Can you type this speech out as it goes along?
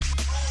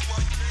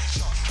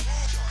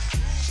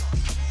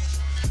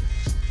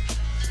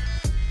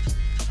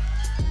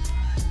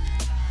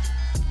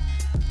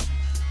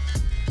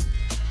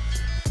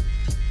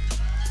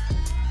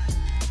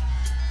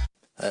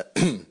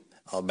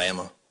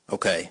Alabama.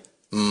 Okay.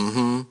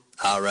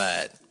 All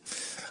right.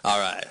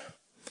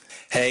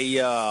 Hey,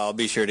 y'all,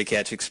 be sure to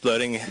catch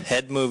Exploding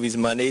Head Movies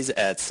Mondays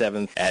at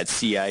 7 at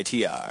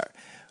CITR.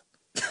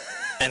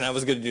 And I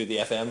was going to do the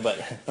FM,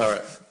 but... All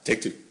right,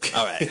 take two.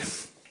 All right.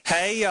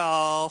 Hey,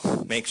 y'all,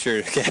 make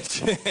sure to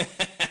catch... All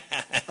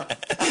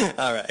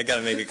right, I got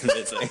to make it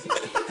convincing. Hey,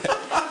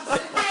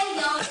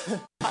 y'all.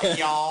 Hi,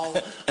 y'all.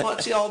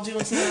 What y'all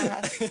doing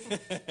tonight?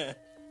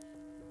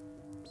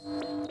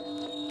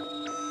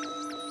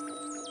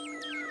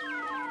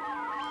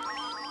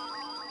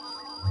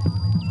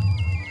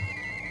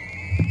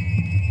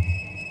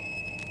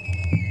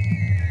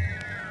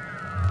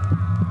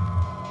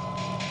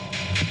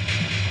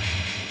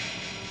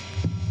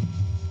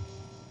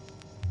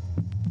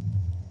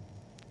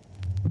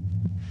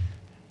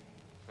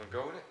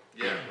 Go with it?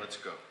 Yeah, let's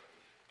go.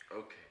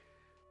 Okay.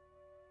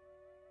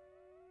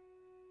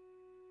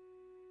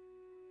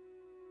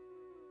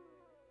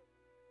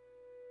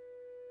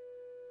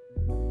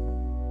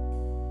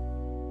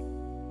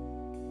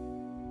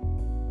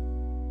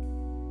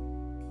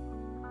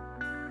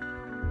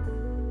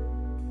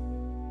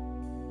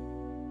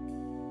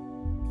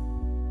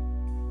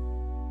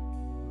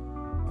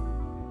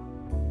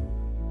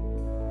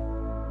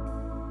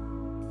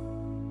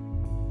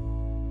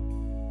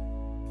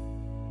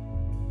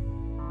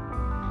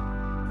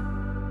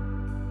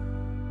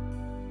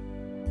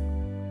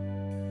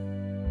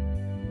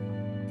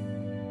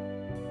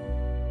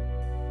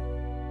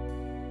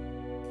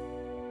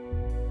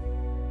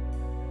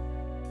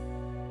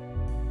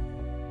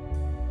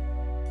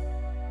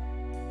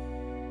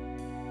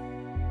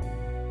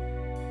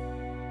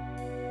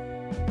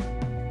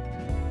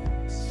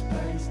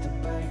 Space to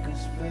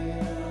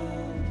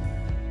Bakersfield.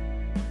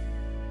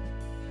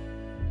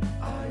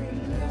 Are you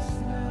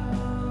listening?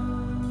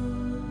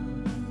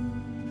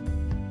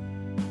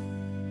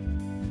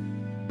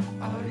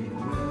 Are you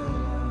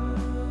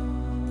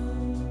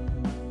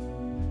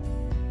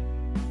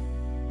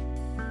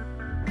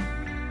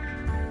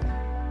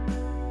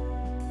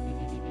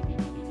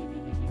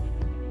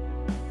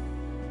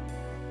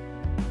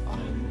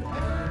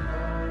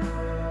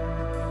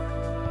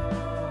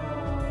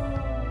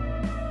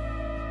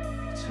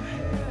to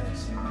hear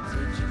some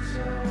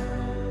digital?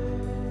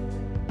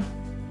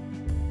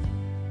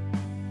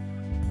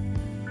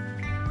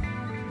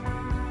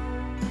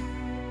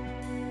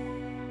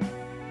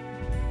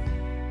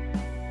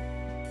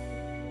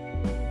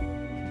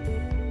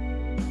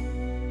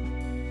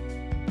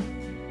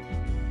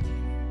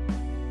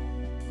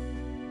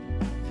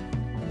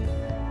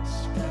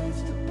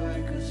 Space to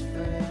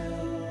Bakersfield.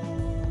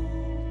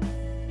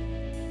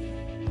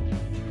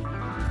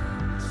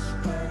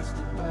 Space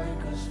to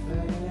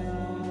Bakersfield.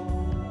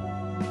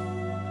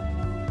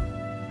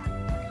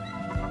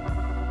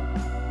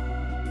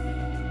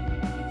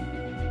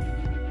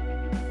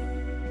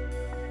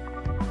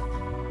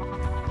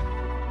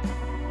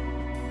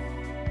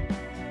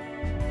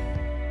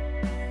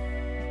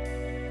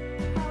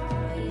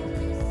 Are you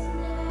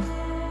listening?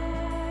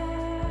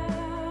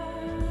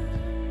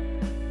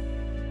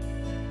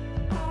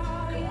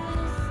 Are you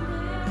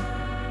listening?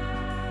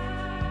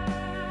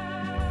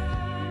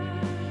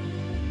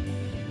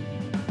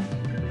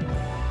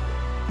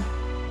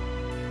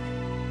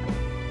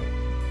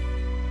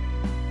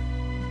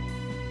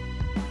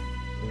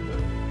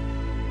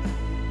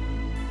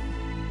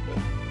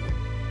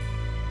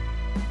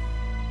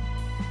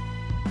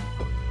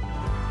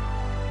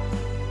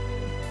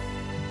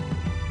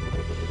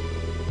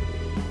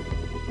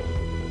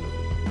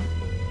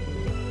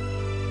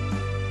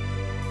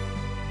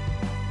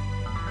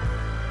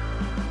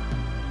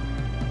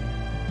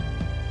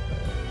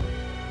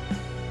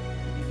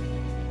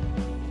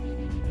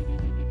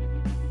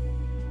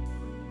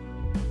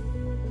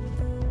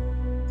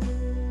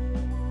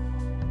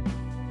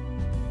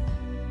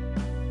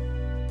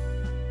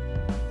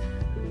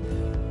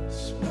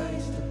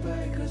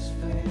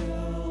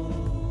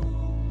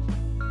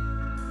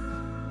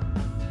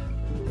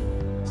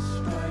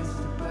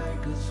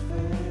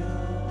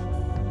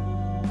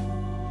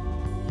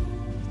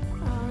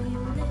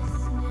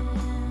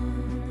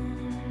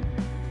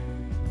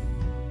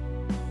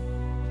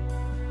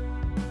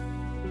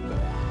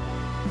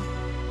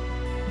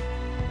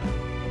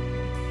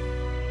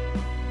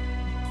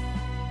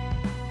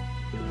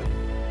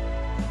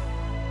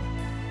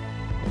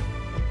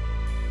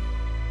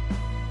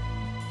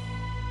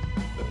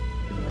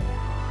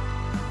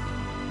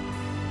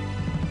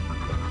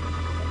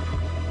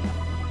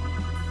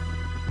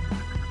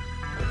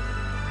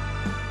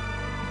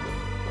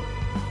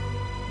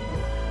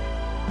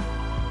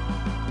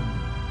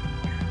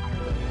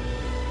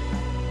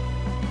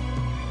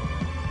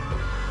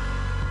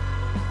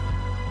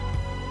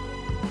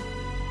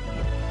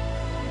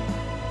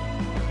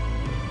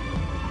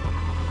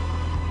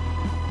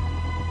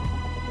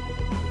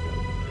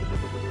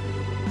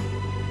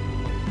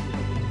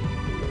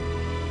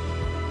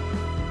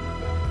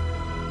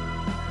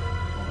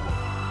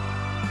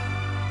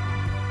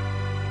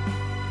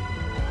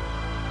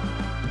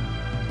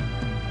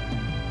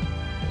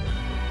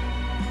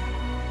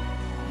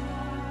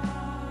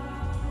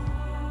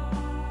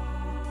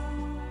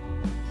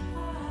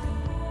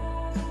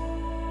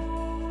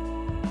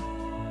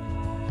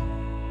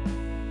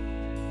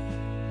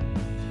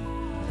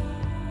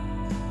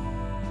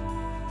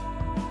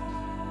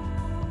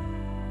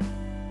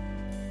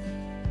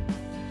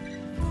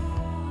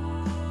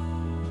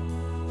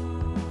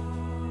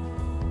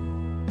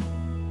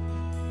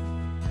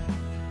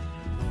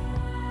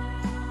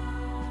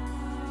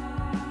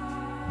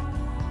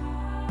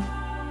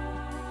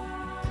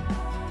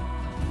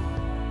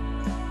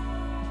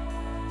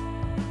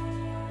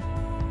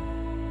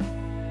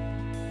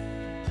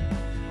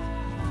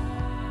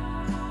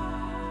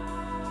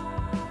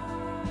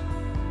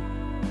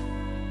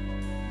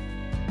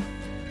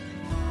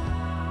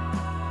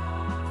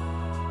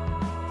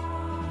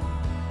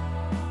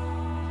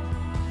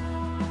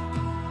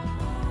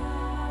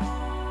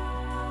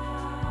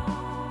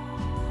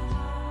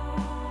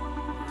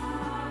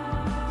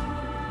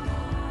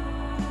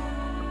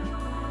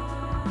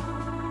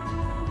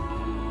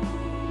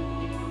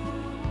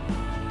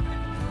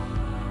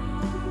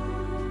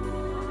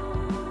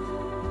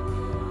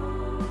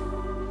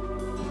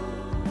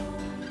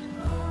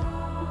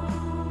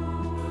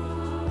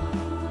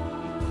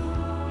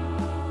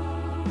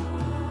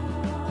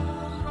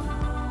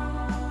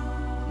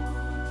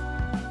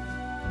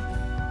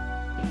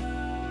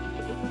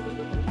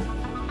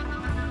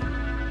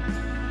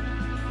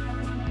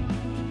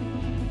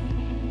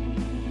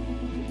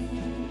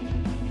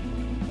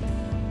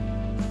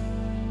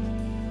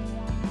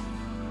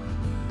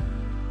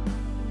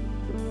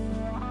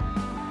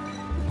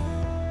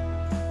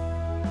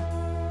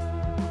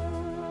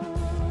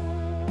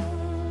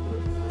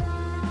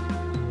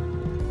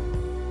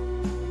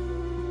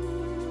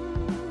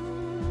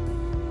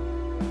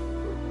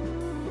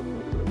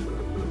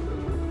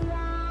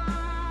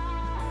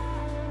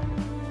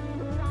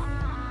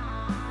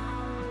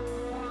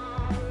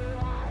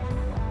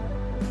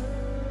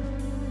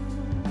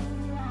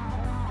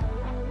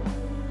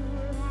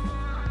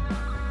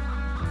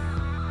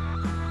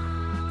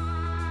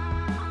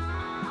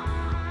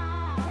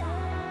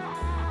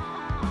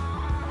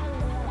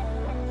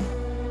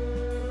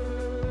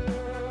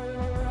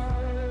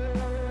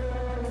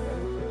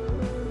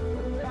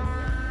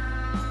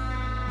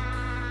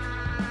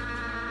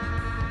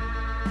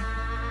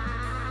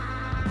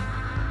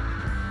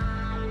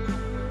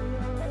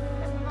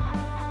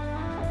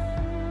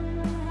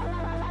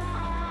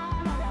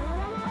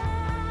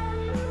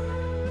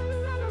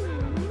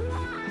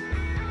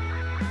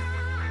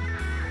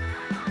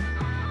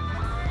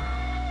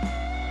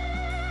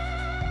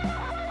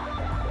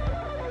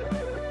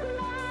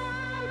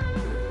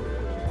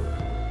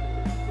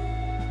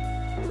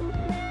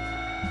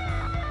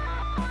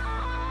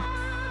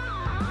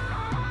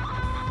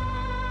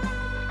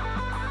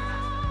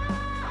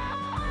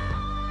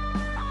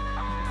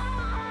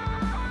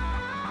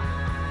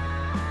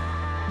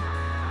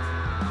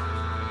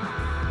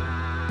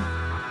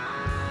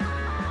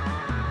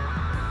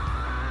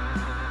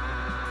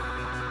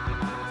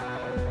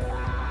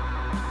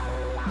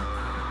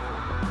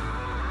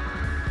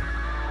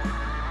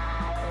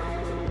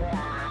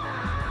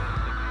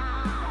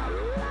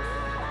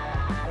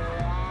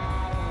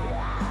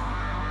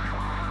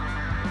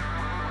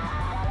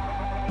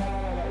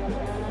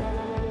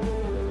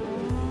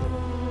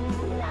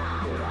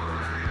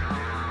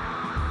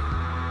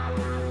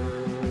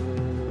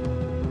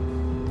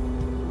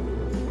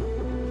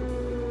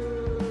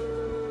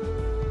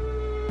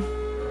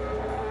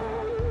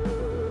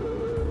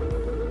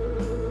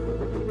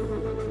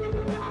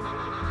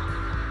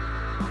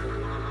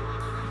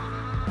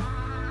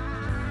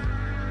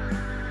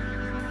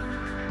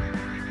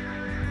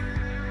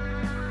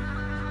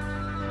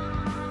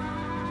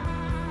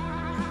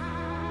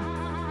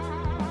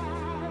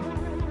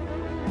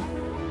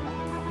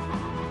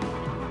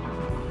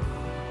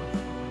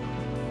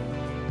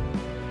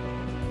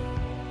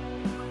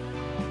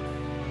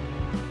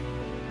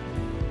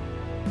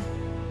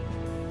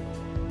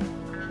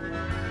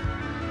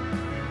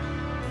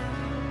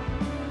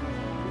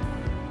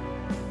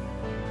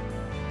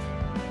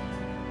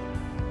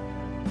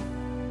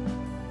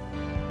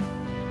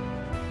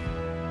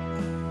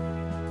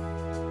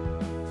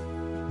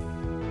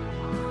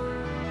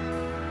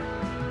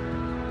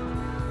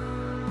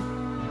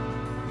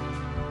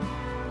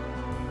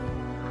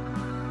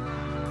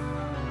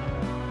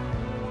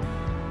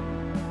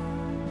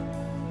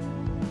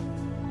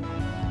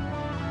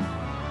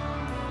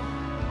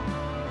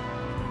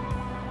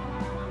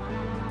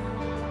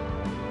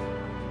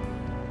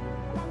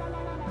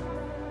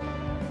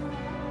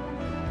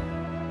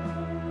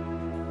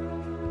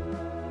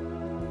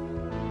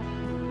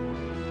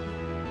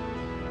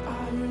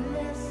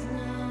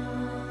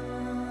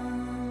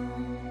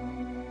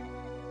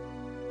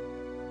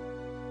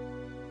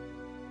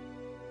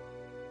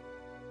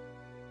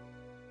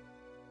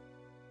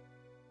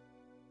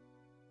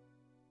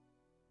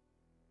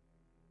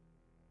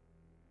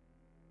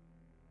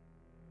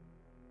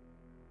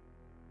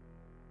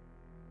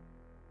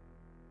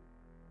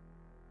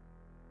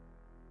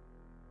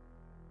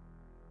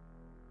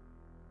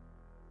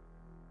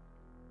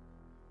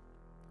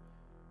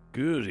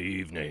 Good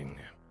evening.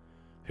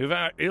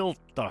 Hyvää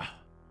ilta.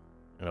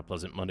 And a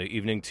pleasant Monday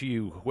evening to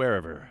you,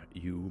 wherever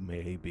you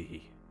may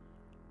be.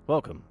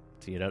 Welcome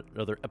to yet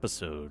another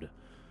episode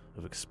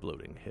of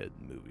Exploding Head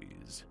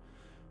Movies.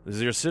 This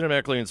is your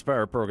cinematically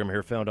inspired program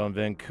here found on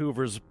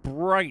Vancouver's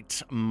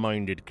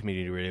bright-minded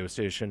community radio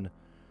station,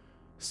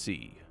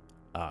 CITR,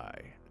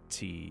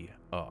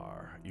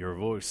 your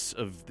voice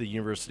of the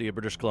University of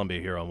British Columbia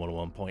here on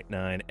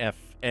 101.9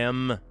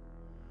 FM.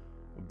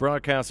 We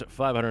broadcast at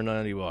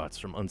 590 watts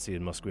from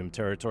unceded Musqueam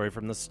territory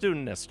from the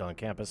student nest on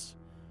campus,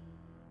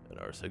 and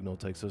our signal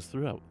takes us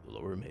throughout the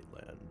lower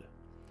mainland.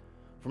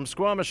 From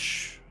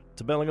Squamish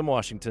to Bellingham,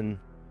 Washington,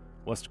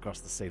 west across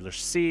the Salish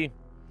Sea,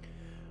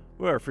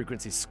 where our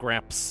frequency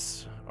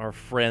scraps our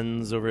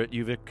friends over at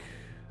UVic,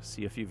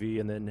 CFUV,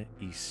 and then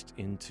east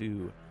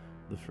into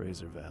the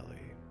Fraser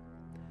Valley.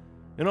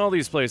 In all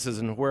these places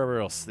and wherever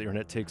else the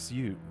internet takes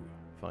you,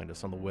 find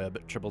us on the web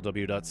at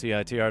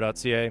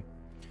www.citr.ca.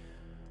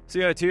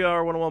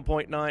 CITR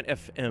 101.9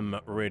 FM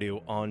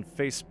radio on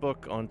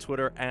Facebook, on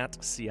Twitter at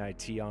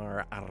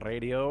CITR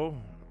Radio.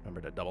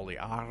 Remember to double the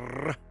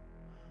R.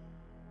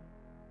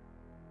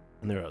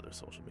 And there are other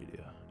social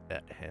media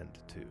at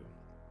hand, too.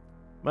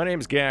 My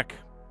name's Gak,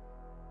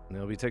 and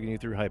I'll be taking you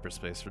through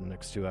hyperspace for the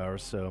next 2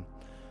 hours, so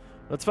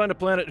let's find a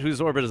planet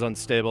whose orbit is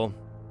unstable,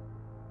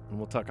 and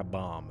we'll talk a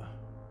bomb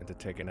into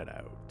taking it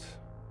out.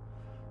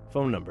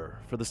 Phone number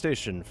for the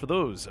station, for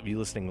those of you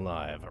listening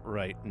live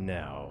right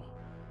now,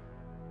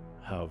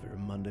 however your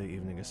Monday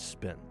evening is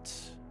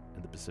spent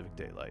in the Pacific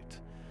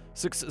Daylight,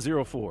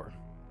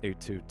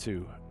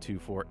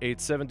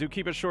 604-822-2487. Do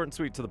keep it short and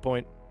sweet to the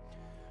point,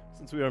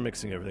 since we are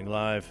mixing everything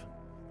live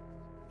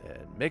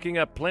and making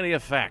up plenty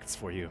of facts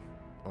for you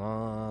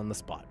on the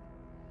spot.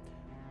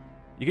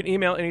 You can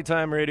email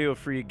anytime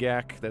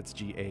radiofreegak, that's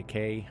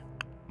G-A-K,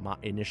 my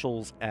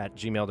initials, at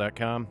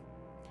gmail.com.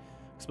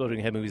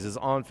 Exploding Head Movies is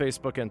on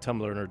Facebook and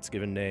Tumblr under its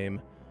given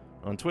name.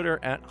 On Twitter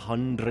at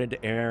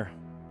 100air.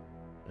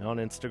 And on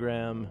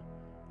Instagram,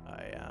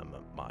 I am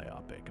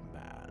Myopic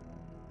Man.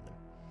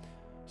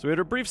 So we had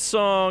a brief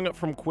song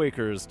from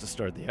Quakers to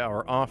start the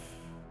hour off.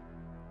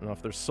 And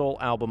off their sole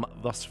album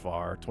thus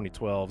far,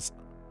 2012's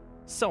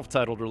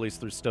self-titled release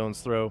through Stone's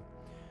Throw,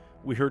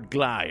 we heard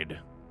Glide.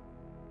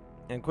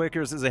 And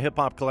Quakers is a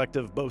hip-hop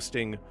collective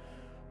boasting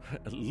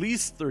at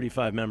least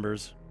 35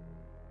 members,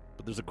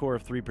 but there's a core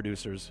of 3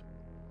 producers.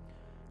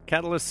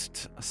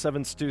 Catalyst,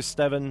 Seven Stew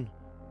Steven,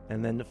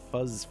 and then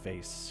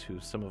Fuzzface, who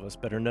some of us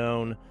better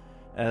known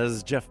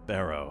as Jeff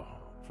Barrow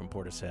from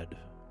Portishead,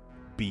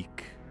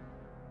 Beak,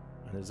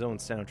 and his own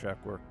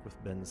soundtrack work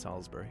with Ben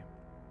Salisbury.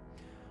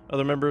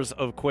 Other members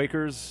of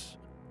Quakers,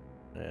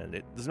 and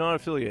it is not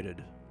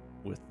affiliated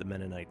with the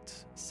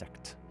Mennonite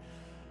sect.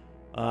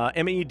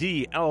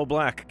 MED, Aloe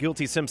Black,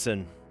 Guilty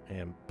Simpson,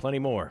 and plenty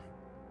more.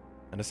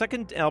 And a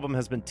second album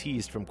has been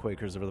teased from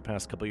Quakers over the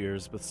past couple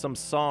years, with some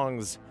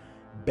songs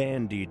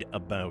bandied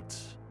about,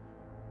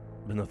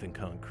 but nothing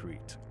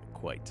concrete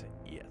quite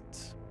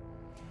yet.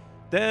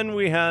 Then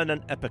we had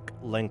an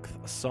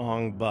epic-length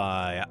song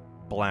by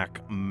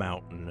Black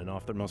Mountain, and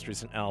off their most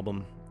recent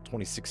album,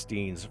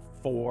 2016's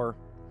 4,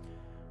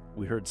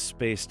 we heard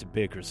Spaced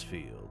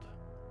Bakersfield.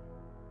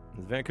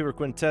 The Vancouver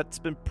Quintet's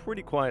been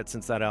pretty quiet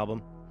since that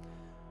album.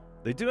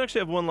 They do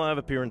actually have one live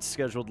appearance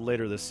scheduled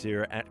later this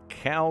year at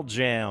Cal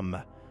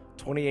Jam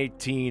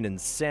 2018 in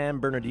San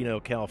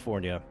Bernardino,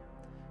 California,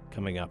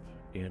 coming up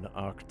in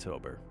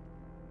October.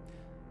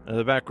 In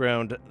the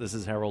background, this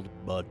is Harold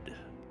Budd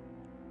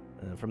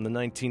from the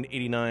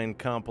 1989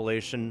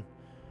 compilation,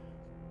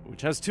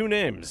 which has 2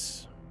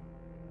 names,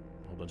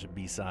 a whole bunch of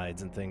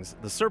B-sides and things.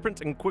 The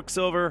Serpent and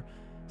Quicksilver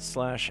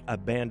 /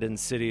 Abandoned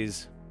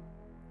Cities.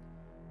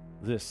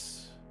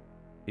 This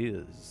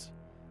is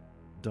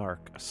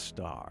Dark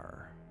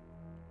Star.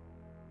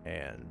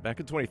 And back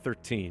in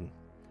 2013,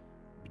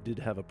 we did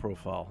have a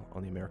profile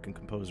on the American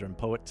composer and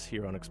poet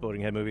here on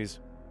Exploding Head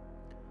Movies.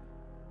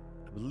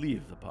 I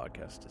believe the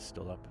podcast is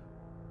still up.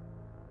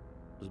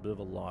 It was a bit of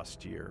a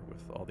lost year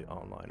with all the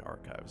online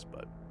archives,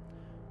 but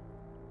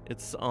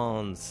it's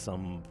on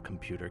some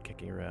computer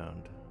kicking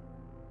around.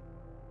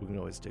 We can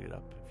always dig it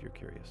up if you're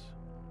curious.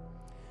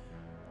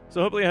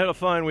 So hopefully you had a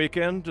fine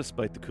weekend,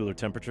 despite the cooler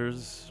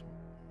temperatures.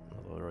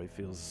 Although it already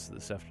feels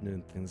this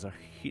afternoon things are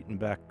heating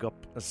back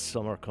up as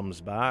summer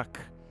comes back.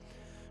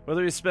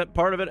 Whether you spent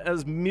part of it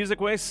as music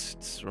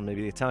waste, or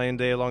maybe the Italian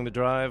day along the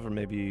drive, or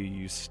maybe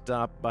you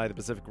stopped by the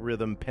Pacific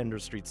Rhythm Pender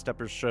Street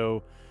Steppers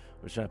show,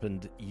 which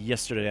happened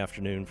yesterday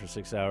afternoon for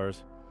 6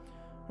 hours,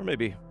 or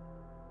maybe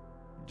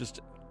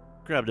just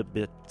grabbed a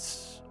bit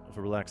of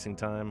a relaxing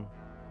time.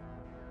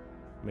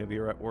 Maybe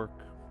you're at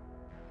work.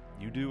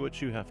 You do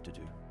what you have to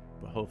do,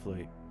 but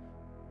hopefully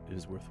it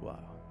is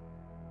worthwhile.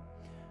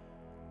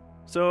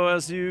 So,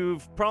 as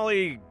you've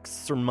probably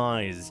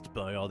surmised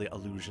by all the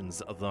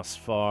allusions thus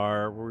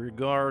far, we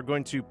are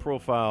going to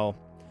profile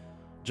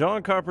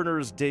John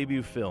Carpenter's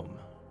debut film,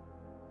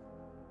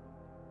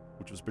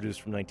 which was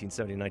produced from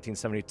 1970 to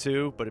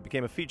 1972, but it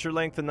became a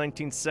feature-length in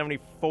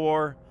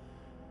 1974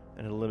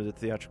 and a limited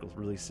theatrical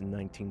release in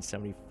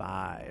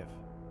 1975.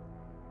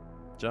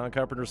 John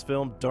Carpenter's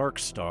film Dark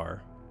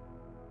Star,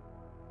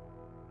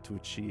 to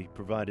which he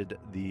provided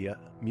the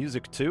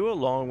music to,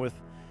 along with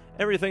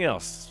everything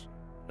else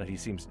that he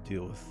seems to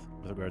deal with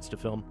regards to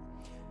film.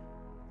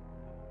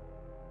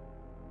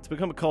 It's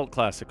become a cult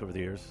classic over the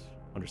years,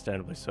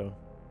 understandably so.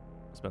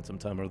 Spent some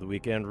time over the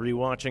weekend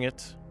rewatching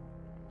it.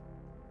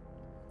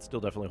 It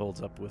still definitely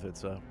holds up with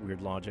its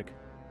weird logic.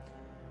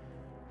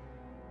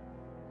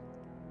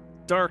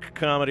 Dark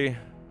comedy,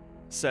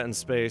 set in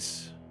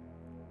space,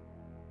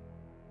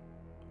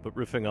 but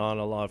riffing on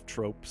a lot of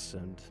tropes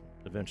and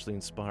eventually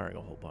inspiring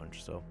a whole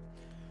bunch. So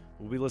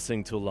we'll be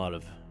listening to a lot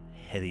of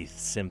heavy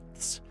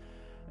synths.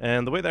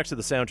 And the way that actually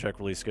the soundtrack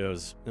release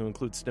goes, it'll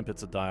include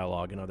snippets of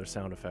dialogue and other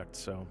sound effects.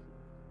 So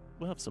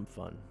we'll have some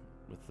fun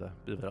with a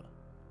bit of a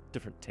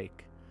different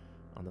take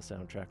on the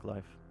soundtrack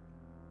life.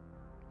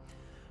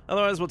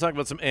 Otherwise, we'll talk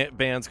about some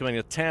bands coming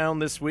to town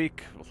this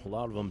week. A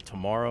lot of them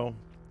tomorrow.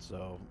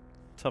 So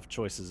tough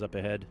choices up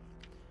ahead.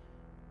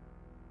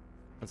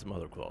 And some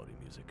other quality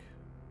music.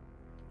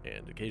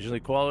 And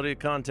occasionally quality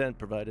content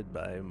provided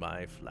by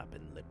my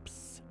flapping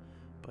lips.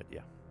 But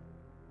yeah,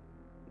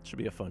 it should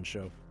be a fun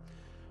show.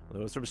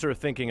 Although I'm sort of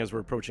thinking as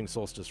we're approaching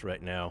solstice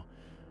right now,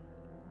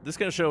 this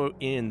kind of show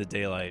in the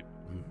daylight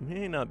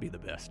may not be the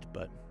best,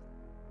 but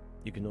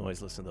you can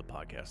always listen to the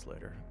podcast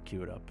later.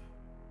 Cue it up.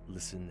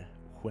 Listen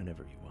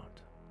whenever you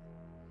want.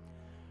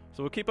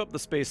 So we'll keep up the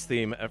space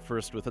theme at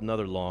first with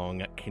another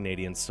long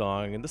Canadian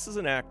song. And this is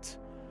an act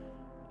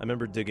I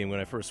remember digging when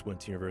I first went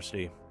to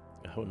university.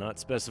 I will not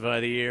specify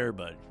the year,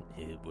 but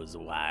it was a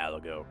while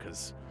ago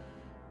because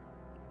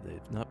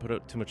they've not put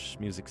out too much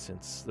music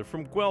since. They're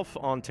from Guelph,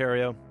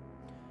 Ontario,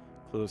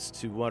 close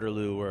to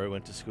Waterloo, where I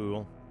went to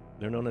school.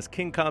 They're known as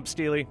King Cobb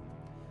Steely,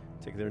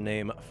 take their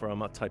name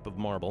from a type of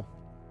marble.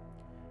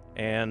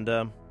 And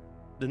the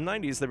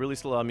 90s, they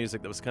released a lot of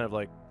music that was kind of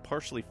like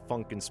partially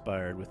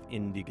funk-inspired with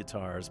indie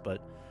guitars,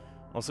 but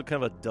also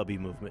kind of a dubby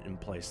movement in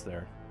place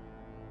there.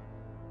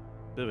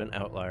 Bit of an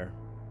outlier.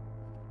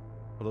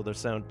 Although their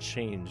sound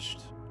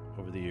changed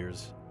over the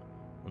years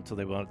until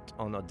they went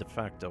on a de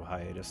facto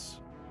hiatus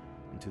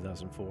in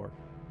 2004.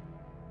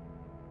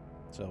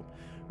 So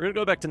we're going to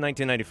go back to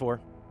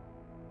 1994.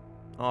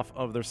 Off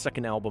of their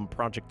second album,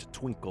 Project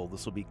Twinkle,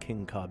 this will be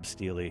King Cobb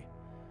Steely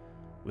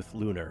with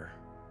Lunar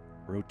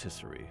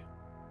Rotisserie.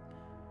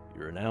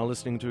 You're now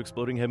listening to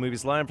Exploding Head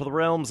Movies live for the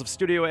realms of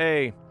Studio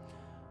A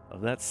of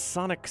that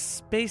sonic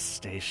space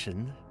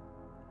station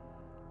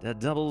that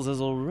doubles as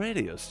a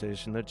radio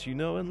station that you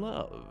know and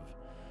love.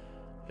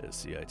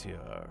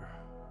 CITR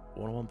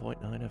 101.9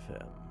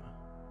 FM,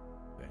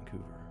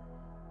 Vancouver.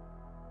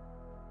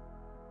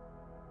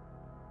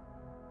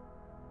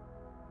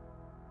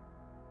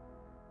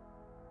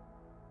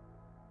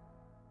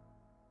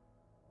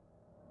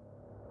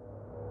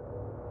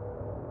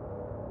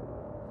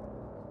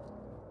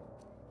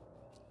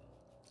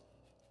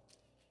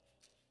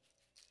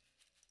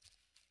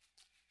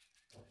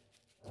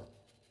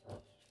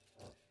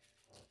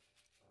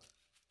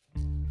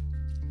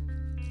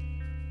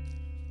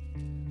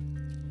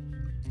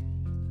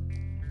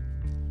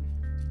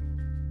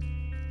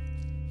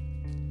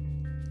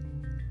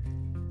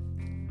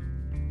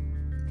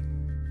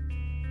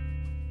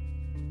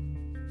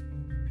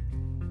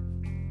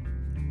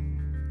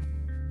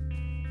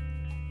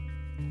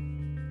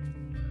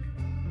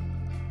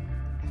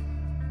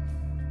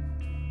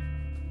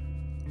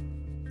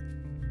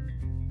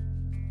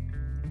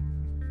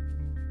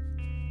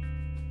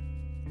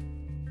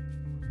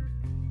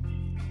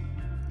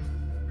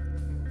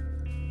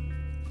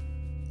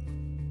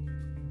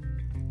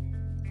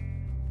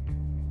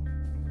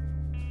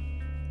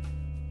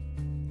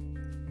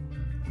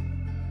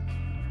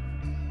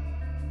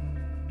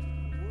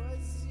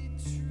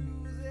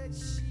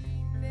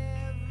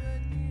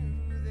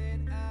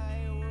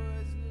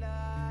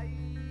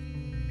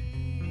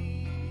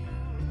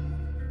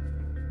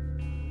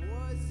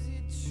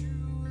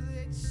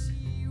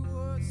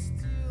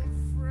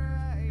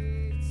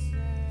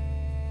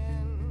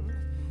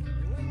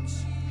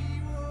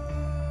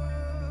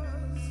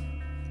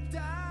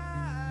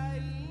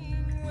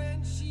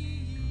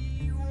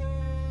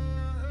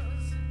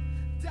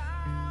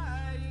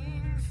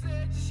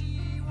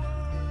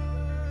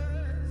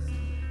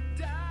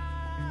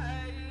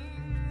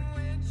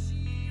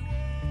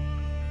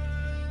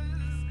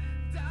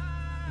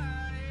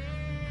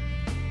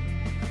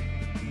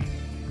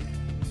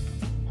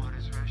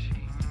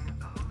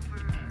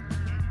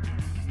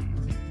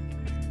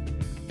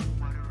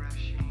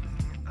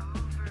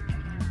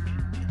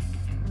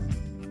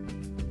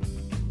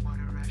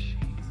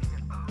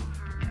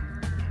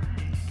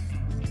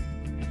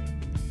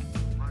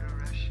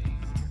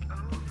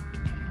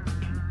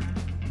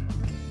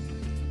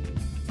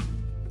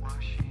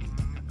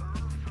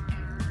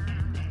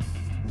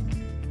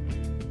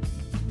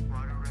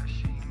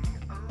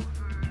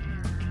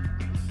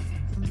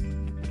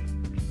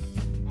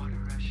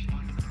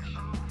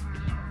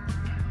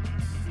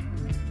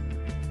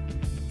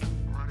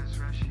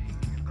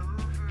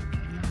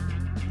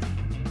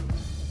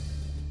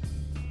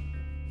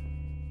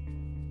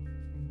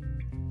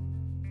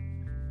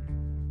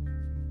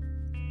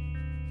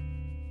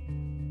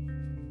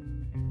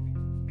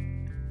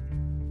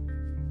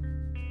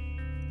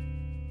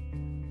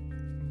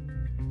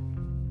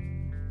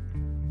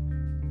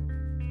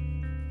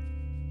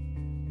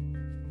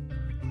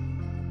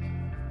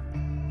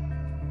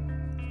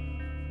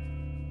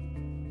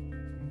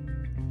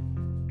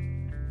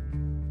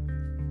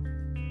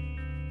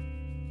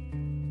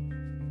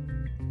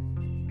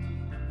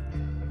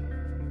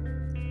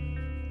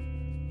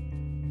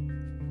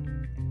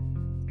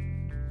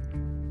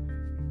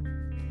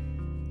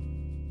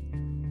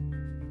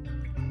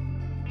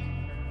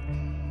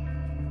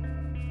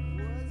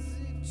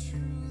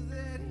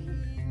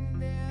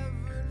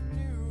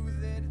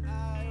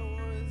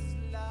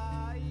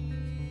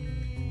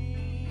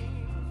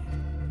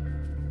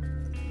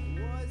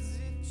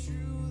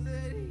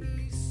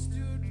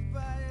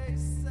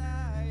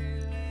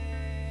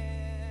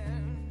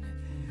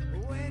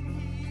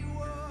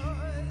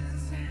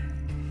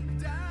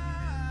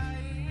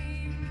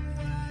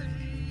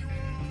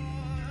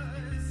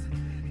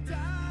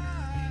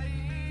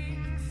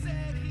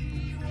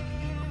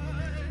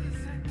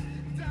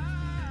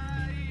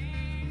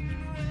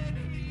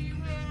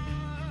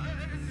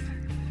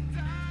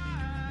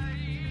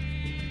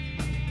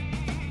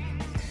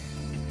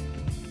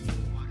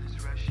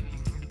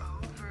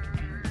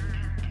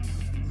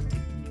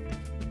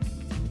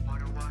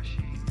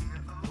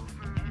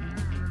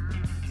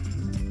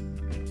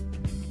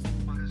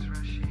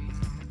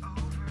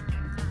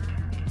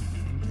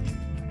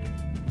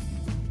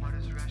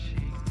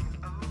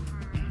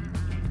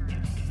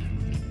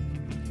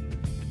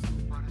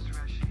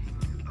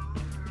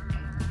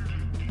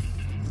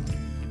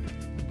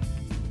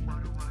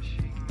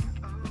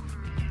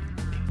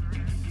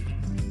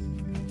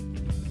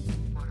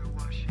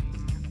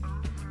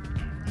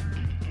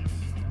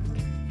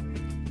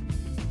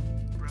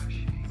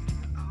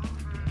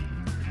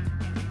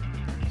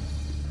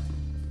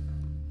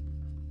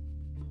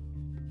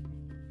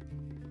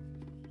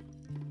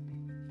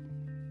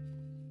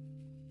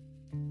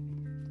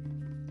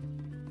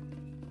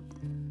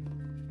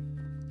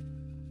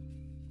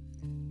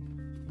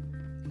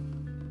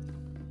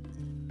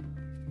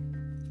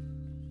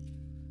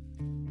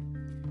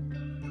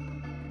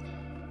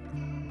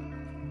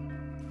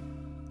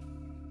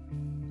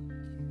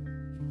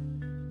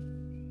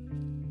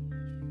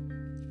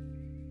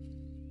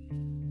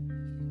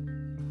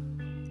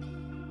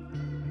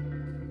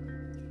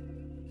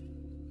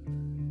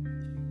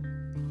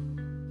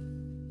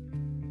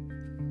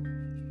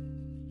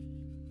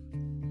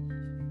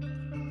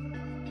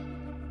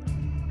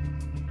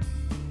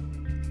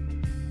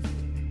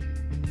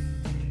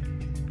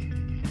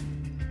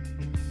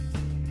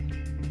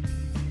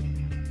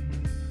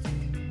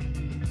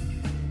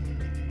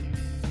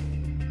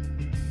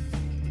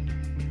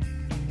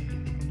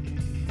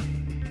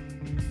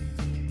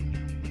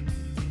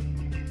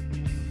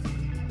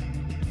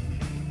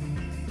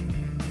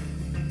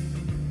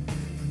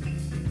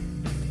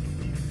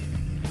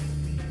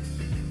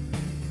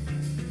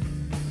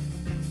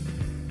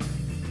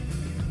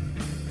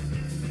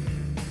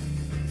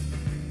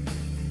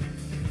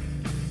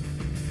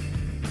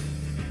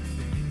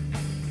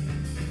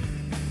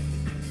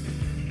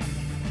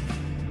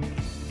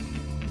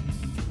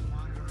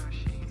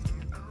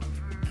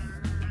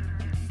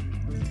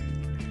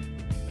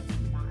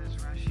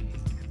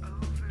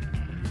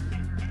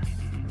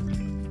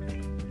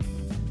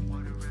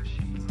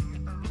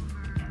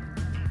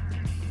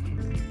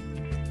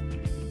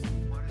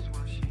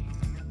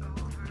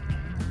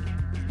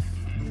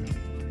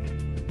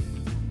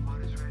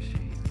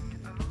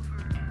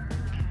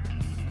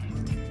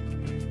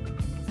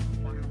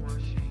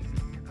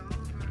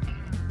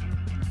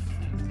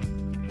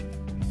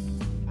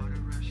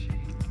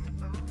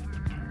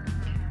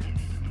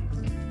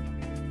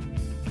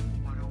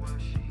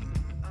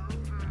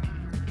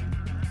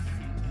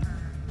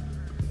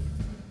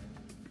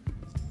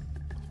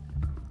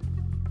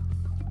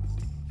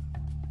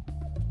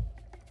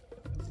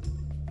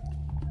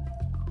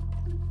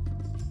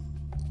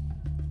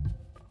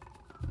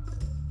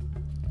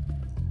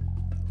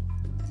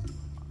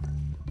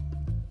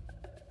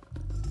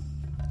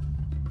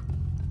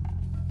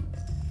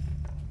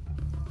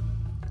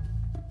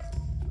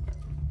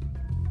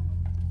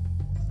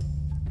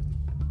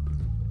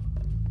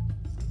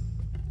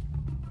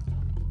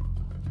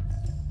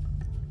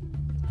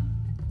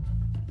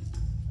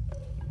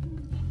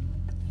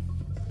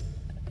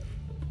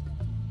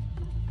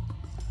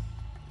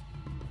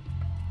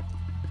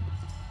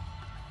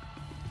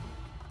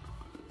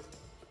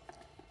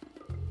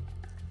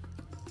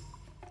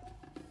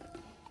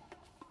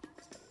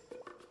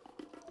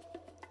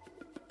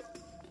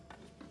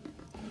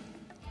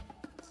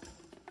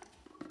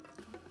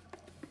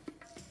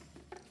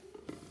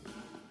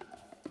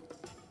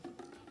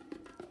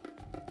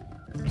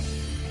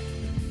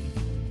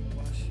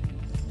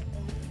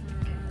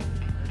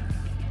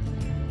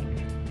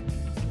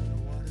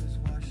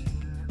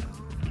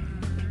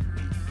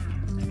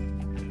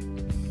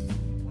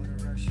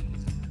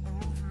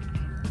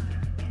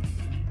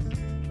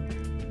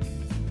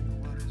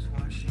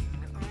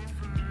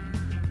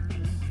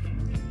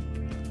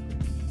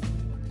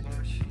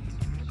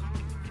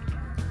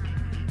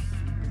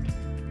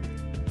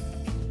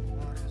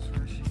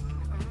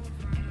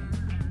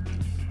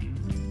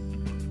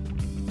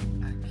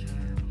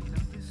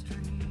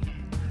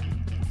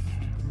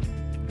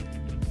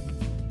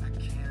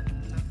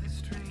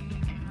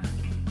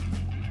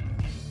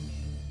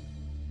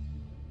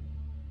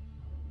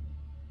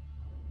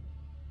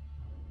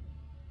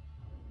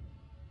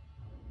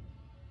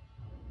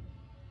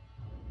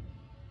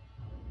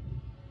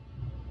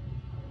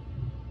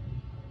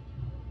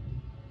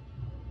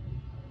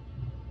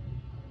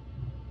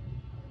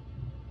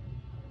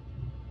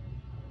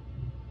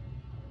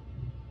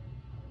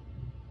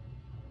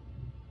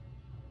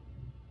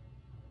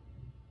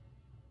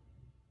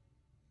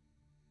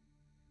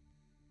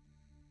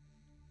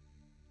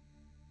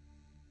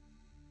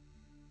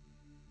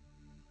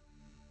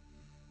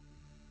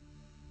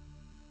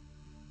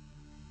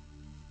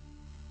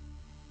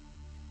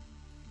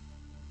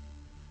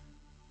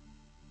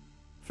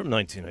 From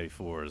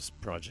 1994's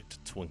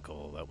Project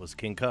Twinkle, that was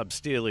King Cobb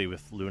Steely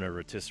with Lunar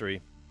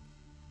Rotisserie.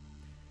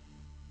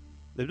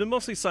 They've been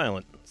mostly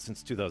silent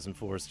since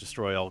 2004's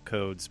Destroy All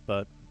Codes,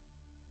 but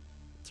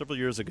several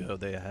years ago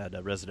they had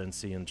a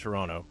residency in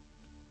Toronto.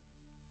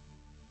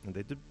 And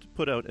they did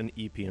put out an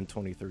EP in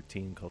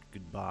 2013 called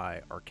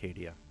Goodbye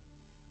Arcadia.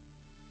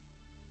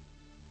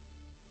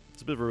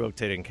 It's a bit of a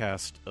rotating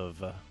cast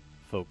of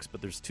folks,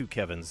 but there's two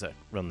Kevins that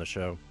run the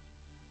show.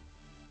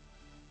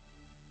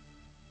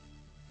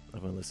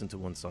 I've only listened to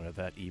one song of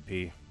that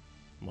EP,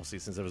 mostly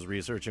since I was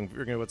researching,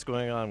 figuring out what's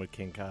going on with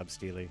King Cobb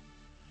Steely.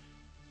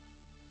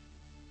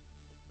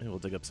 Maybe we'll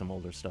dig up some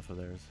older stuff of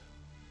theirs.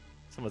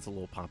 Some of it's a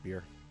little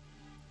poppier,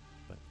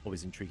 but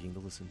always intriguing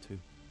to listen to.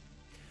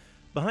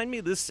 Behind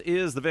me, this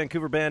is the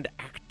Vancouver band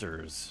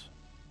Actors,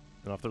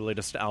 and off their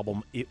latest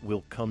album, It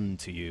Will Come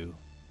to You.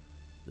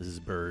 This is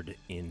Bird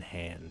in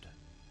Hand.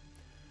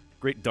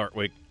 Great dark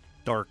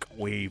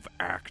wave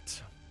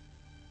act.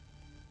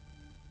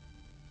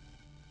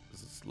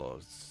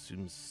 It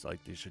seems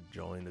like they should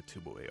join the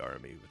two-boy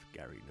army with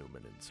Gary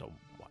Newman in some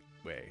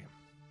way.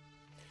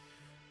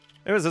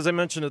 Anyways, as I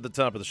mentioned at the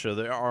top of the show,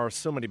 there are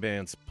so many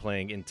bands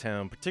playing in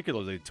town,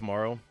 particularly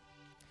tomorrow.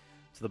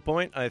 To the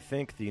point, I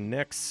think the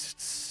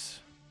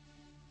next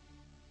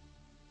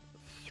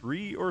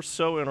 3 or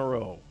so in a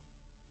row,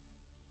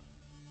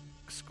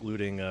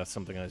 excluding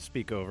something I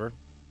speak over,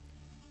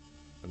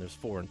 and there's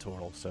 4 in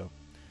total, so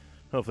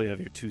hopefully you have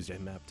your Tuesday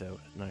mapped out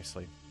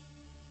nicely.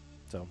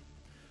 So,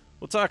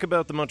 we'll talk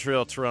about the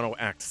Montreal-Toronto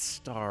act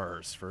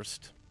Stars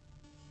first.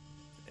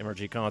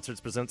 MRG Concerts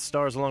presents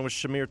Stars along with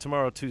Shamir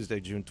tomorrow, Tuesday,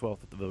 June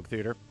 12th at the Vogue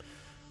Theatre.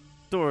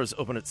 Doors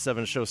open at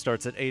 7, show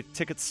starts at 8.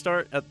 Tickets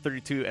start at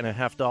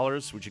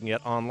 $32.50, which you can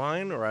get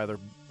online or either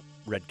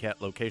Red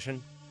Cat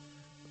location,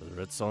 whether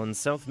it's on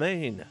South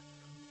Main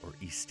or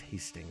East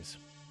Hastings.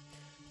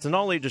 It's an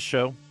all-ages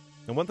show,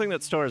 and one thing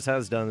that Stars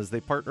has done is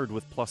they partnered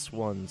with Plus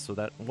One, so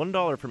that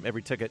 $1 from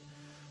every ticket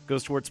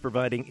goes towards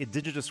providing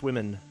Indigenous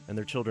women and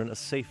their children a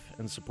safe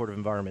and supportive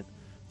environment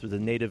through the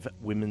Native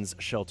Women's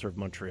Shelter of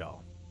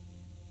Montreal.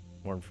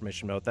 More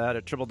information about that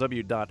at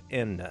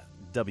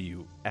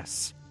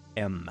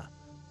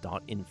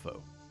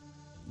www.nwsm.info.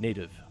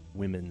 Native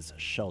Women's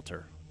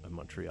Shelter of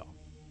Montreal.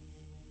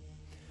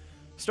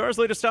 Stars'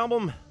 latest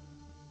album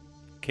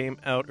came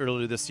out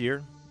earlier this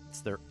year. It's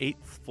their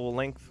 8th full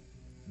length.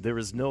 There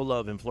Is No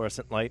Love in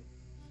Fluorescent Light.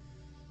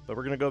 But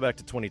we're going to go back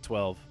to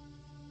 2012.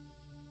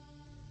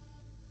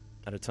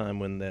 At a time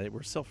when they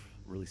were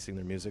self-releasing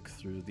their music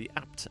through the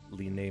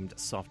aptly named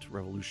Soft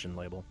Revolution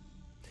label.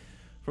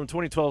 From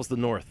 2012's The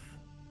North,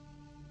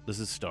 this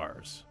is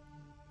Stars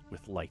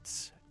with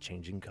Lights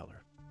Changing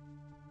Color.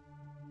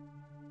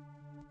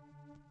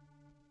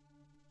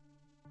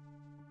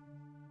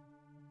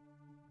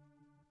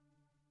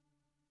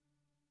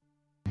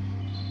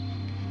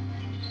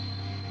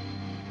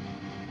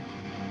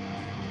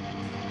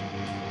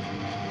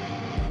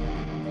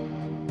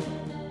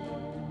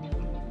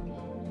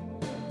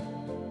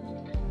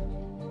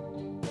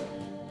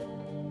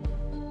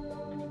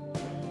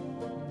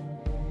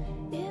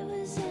 It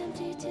was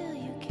empty till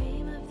you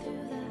came up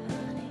through the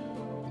honey.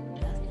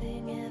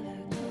 Nothing ever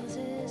goes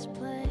as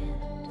planned.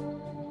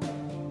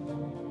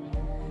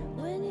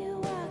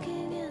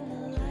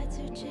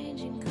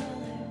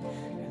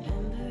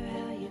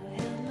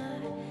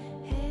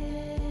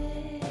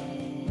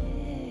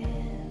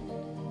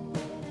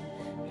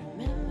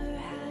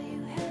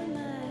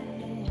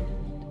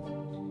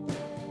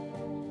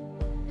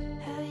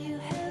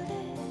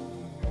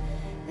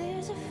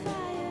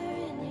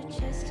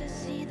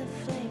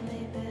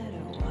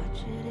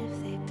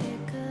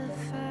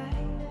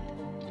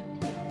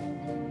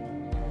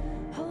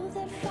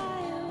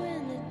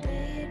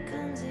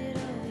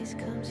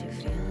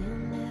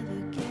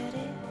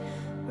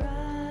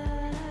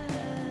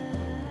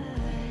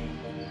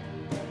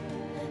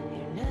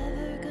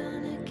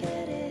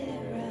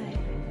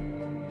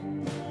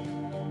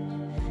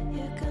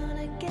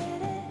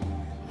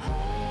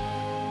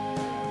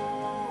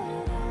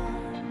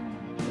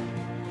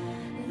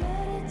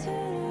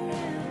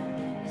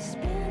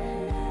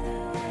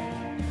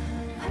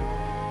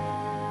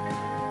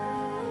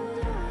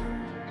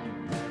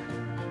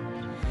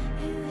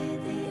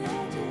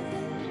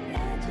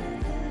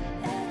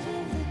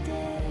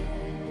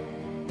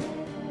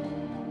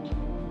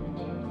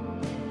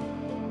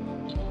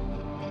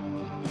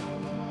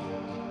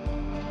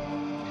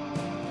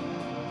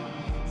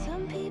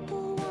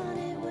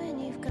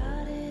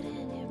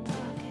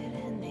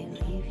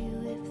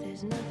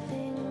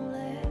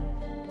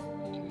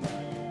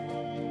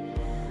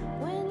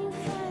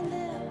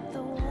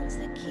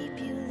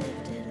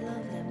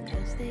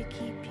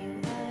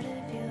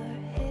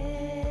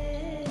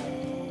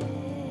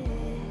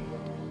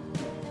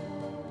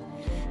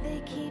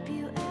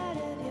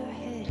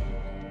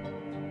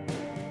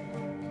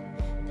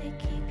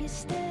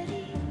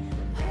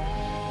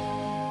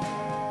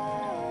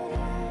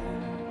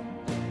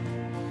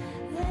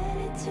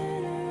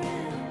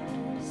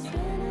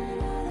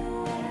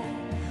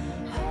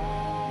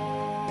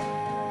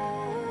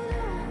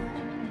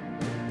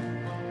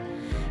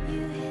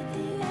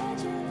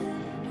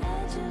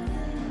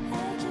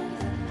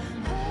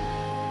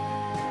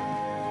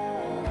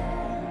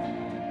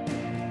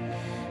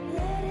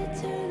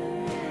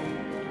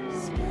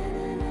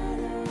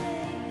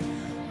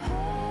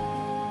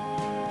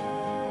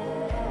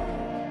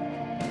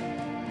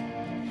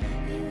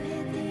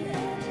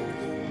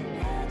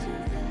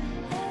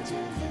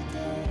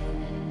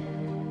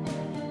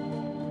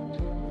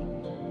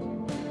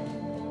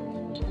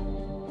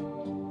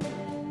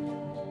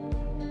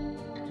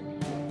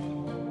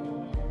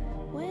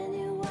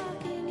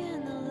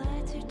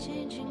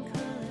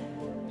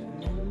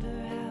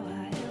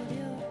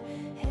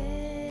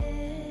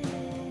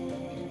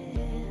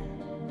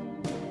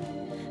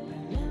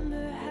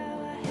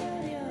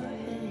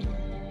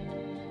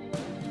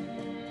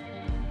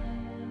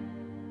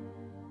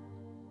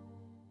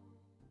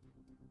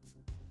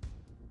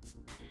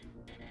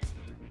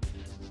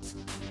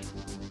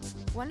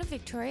 One of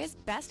Victoria's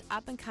best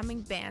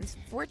up-and-coming bands,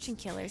 Fortune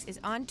Killers, is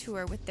on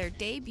tour with their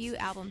debut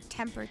album,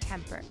 Temper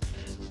Temper.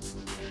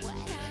 What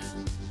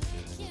I'm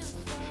looking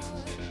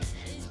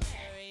for is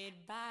buried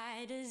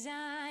by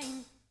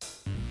design.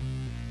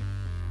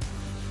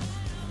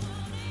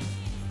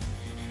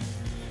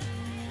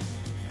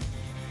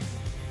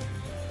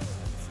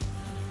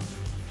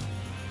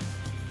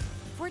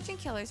 Fortune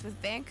Killers with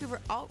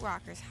Vancouver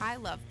alt-rockers High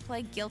Love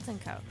play Guilt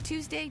 & Co.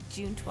 Tuesday,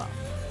 June 12th.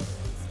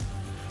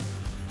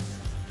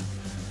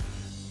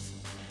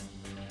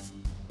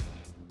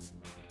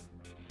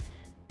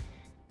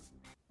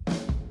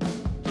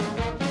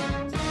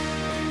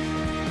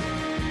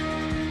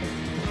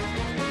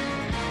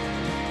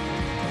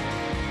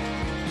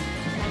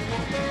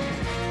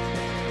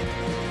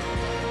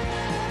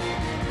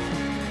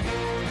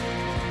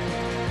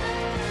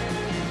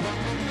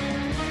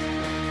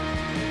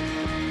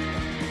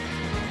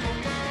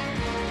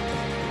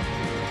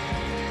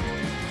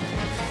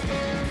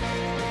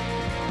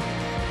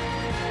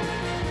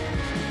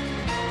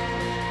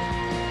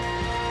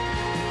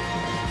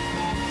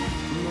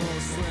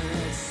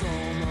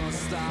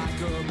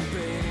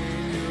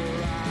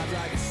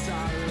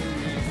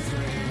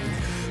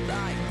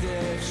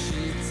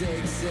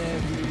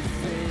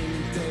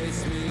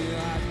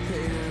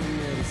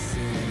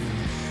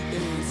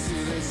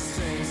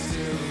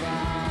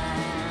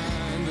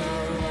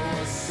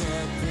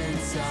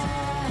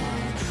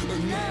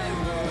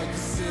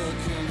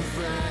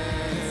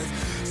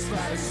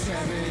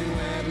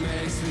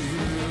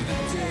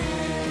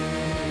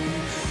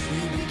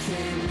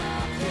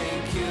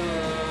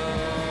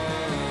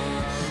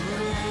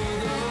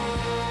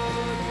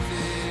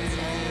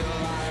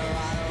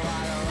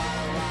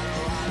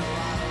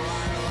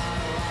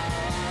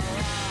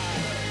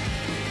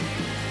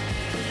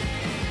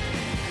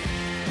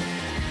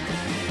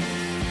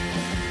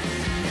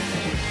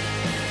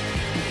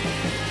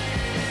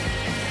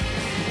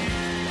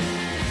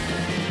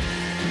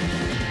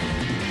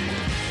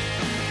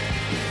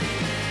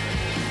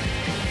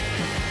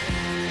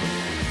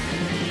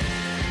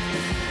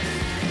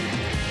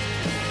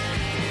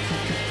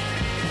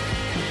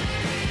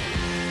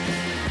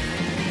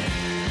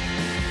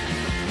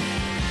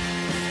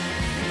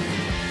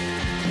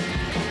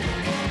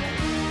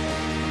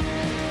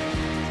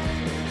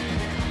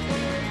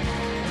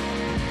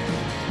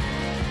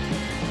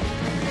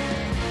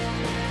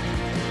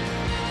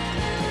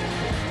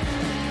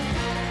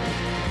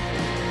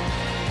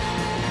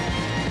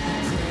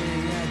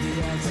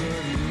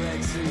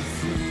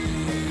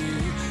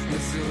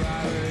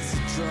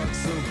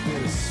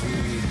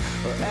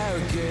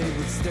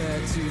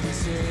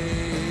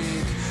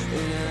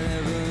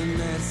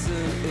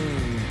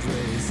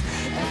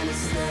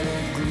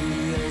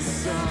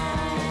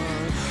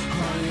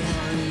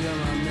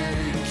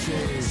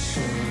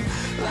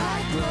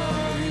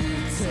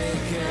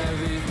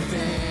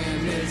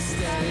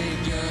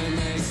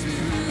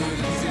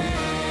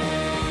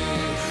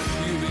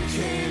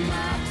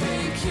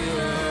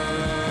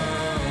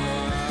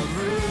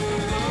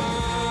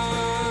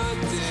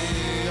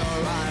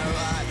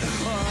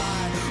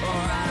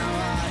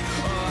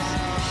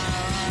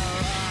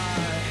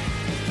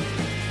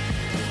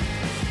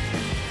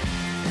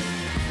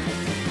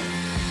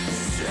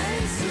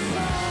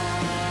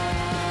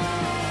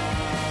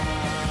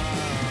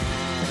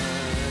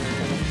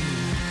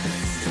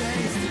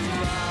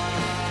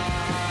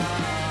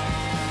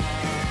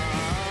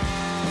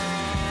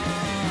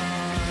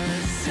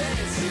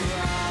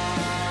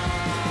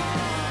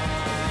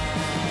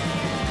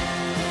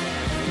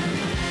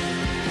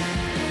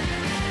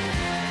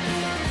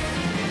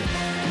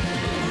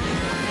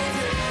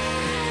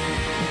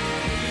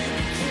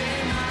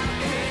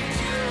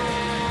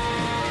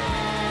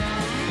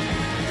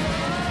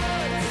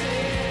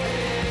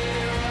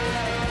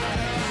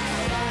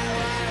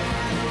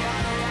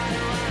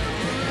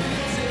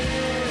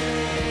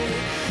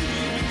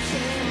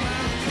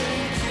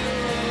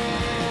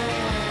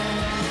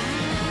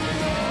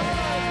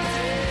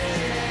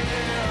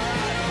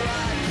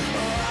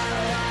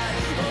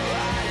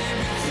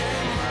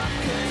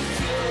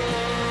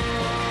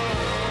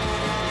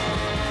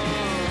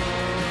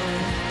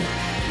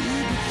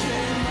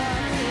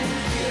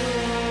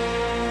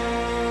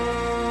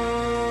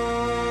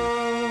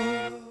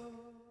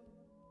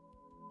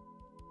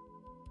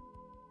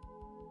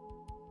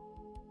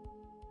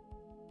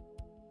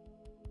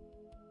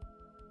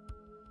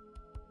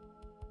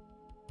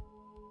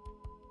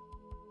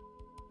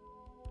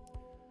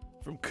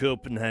 From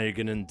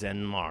Copenhagen in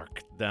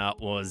Denmark, that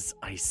was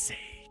Ice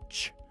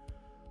Age.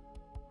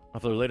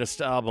 Off their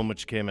latest album,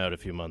 which came out a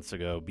few months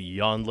ago,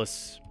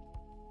 Beyondless,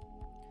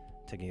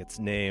 taking its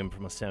name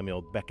from a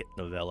Samuel Beckett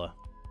novella,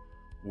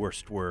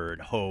 Worst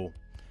Word, Ho.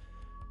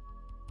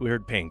 We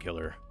heard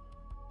Painkiller,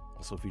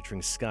 also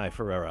featuring Sky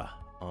Ferreira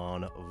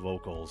on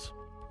vocals.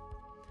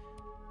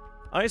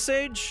 Ice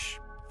Age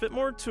fit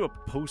more to a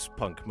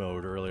post-punk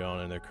mode early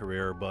on in their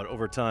career, but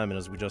over time, and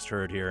as we just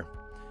heard here,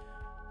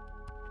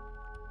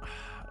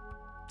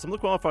 some of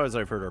the qualifiers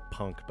I've heard are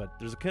punk, but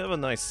there's a kind of a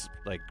nice,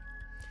 like,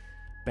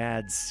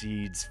 Bad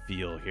Seeds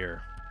feel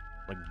here.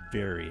 Like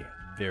very,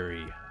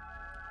 very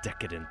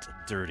decadent,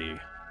 dirty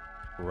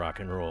rock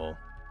and roll.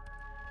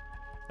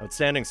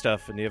 Outstanding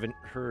stuff, and you haven't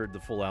heard the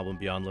full album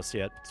Beyondless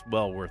yet. It's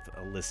well worth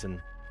a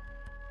listen.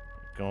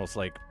 Almost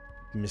like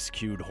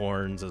miscued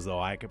horns, as though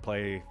I could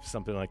play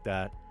something like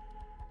that.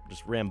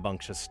 Just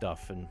rambunctious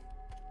stuff, and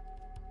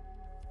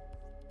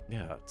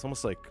yeah, it's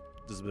almost like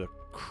there's a bit of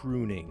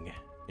crooning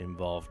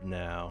involved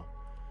now.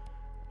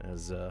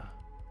 As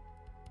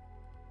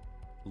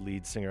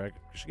lead singer,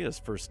 I should get his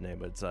first name,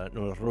 but it's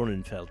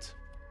Ronenfeld.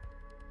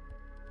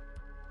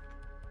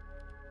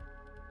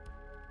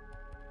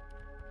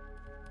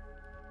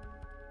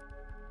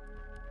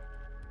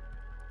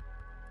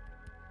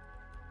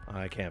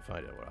 I can't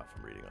find out what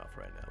I'm reading off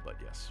right now, but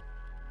yes.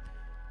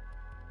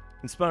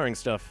 Inspiring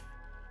stuff.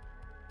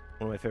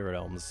 One of my favorite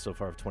albums so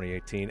far of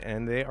 2018,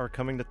 and they are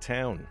coming to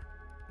town.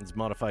 As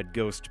Modified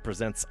Ghost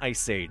presents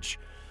Ice Age,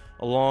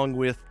 along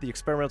with the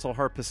experimental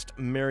harpist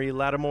Mary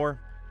Lattimore,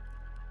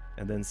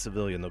 and then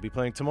Civilian. They'll be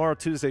playing tomorrow,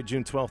 Tuesday,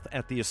 June 12th,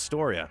 at the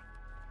Astoria.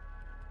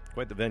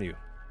 Quite the venue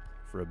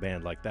for a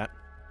band like that.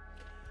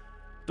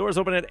 Doors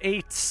open at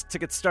 8.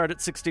 Tickets start at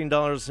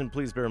 $16, and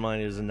please bear in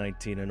mind it is a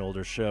 19 and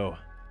older show.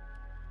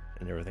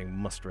 And everything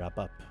must wrap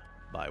up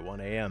by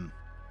 1 a.m.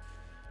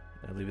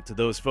 I leave it to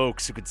those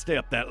folks who could stay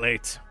up that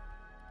late.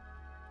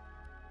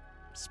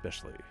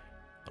 Especially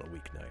on a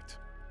weeknight.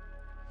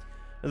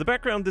 In the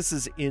background, this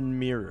is In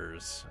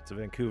Mirrors. It's a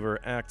Vancouver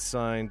act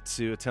signed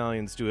to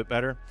Italians Do It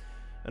Better.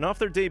 And off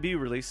their debut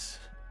release,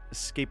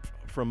 Escape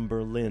from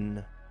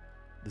Berlin,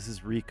 this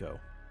is Rico.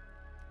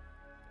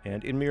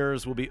 And In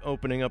Mirrors will be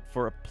opening up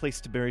for A Place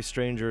to Bury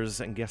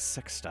Strangers and Guest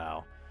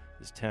Sextile.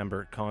 This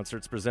Timbre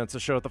Concerts presents a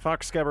show at the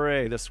Fox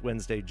Cabaret this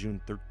Wednesday,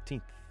 June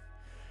 13th.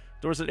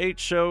 Doors at 8,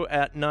 show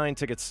at 9.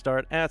 Tickets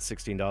start at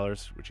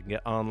 $16, which you can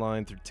get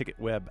online through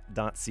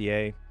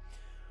ticketweb.ca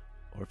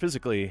or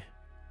physically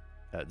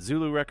at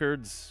Zulu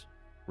Records,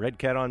 Red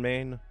Cat on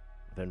Main,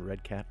 then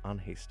Red Cat on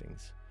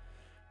Hastings.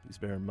 Please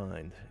bear in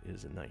mind, it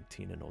is a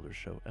 19 and older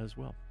show as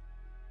well.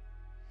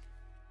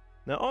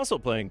 Now, also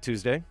playing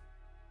Tuesday,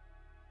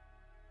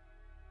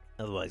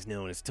 otherwise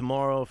known as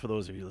tomorrow for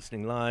those of you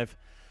listening live,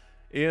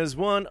 is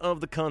one of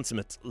the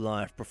consummate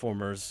live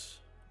performers,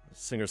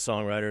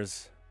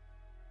 singer-songwriters,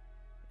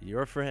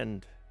 your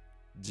friend,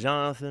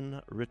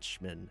 Jonathan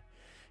Richman.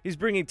 He's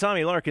bringing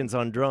Tommy Larkins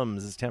on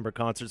drums as Timbre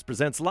Concerts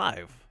presents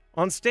live,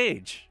 on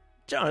stage,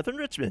 Jonathan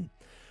Richman.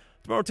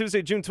 Tomorrow,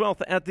 Tuesday, June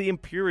 12th at the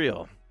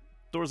Imperial.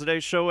 Doors a day,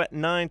 show at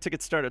 9.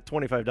 Tickets start at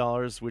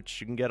 $25, which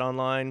you can get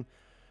online.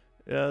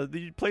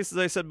 The places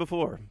I said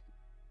before,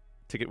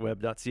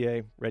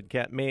 ticketweb.ca, Red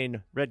Cat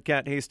Maine, Red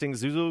Cat Hastings,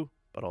 Zulu,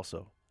 but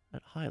also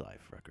at High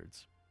Life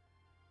Records.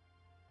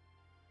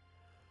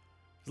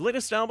 His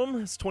latest album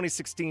is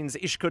 2016's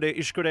Ishkode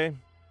Ishkode,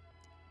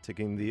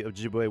 taking the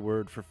Ojibwe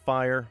word for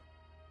fire.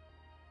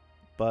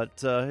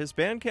 But his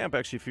Bandcamp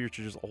actually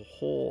features a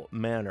whole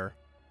manner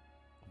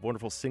of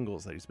wonderful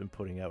singles that he's been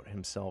putting out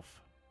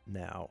himself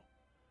now.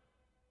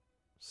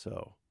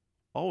 So,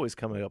 always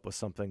coming up with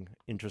something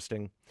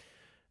interesting.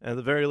 And at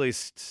the very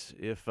least,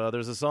 if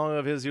there's a song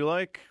of his you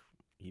like,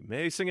 he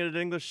may sing it in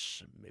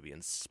English, maybe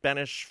in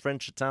Spanish,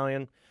 French,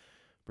 Italian.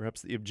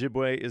 Perhaps the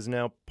Ojibwe is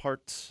now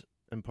part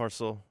and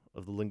parcel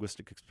of the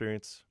linguistic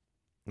experience.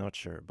 Not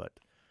sure, but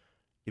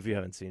if you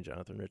haven't seen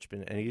Jonathan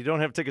Richman and you don't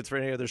have tickets for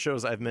any other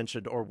shows I've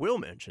mentioned or will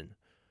mention,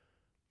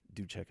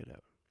 do check it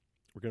out.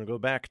 We're going to go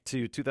back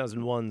to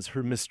 2001's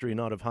Her Mystery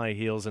Not of High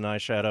Heels and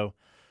Eyeshadow.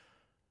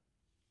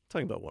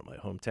 Talking about one of my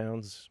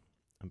hometowns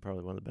and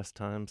probably one of the best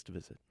times to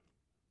visit.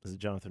 This is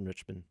Jonathan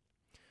Richman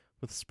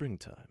with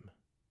Springtime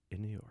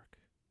in New York.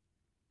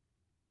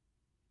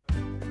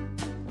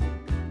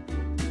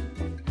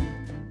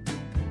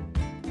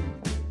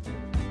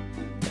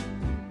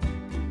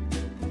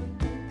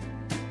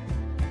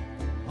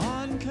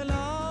 On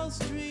Canal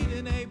Street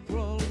in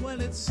April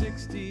when it's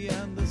 60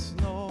 and the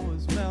snow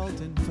is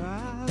melting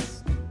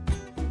fast,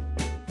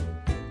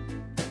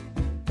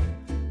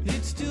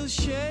 it's still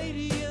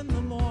shady in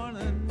the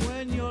morning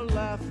when you're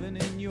laughing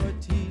in your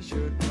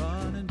t-shirt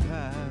running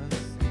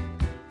past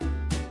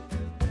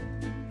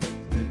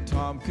in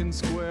Tompkins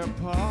Square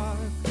Park.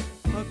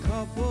 A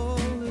couple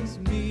is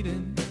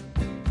meeting,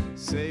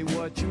 say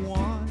what you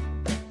want,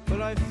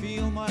 but I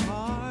feel my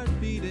heart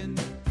beating,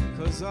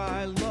 'cause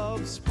I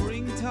love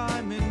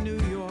springtime in New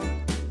York.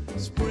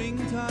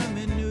 Springtime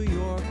in New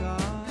York,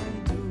 I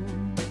do.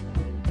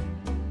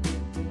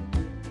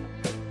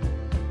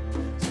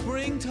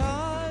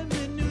 Springtime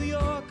in New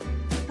York,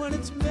 when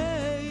it's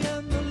May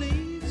and the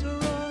leaves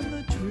are on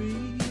the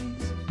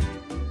trees.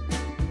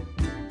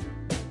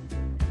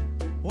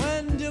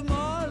 When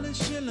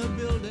demolishing a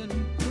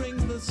building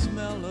brings the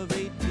smell of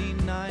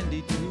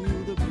 1890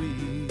 to the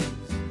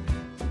breeze.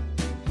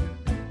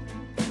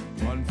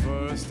 On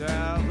First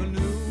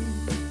Avenue,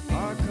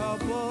 our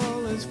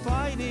couple is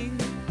fighting.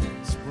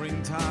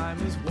 Springtime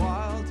is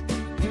wild,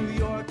 New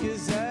York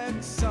is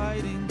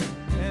exciting,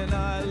 and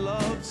I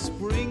love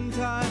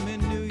springtime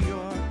in New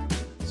York.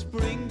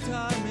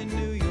 Springtime in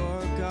New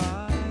York,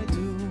 I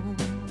do.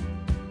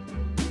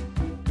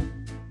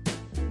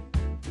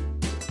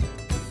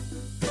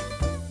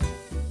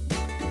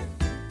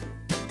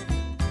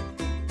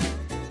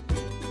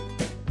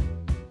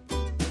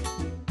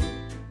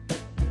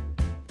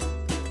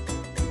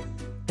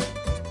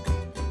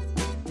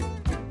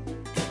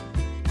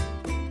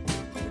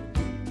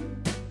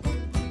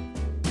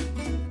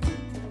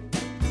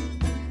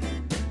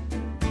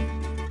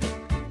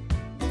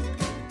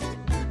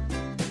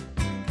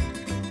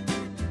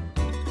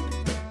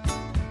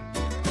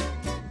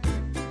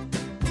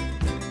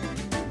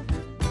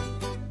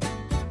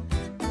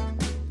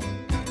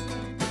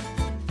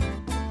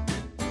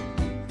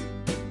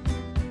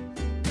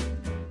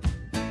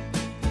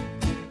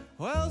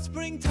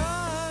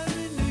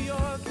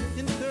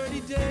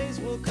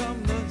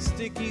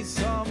 these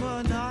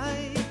summer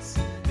nights.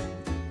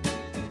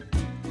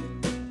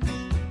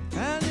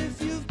 And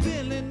if you've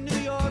been in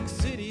New York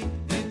City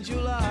in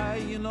July,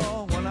 you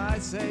know when I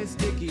say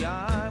sticky,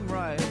 I'm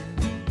right.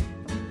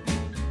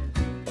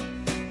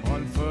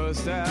 On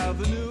First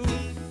Avenue,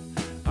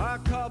 a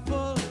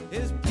couple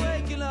is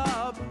breaking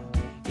up,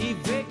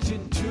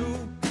 eviction too.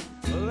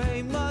 Well,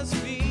 they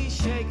must be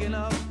shaken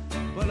up,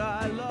 but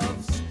I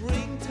love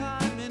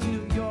springtime in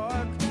New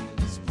York.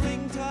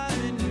 Springtime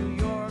in New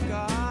York,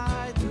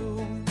 I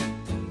do.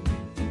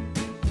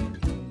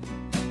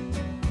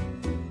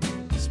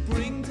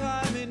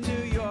 Springtime in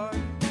New York,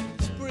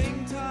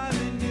 springtime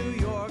in New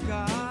York,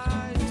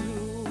 I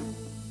do.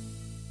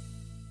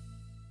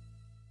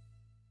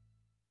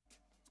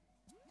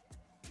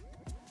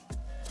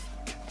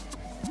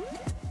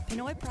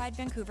 Pinoy Pride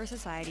Vancouver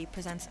Society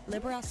presents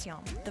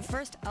Liberacion, the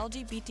first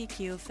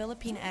LGBTQ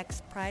Philippine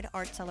X Pride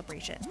art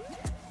celebration,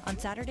 on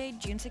Saturday,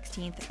 June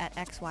 16th at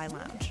XY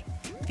Lounge,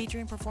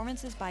 featuring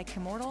performances by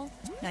Kimmortal,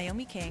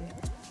 Naomi King,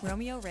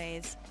 Romeo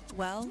Reyes,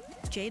 Well,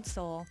 Jade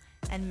Soul,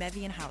 and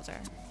Mevian Hauser,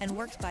 and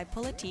works by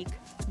Politique,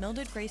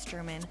 Mildred Grace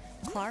German,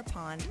 Clar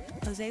Pond,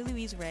 Jose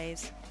Luis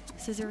Reyes,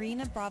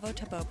 Cesarina Bravo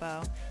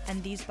Tabopo,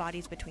 and These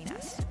Bodies Between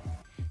Us.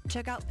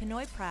 Check out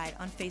Pinoy Pride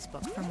on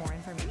Facebook for more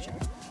information.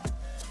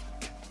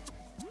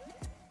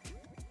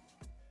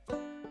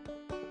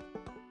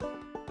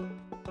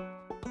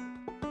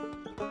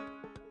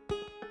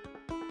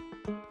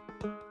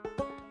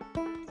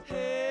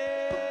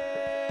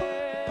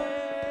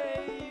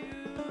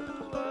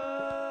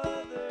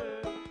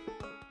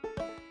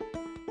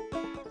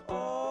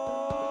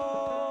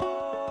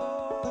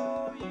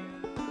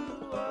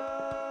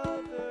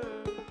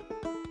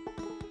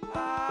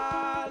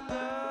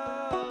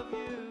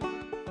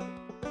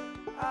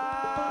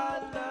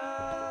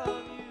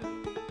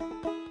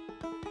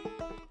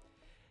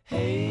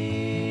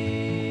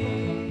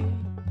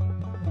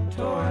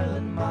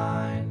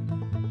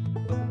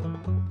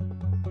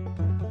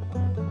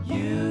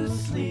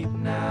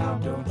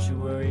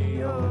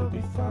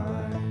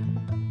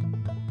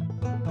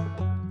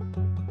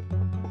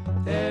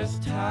 There's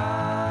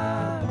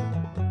time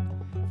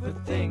for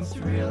things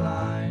to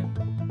realign.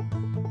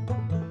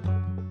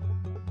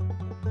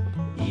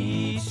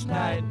 Each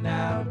night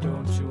now,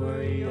 don't you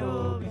worry,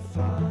 you'll be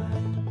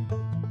fine.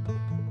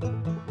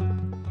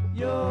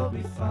 You'll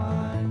be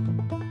fine.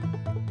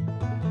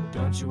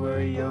 Don't you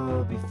worry,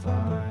 you'll be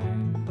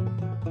fine.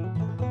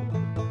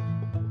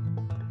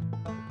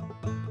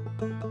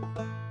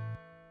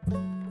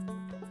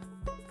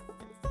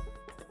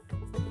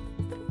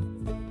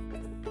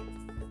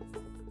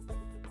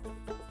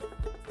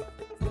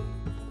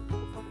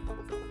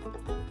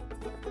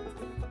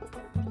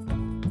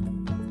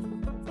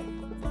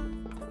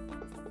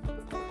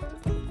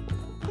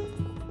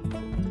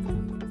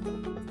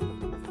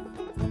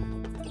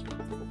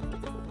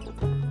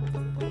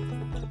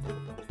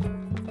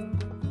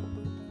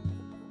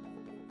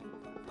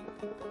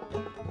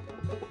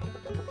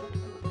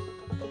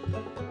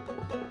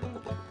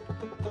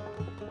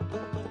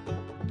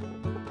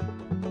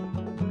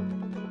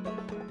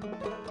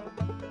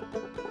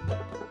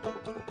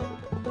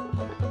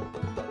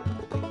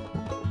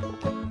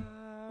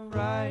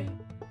 Right,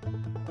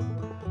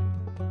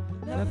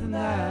 nothing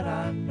that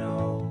I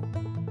know.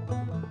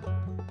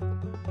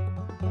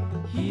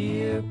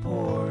 Here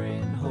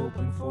pouring,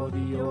 hoping for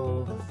the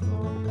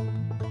overflow.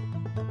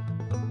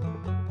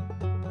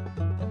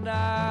 And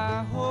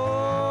I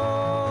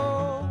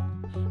hope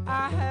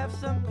I have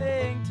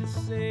something to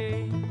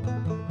say.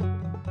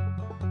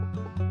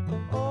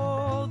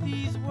 All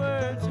these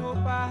words,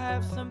 hope I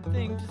have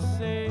something to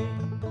say.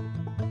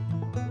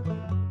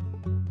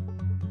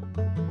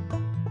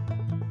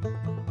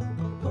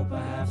 Hope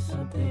I have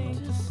something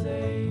to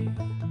say.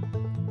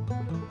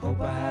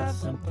 Hope I have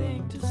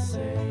something to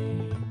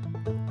say.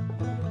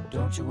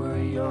 Don't you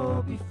worry,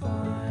 you'll be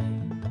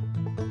fine.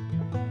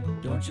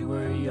 Don't you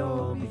worry,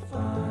 you'll be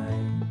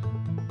fine.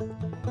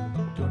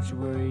 Don't you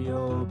worry,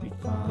 you'll be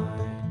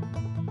fine.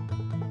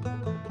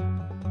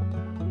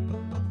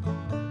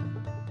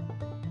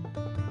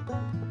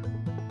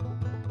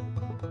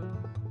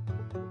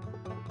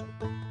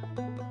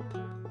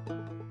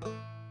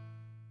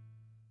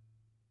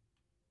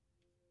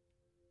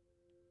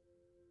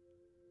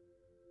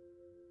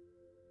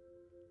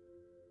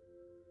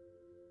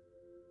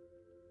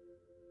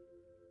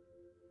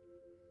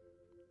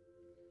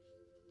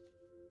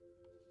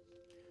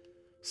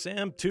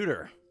 Sam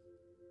Tudor,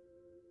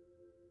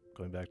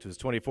 going back to his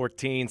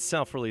 2014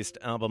 self-released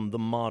album, The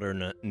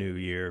Modern New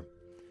Year,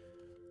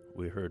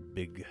 we heard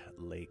Big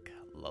Lake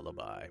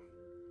Lullaby.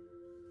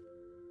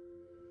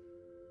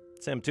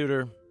 Sam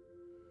Tudor,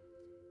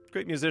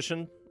 great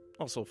musician,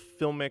 also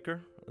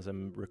filmmaker, as I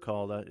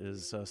recall that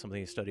is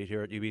something he studied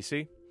here at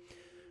UBC.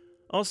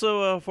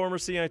 Also a former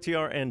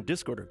CITR and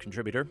Discorder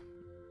contributor.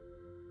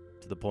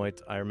 To the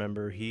point, I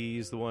remember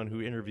he's the one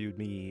who interviewed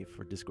me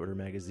for Discorder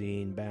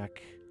magazine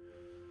back...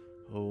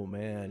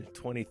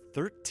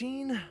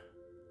 2013?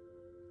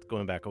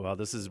 Going back a while.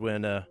 This is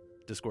when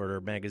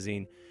Discorder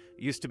magazine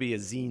used to be a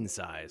zine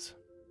size.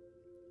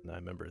 And I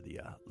remember the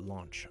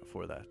launch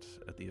for that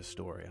at the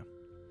Astoria.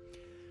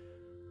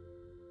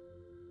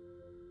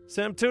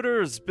 Sam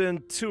Tudor's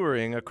been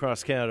touring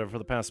across Canada for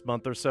the past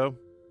month or so.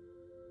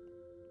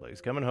 But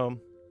he's coming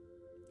home,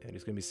 and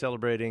he's going to be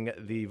celebrating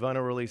the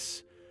vinyl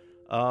release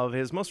of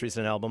his most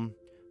recent album,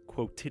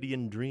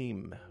 Quotidian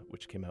Dream,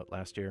 which came out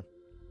last year.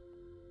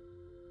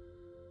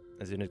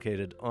 As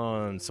indicated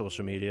on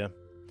social media,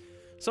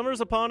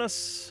 summer's upon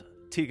us.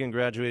 Tegan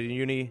graduated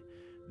uni.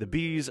 The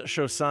bees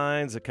show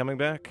signs of coming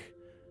back.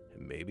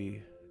 And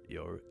maybe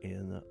you're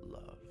in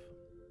love.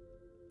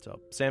 So,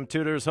 Sam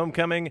Tudor's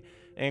Homecoming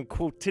and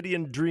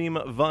Quotidian Dream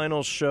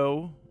vinyl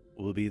show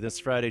will be this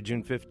Friday,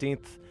 June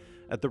 15th,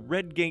 at the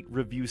Redgate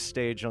Review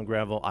Stage on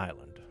Granville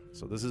Island.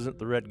 So this isn't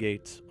the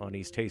Redgate on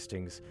East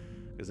Hastings,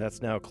 because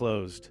that's now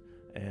closed,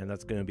 and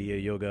that's going to be a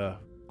yoga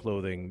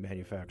clothing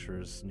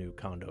manufacturer's new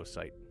condo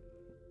site.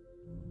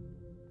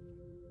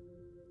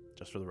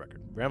 Just for the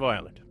record. Granville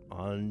Island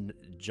on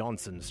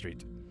Johnson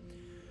Street.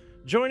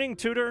 Joining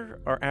Tudor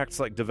are acts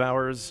like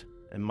Devours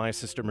and My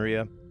Sister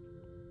Maria.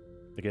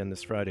 Again,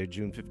 this Friday,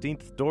 June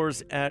 15th.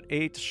 Doors at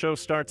 8. Show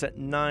starts at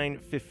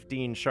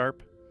 9:15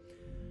 sharp.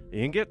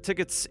 You can get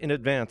tickets in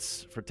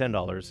advance for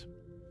 $10.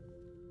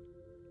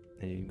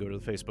 And you can go to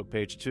the Facebook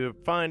page to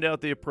find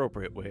out the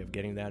appropriate way of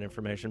getting that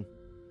information.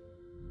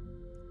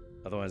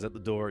 Otherwise, at the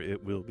door,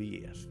 it will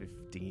be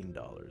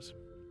 $15.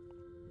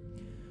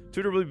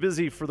 Tudor will be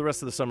busy for the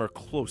rest of the summer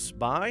close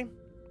by,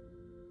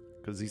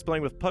 because he's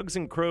playing with Pugs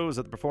and Crows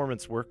at the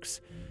Performance Works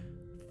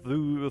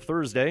through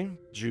Thursday,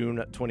 June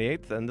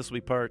 28th, and this will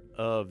be part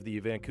of the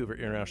Vancouver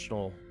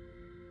International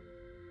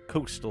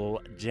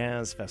Coastal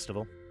Jazz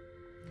Festival,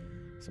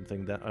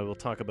 something that I will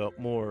talk about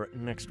more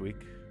next week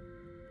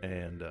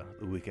and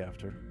the week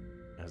after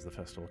as the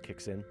festival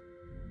kicks in.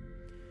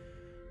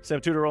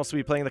 Sam Tudor will also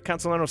be playing the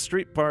Cancelano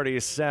Street Party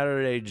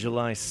Saturday,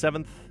 July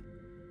 7th,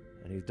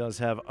 and he does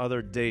have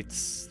other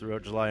dates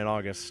throughout July and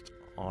August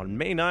on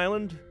Main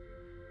Island,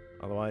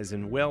 otherwise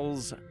in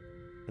Wells,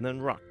 and then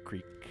Rock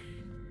Creek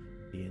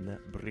in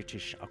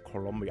British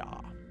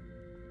Columbia.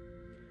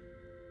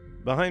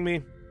 Behind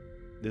me,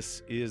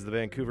 this is the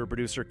Vancouver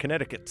producer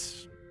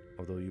Connecticut,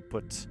 although you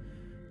put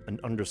an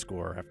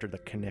underscore after the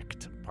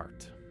connect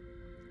part.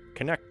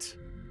 Connect.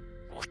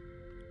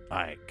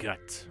 I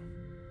got.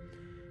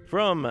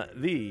 From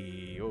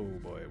the, oh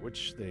boy,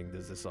 which thing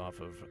is this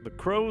off of? The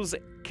Crows,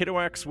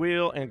 Kittiwax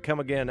Wheel, and Come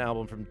Again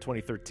album from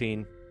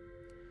 2013.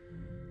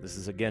 This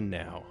is Again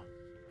Now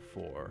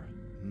for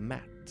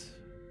Matt.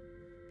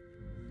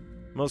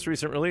 Most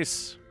recent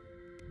release.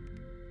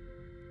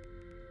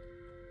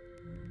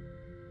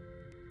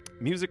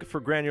 Music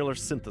for Granular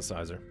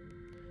Synthesizer,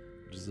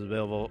 which is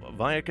available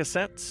via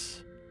cassette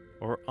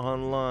or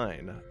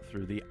online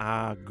through the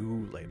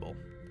AAGOO label.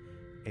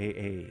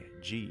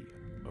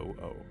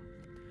 AAGOO.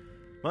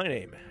 My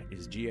name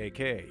is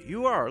GAK.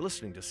 You are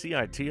listening to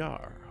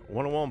CITR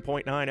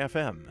 101.9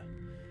 FM,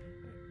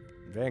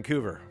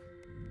 Vancouver,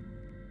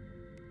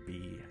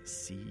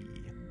 BC.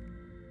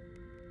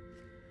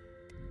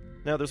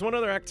 Now, there's one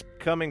other act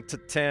coming to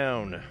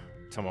town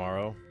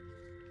tomorrow.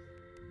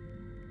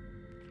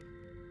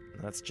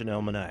 That's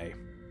Janelle Monáe.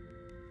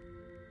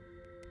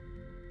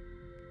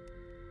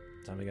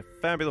 It's having a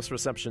fabulous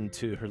reception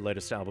to her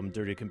latest album,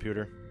 Dirty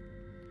Computer.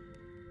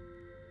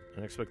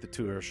 And I expect the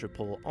tour should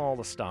pull all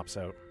the stops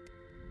out,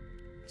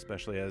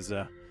 especially as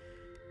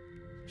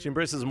she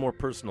embraces a more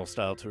personal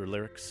style to her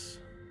lyrics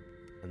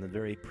and the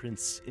very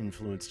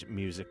Prince-influenced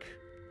music,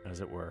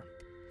 as it were.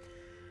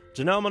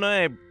 Janelle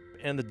Monáe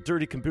and the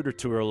Dirty Computer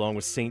Tour, along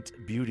with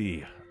Saint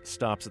Beauty,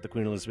 stops at the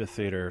Queen Elizabeth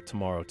Theatre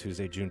tomorrow,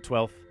 Tuesday, June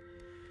 12th.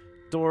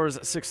 Doors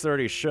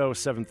 6:30, show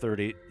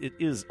 7:30. It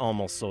is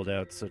almost sold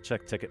out, so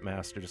check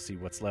Ticketmaster to see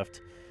what's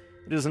left.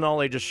 It is an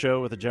all-ages show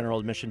with a general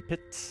admission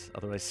pit,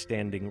 otherwise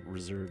standing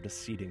reserved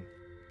seating.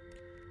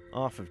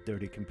 Off of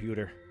Dirty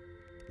Computer,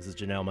 this is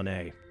Janelle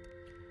Monáe,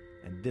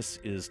 and this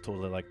is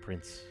totally like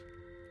Prince.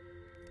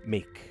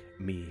 Make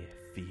me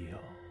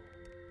feel.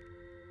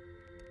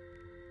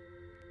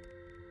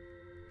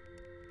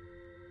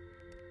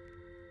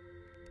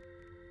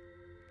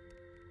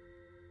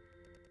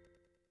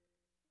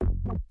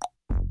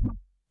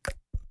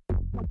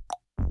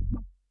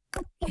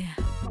 Yeah.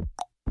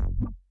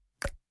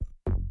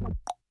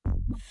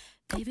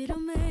 Baby,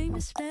 don't make me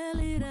spell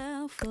it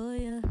out for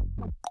you.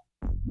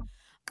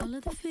 All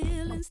of the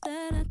feelings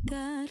that I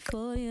got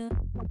for you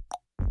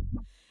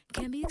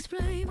can't be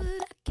explained, but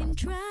I can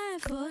try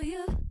for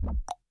you.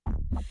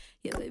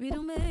 Yeah, baby,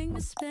 don't make me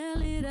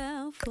spell it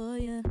out for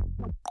you.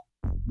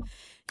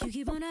 You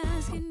keep on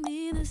asking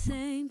me the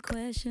same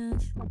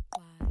questions. Why?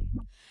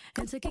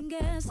 And second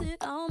guessing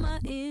all my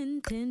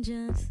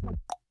intentions.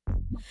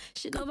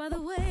 Should know by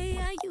the way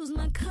I use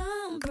my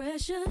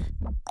compression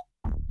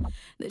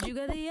that you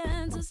got the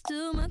answers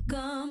to my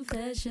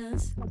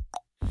confessions.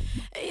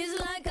 It's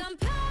like I'm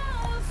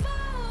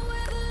powerful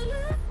with a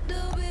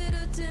little bit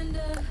of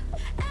tender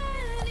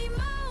and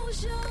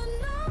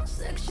emotional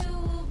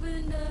sexual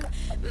bender.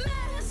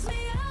 Mess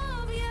me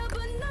up, yeah,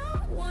 but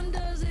no one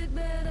does it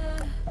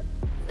better.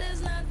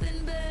 There's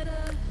nothing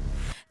better.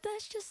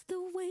 That's just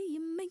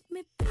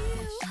me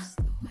feel.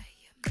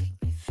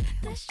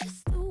 That's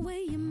just the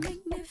way you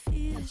make me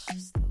feel.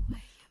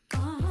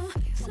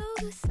 So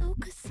good, so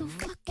good, so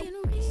fucking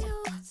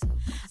real.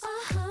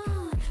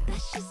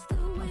 That's just the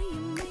way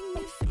you make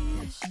me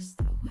feel.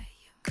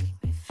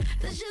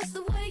 That's just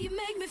the way you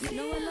make me feel. You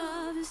know I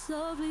love you,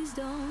 so please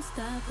don't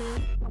stop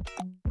it.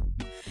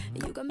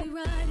 You got me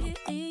right here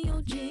in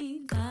your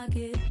jean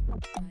pocket,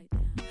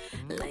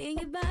 laying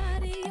your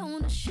body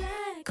on the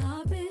shag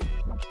carpet.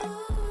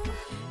 Oh,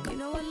 you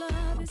know I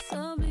love it,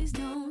 so please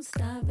don't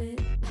stop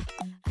it.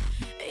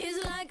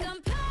 It's like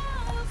I'm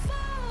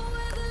powerful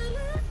with a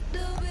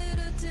little bit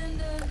of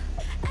tender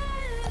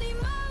and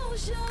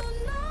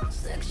emotional,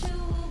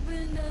 sexual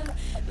bender.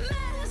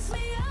 Mess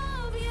me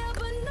up, yeah,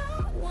 but no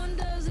one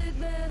does it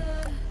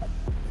better.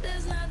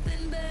 There's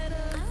nothing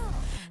better.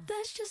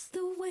 That's just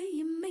the way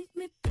you make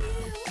me feel.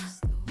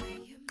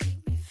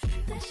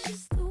 That's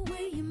just the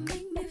way you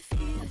make me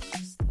feel.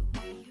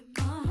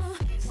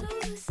 So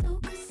good, so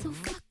good, so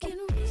fucking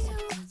real.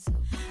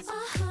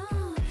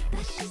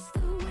 That's just the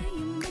way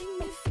you make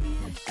me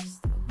feel.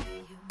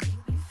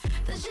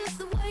 That's just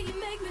the way you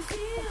make me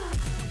feel.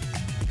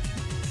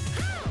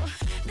 Oh,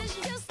 that's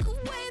just the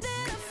way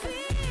that I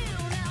feel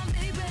now,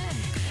 baby.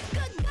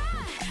 Good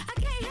God, I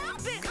can't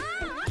help it.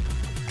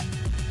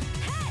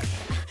 Hey,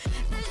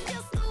 that's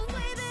just the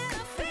way that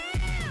I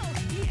feel.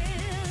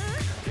 Yeah,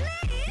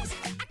 please,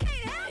 I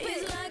can't help it.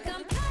 It's like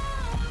I'm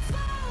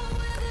powerful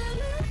with a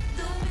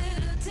little bit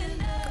of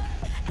tender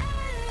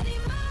and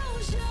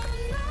emotional,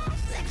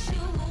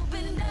 sexual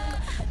bender.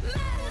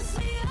 Mess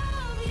me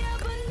up, yeah,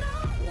 but no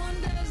one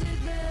does it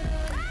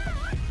better.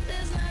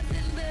 There's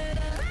nothing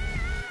better.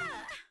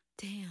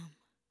 Damn,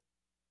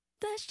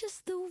 that's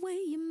just the way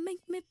you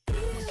make me feel.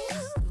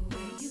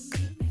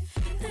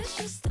 That's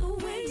just the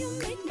way you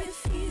make me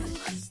feel.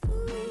 So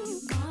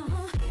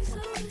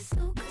good,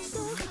 so good,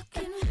 so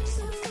fucking good. That's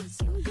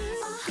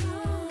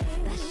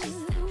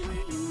just the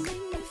way you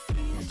make me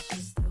feel.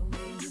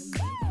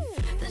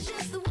 That's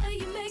just the way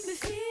you make me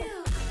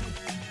feel.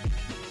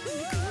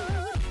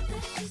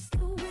 That's just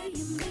the way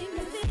you make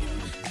me feel.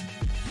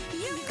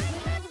 You make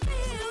me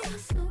feel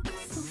so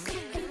good, so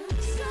fucking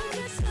good, so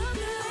good, so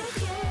good,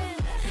 yeah.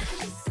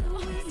 So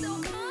good.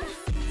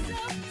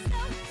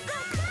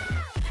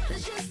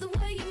 That's just the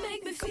way you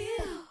make me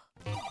feel.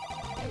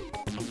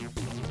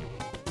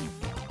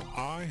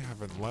 I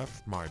haven't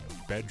left my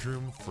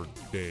bedroom for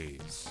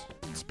days.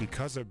 It's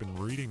because I've been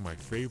reading my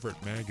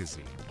favorite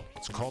magazine.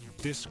 It's called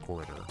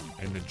Discorder,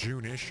 and the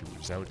June issue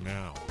is out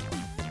now.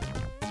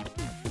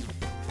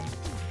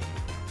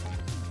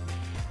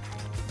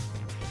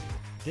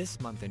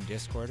 This month in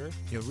Discorder,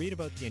 you'll read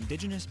about the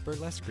indigenous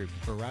burlesque group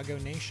Virago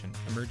Nation,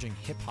 emerging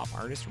hip-hop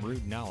artist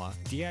Rude Nella,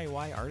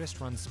 DIY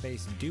artist-run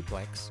space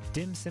Duplex,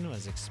 Dim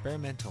Cinema's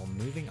experimental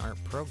moving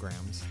art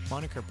programs,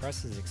 Moniker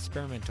Press's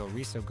experimental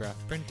risograph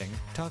printing,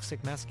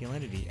 toxic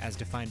masculinity as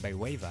defined by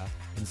Wava,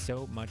 and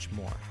so much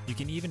more. You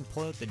can even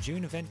pull out the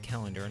June event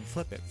calendar and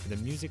flip it for the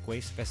Music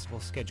Waste Festival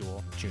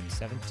schedule, June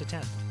 7th to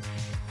 10th.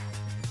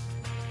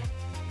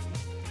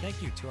 Thank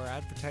you to our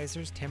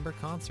advertisers Timber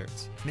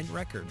Concerts, Mint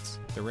Records,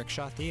 the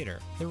Rickshaw Theatre,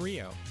 the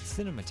Rio,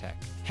 Cinematech,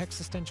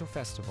 Hexistential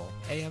Festival,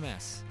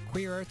 AMS,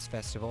 Queer Arts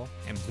Festival,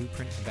 and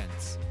Blueprint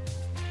Events.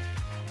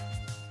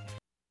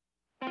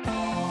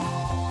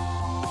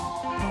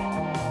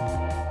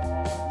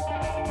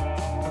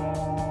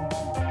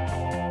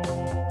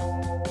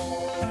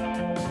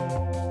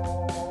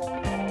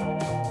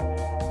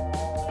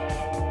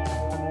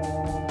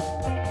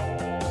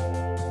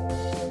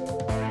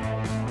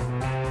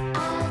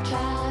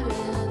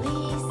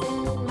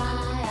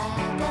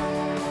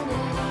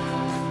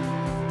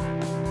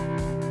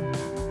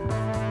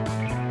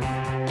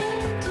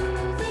 Into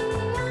the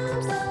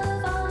arms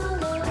of all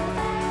of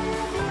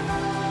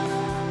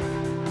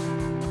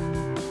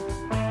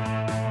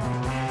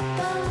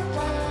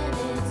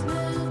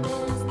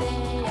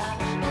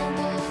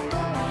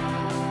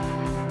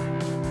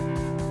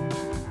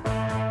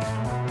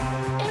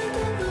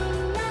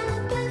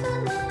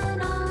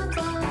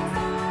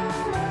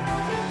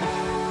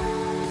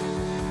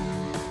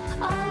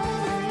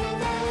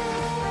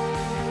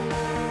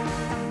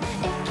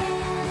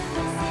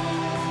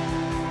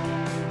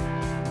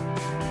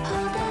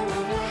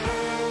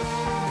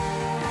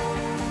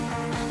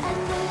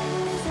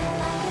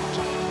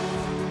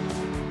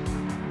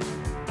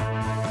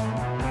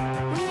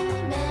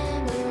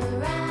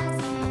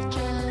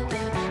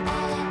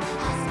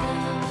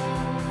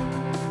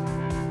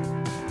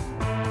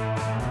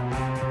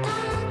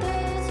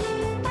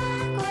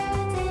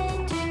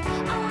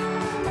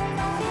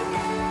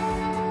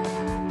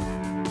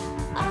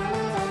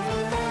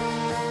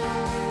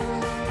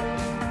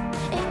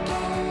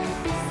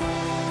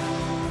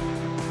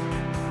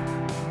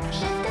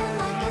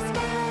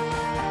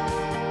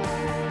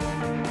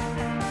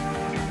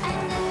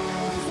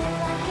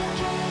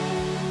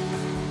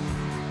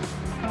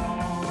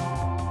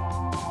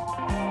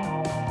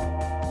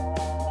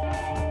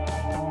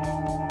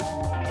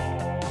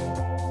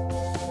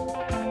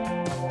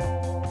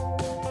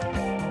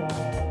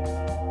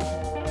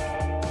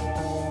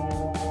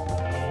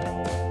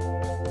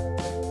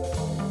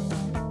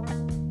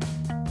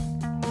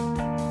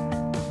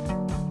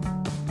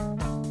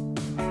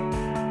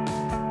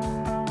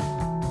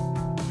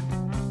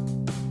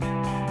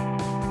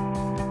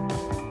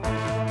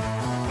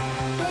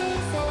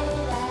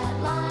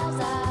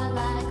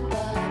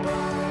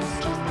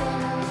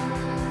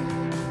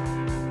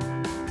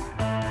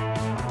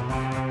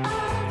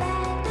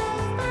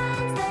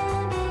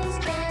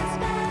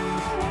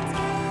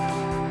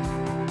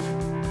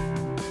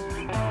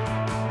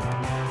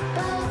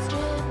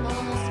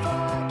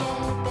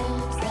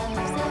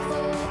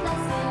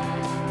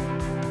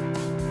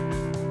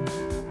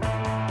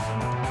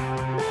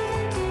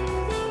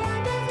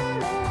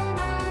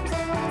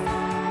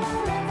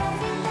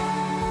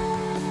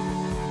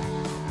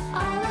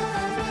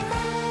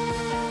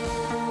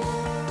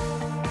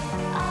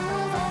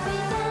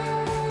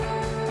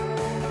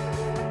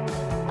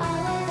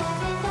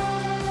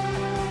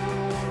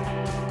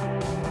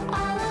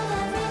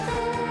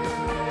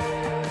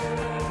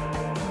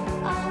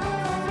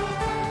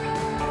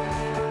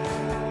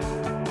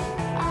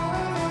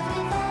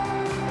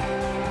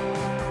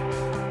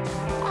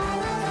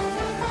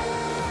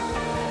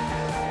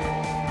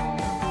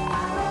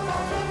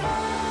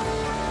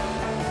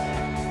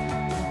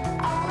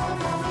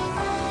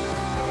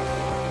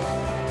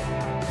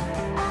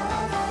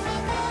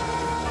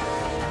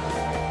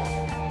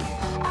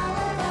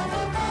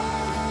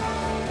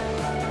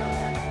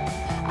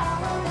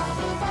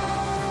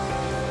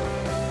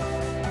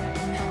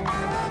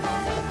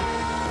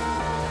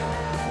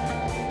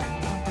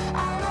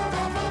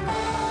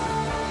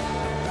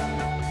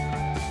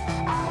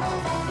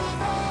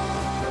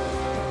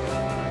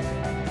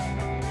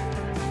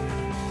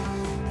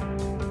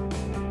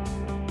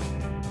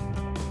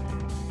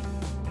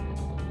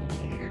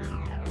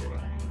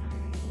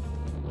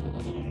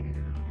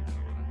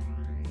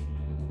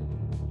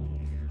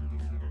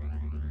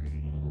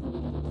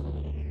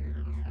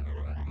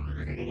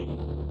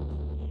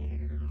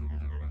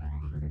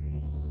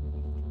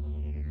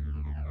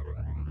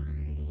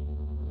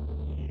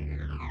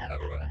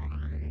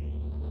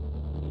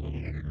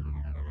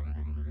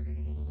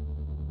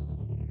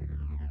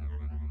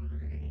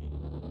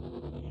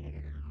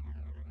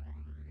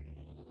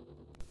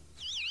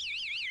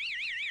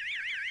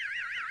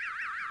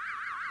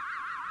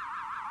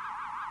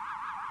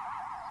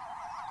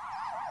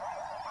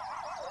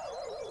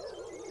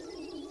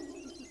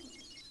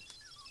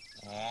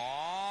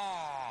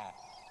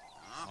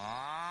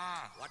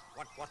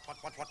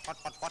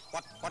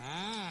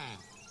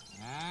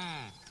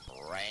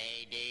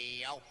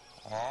Radio.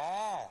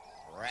 Oh,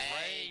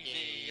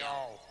 radio.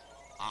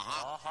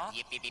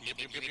 Yip, yip, yip, yip,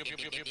 yip, yip,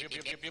 yip, yip,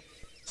 yip, yip, yip.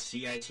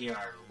 CITR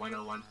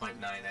 101.9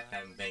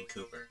 FM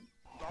Vancouver.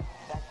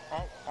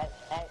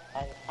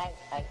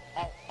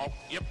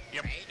 Yep,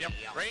 yep, yep.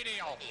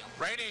 Radio.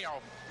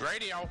 Radio.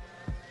 Radio.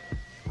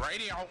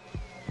 Radio.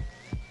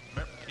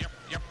 Yep,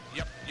 yep,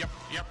 yep, yep,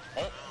 yep.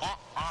 Oh,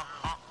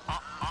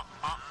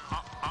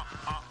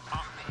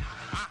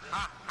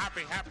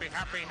 happy, happy,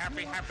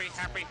 happy, happy,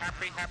 happy,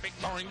 happy, happy.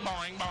 Boing,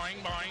 boing,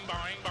 boing, boing,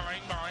 boing,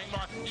 boing, boing,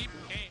 boing. Eep,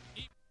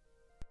 eep.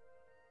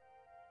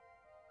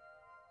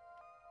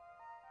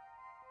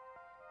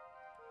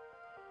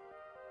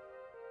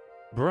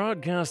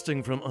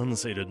 Broadcasting from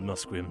unceded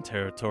Musqueam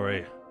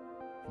territory,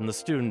 from the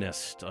student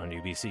nest on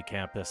UBC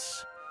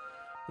campus,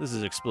 this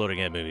is Exploding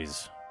Head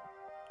Movies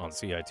on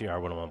CITR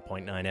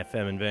 101.9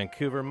 FM in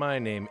Vancouver. My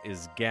name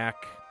is Gak,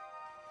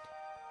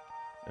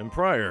 and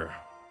prior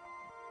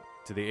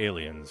to the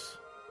aliens,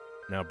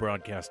 now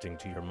broadcasting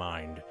to your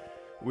mind,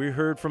 we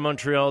heard from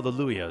Montreal the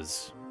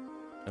Luyas,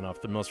 and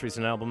off the most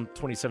recent album,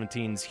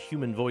 2017's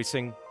Human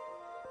Voicing,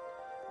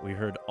 we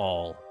heard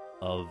All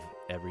of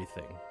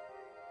Everything.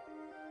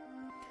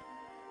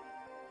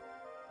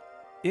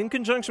 In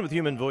conjunction with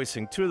Human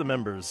Voicing, two of the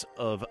members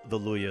of the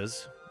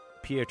Luyas,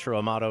 Pietro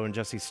Amato and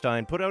Jesse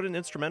Stein, put out an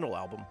instrumental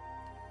album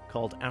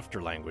called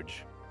After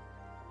Language.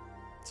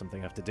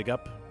 Something I have to dig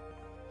up.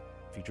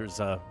 Features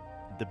the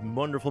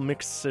wonderful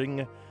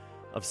mixing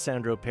of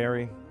Sandro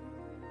Perry.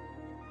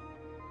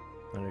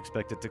 I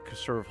expect it to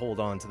sort of hold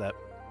on to that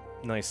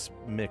nice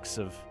mix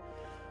of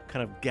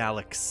kind of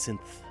Gallic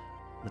synth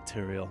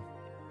material.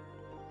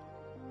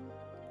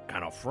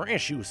 Kind of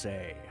French, you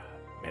say,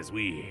 mais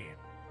oui.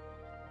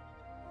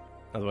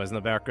 Otherwise, in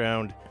the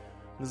background,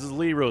 this is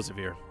Lee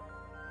Rosevere.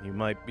 You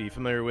might be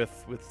familiar with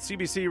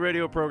CBC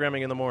radio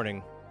programming in the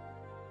morning,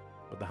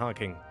 with the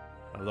honking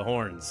of the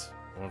horns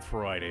on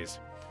Fridays.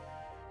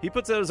 He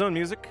puts out his own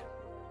music,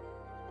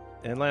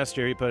 and last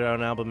year he put out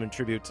an album in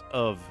tribute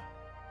of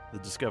the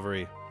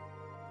discovery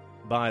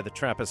by the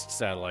TRAPPIST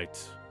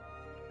satellite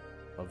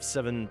of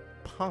 7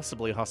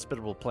 possibly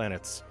hospitable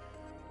planets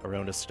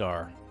around a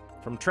star.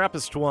 From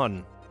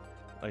TRAPPIST-1,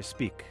 I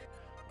speak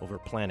over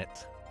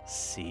planet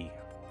C.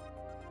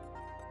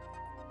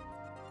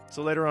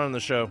 So later on in the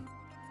show,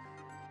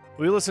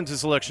 we listen to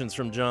selections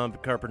from John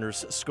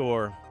Carpenter's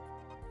score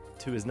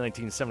to his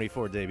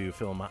 1974 debut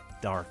film,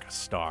 Dark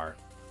Star.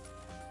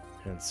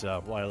 Hence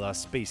why a lot of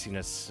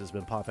spaciness has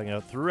been popping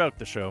out throughout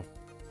the show,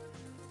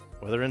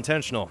 whether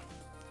intentional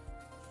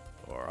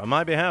or, on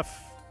my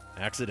behalf,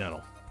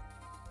 accidental.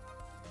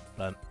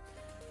 But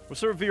we'll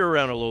sort of veer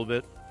around a little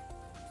bit.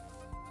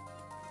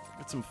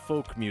 Get some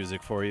folk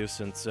music for you,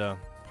 since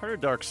part of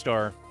Dark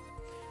Star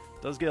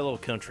does get a little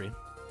country.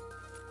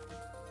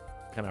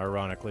 Kind of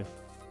ironically.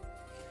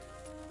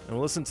 And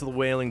we'll listen to the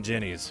Wailing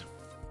Jennies.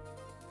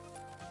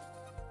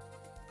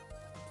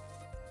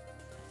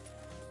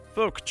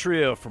 Folk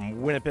trio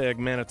from Winnipeg,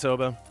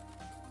 Manitoba.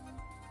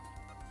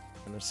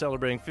 And they're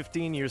celebrating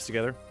 15 years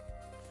together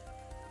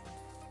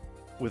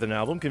with an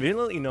album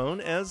conveniently known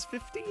as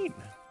 15,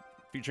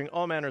 featuring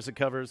all manners of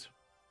covers.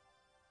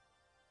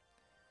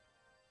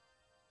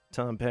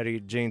 Tom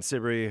Petty, Jane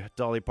Siberry,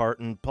 Dolly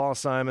Parton, Paul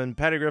Simon,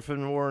 Patty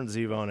Griffin, Warren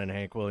Zevon, and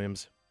Hank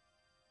Williams.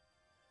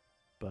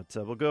 But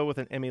we'll go with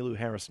an Emmylou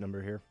Harris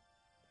number here.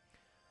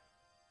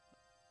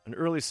 An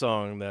early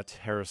song that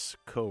Harris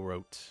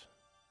co-wrote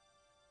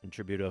in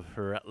tribute of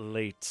her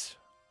late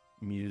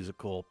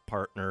musical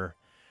partner,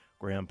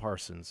 Graham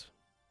Parsons.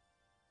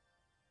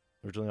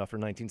 Originally off her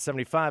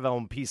 1975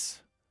 album,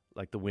 Peace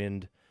Like the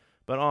Wind,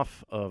 but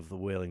off of the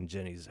Wailing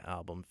Jennies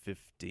album,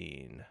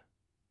 15.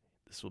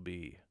 This will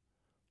be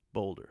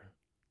Boulder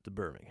to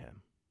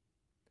Birmingham,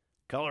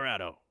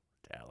 Colorado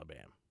to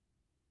Alabama.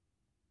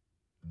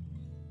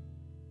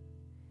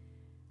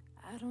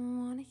 I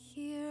don't want to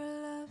hear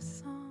a love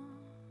song.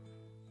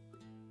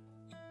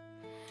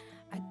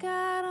 I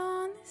got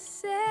on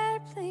this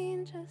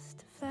airplane just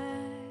to fly,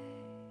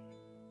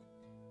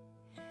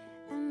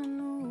 and I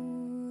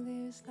know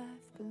there's life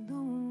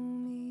below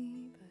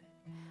me, but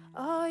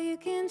all you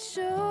can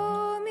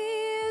show me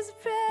is a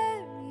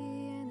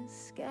prairie and a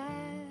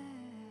sky.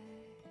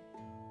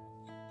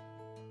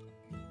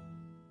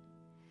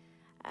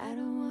 I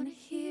don't want to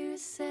hear a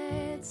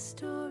sad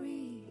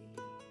story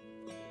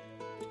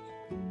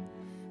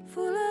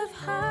full of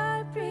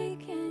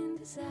heartbreak and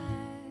desire.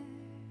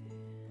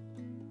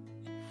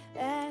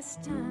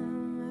 Last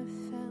time I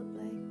felt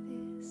like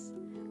this, I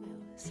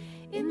was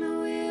in the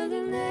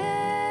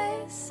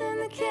wilderness and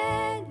the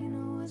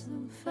canyon was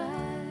on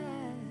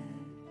fire,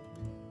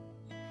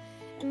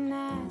 and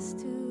I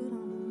stood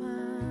on a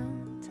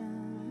mountain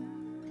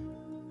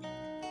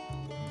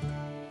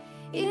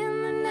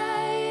in the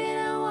night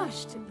and I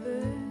watched it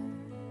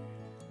burn,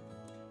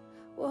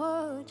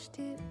 watched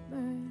it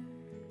burn.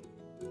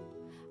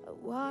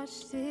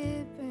 Watched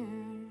it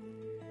burn.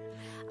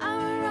 I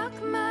would rock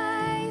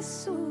my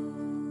soul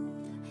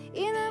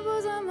in the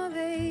bosom of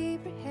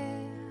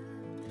Abraham.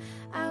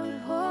 I would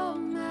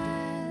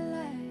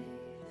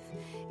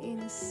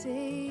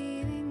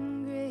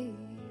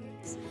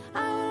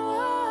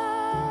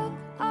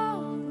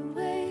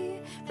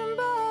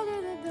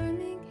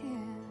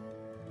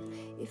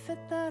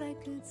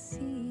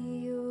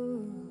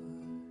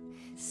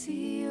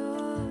see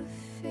your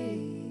face.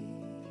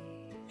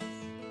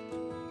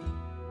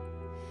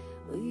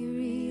 Well, you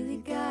really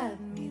got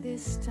me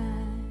this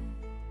time.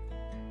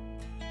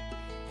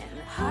 And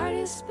the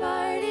hardest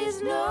part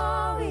is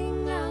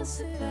knowing I'll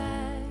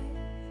survive.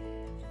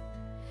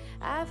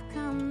 I've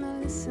come to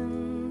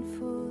listen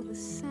for the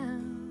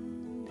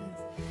sound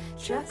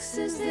of trucks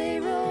as they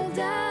roll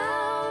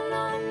down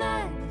on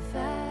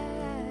 95.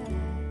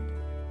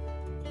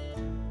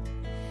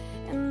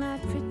 And I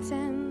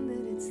pretend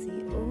that it's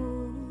the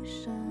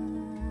ocean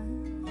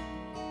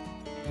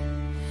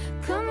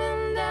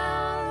coming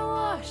down to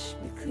wash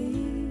me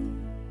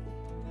clean,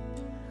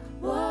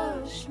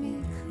 wash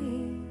me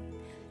clean.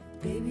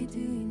 Baby, do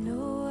you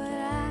know what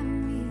I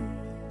mean?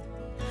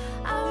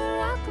 I will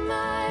rock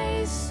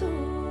my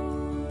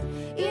soul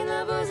in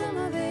the bosom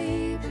of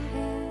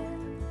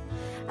Abraham.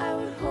 I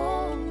would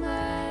hold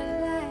my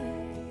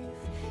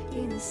life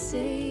in a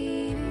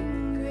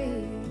saving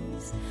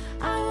grace.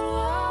 I would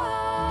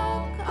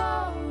walk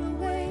all the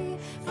way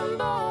from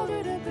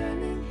Boulder to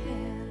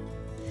Birmingham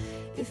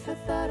if I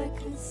thought I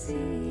could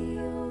see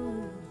your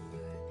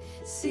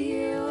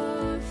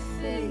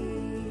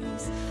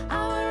face. I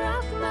would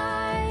rock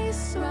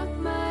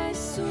my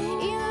soul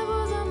in the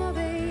bosom of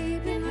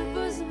Abe, in the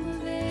bosom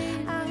of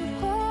Abe. I would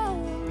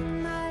hold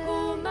my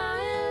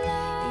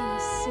life in a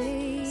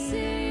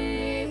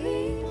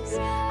saving grace. I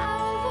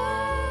would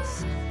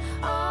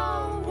walk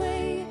all the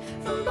way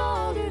from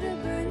Boulder to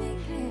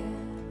Birmingham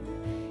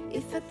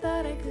if I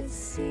thought I could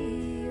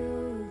see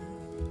your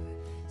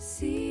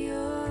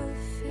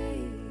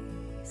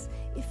face.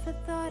 If I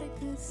thought I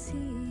could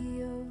see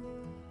your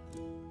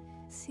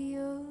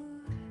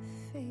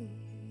face.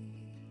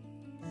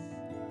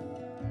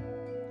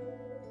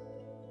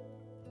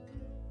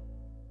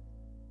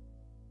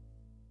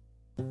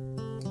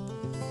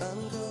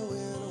 I'm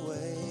going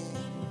away.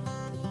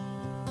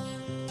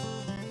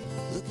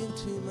 Look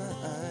into my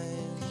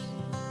eyes.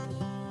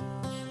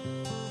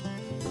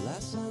 The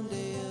last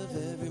Sunday of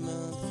every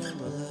month from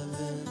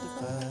 11 to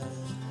 5.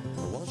 I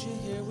want you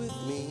here with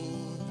me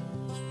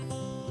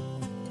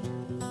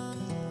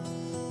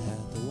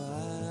at the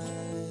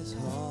Wise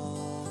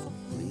Hall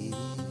Fleet.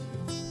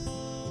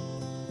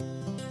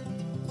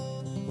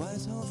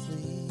 Wise Hall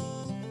Fleet.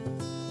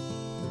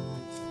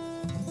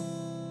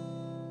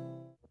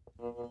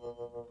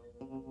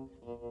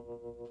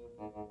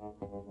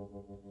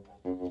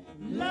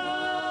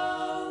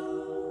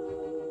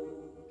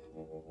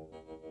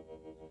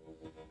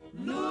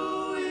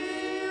 Low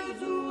is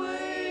the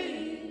way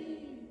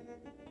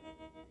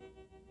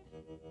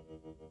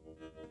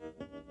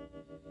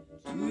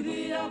to the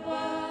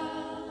upper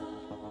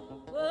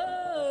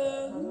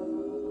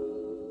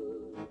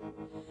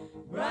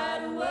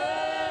bright world.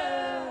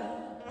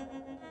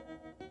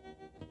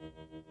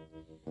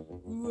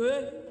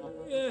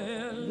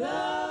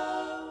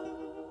 Love,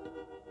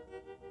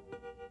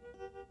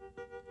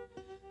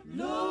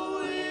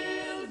 low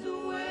is the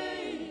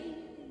way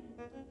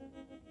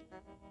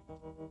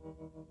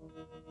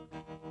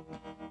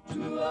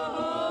to a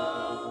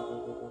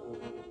home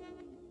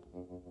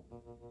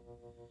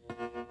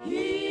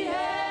he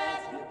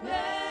has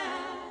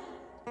prepared.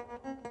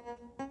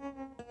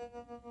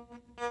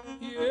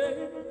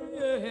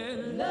 Yeah,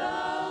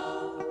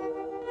 love,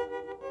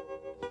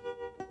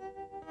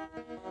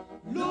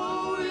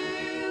 low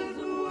is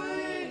the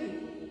way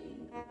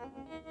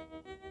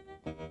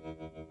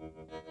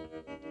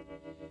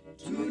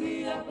to the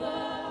upper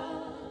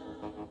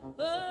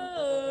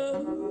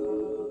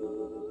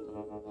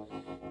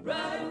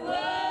right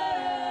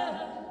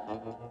world.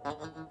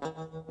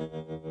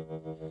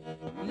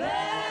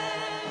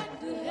 Let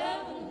the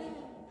heavenly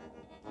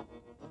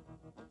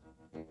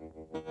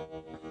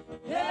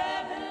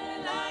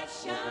light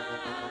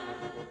shine,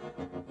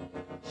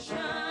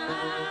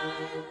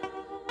 shine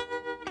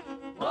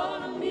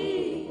on me,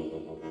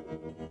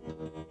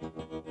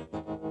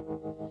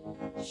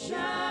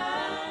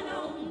 shine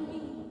on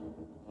me.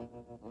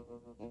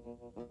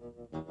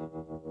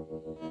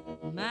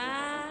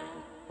 My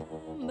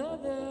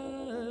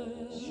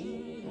mother,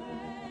 she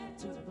had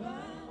to bow,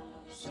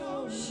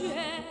 so she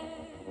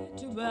had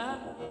to bow,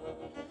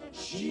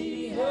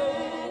 she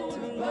had to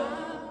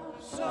bow,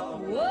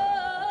 so whoa,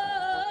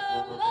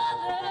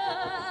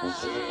 mother,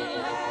 she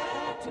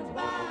had to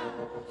bow,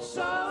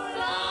 so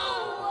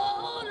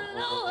low,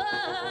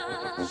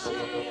 lower, she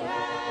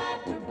had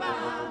to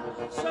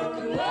bow, so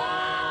low,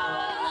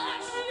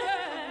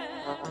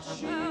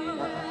 she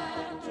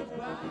had to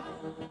bow.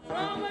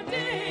 From a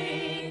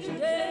day to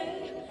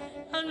day,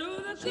 I knew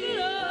the good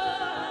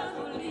Lord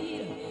would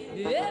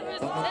lead every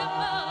step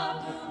up.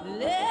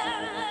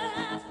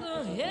 Let the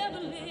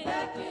heavenly, a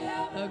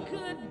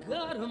good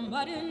God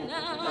Almighty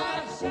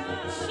now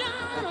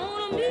shine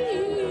on me.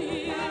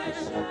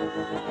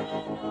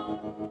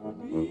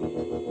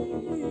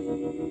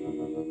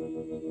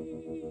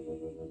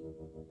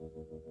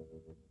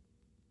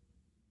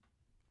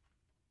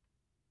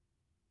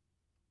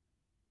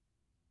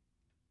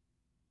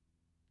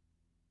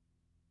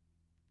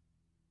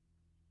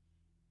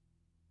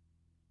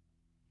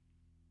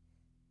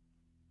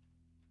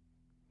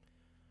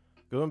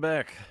 Going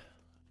back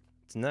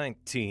to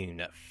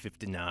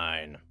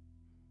 1959.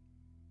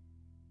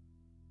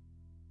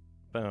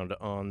 Found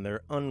on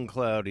their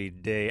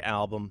Uncloudy Day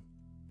album,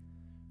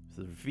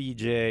 the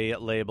VJ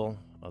label,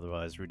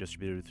 otherwise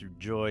redistributed through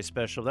Joy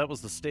Special. That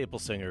was the Staple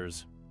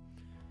Singers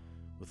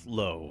with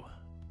Low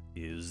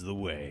Is the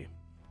Way.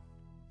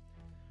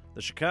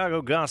 The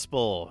Chicago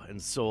Gospel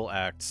and Soul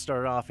Act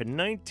started off in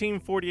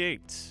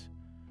 1948,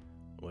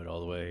 went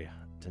all the way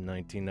to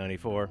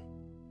 1994.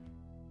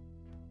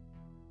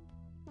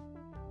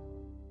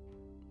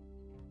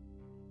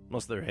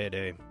 Most of their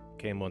heyday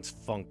came once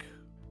funk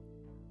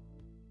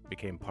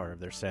became part of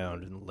their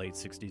sound in the late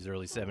 60s,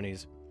 early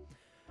 70s.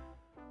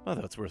 I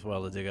thought it's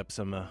worthwhile to dig up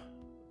some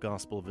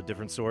gospel of a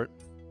different sort.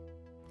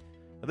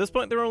 At this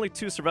point, there are only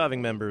two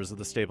surviving members of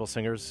the Staple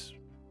Singers.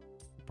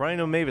 Brian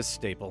O'Mavis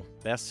Staple,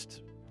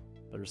 best,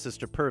 but her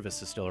sister Purvis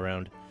is still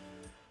around.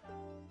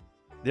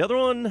 The other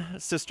one,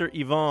 Sister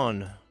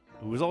Yvonne,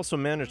 who has also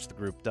managed the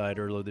group, died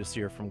earlier this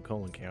year from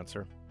colon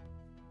cancer.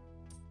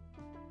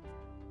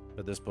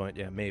 At this point,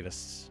 yeah,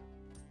 Mavis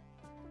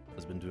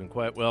has been doing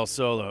quite well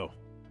solo.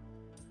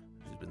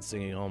 She's been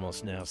singing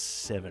almost now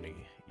 70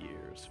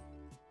 years.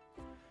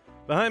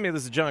 Behind me,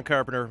 this is John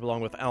Carpenter, along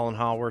with Alan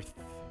Haworth.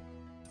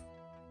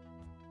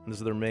 This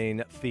is their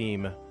main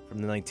theme from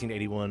the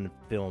 1981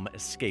 film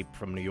Escape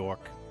from New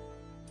York.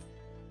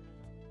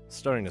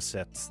 Starting to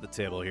set the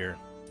table here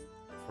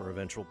for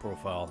eventual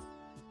profile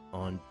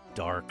on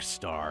Dark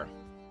Star.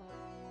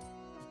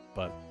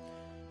 But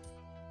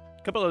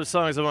a couple of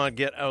songs I want to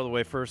get out of the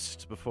way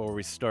first before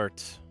we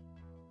start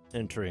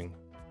entering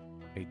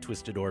a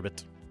twisted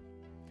orbit.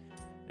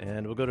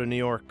 And we'll go to New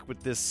York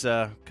with this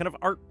kind of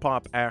art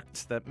pop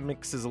act that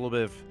mixes a little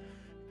bit of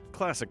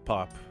classic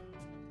pop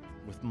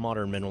with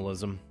modern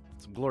minimalism.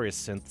 Some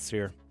glorious synths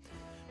here.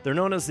 They're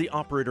known as the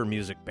Operator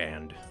Music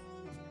Band.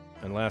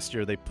 And last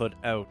year they put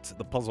out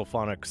the Puzzle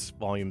Phonics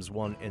Volumes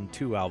 1 and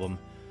 2 album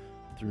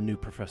through New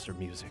Professor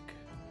Music.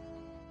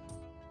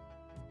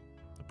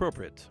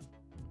 Appropriate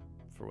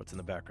for what's in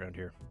the background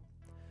here.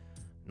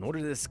 In order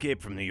to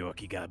escape from New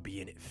York, you gotta be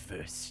in it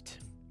first.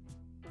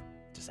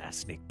 Just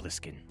ask Snake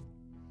Plissken.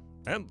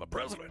 And the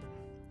president.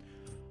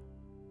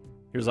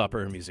 Here's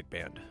Operator Music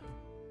Band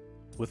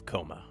with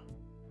Coma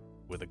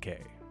with a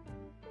K.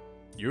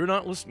 You're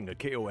not listening to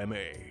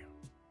KOMA.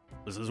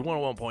 This is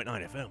 101.9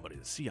 FM, but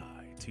it's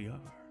CITR.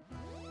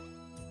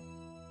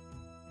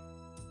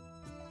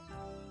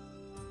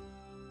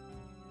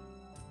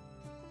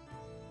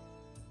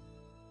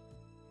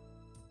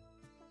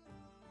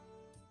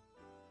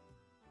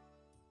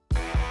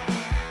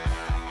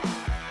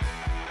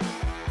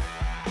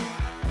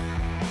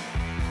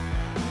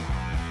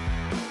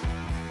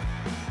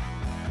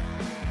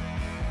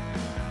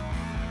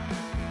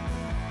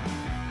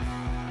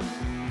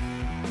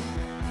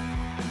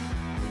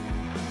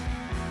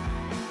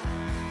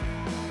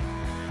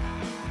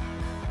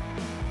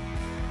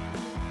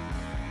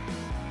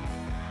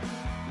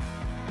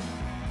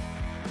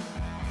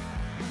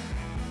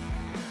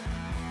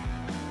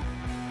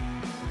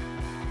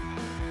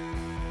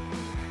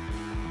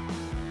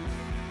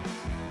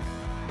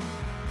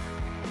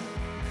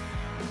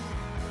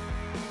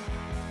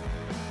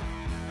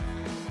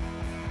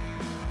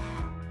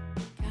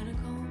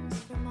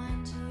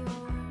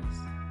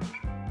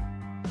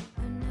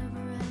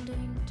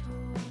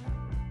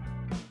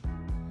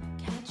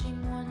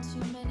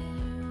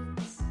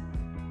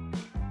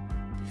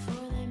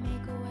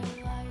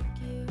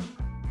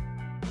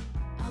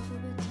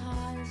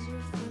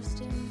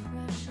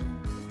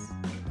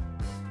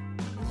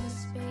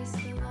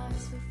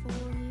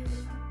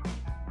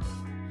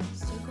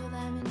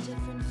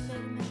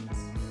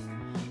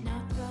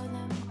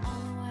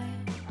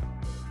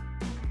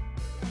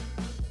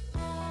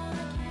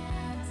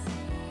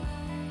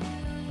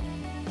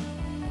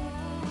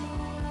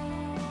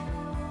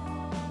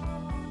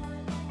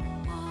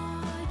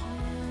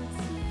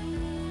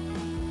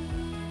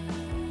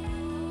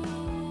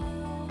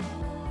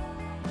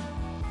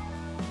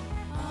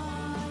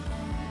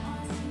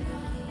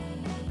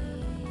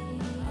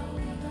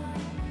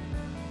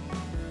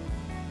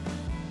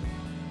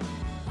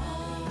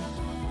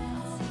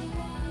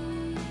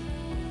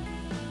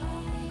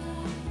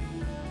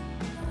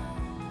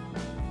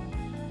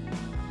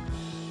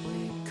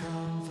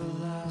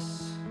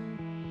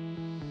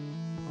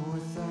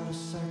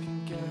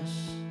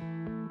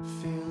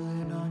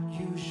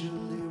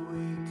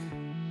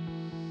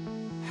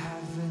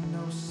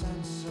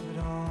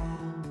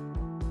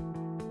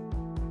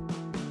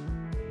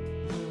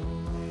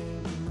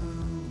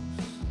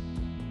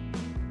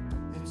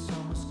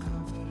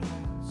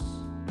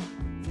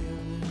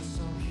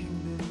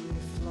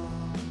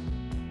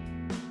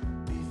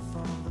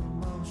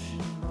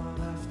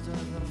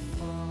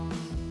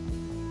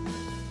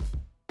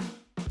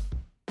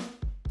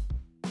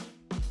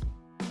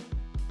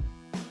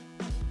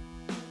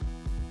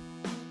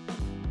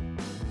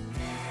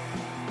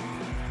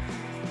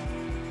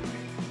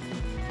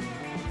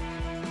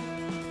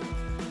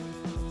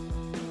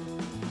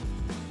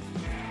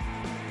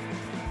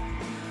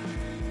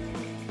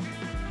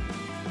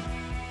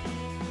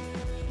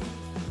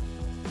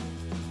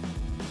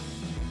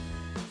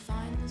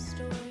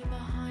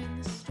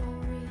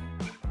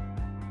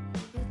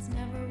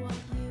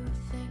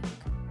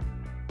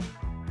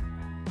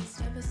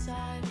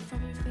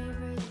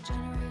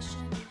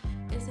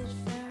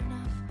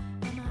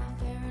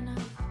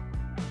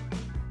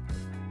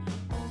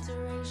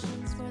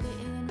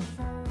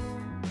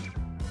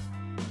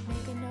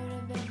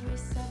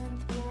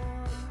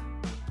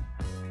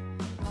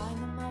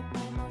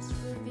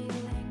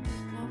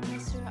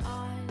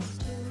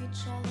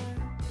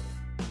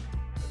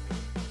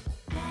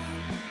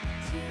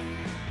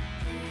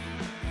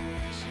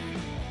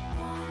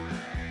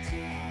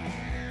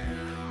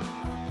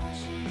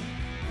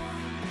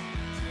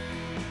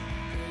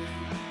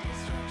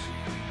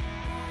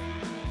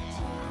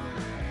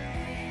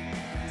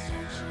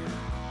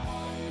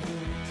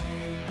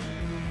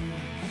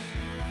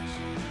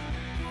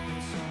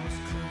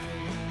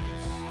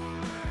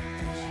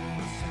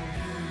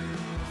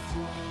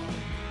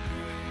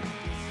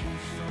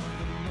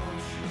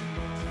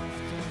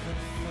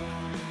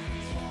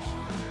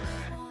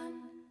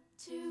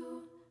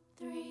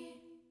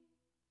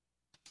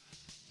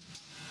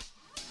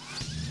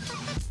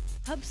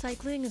 Hub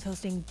Cycling is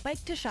hosting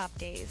Bike to Shop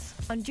Days.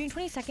 On June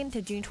 22nd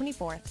to June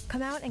 24th,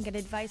 come out and get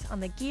advice on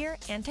the gear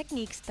and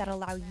techniques that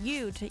allow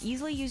you to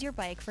easily use your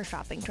bike for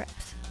shopping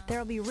trips. There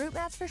will be route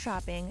maps for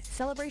shopping,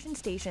 celebration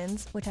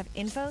stations, which have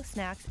info,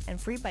 snacks,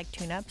 and free bike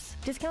tune-ups,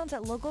 discounts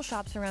at local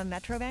shops around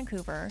Metro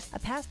Vancouver, a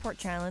passport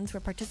challenge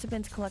where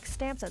participants collect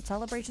stamps at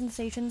celebration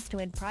stations to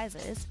win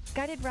prizes,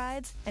 guided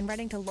rides, and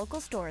riding to local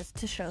stores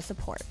to show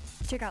support.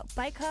 Check out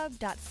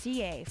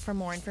bikehub.ca for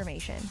more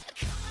information.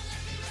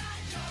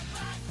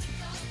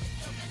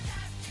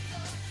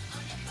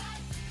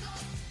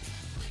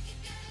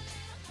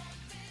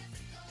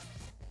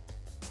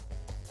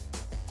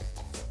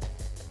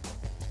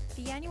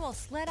 The annual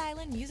Sled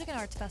Island Music and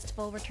Arts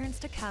Festival returns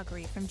to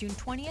Calgary from June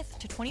 20th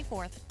to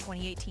 24th,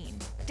 2018.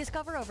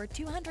 Discover over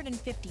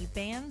 250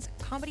 bands,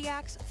 comedy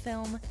acts,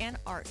 film, and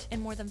art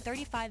in more than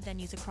 35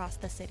 venues across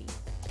the city.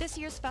 This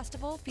year's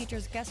festival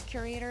features guest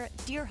curator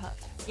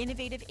Deerhoof,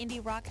 innovative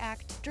indie rock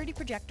act Dirty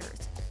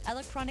Projectors,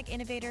 electronic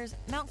innovators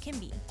Mount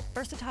Kimby,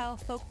 versatile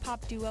folk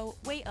pop duo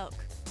Way Oak,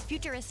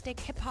 futuristic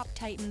hip-hop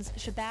titans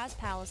Shabazz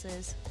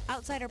Palaces,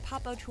 outsider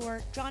pop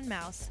auteur John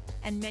Mouse,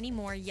 and many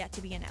more yet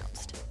to be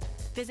announced.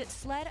 Visit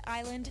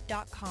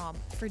sledisland.com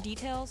for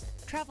details,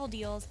 travel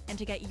deals, and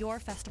to get your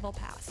festival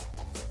pass.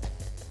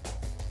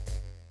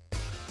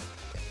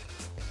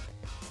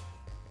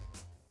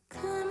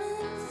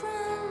 Coming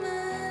from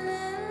an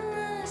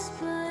endless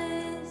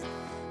place,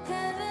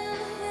 heaven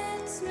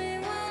hits me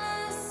when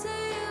I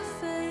see your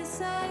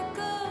face. I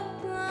go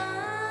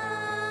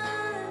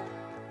blind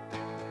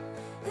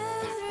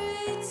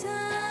every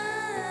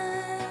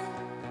time.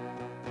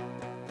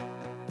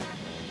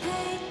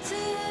 Hate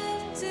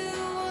to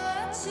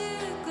watch you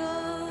go.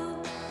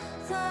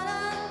 Thought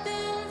I'd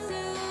been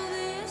through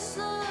this,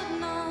 Lord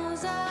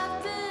knows.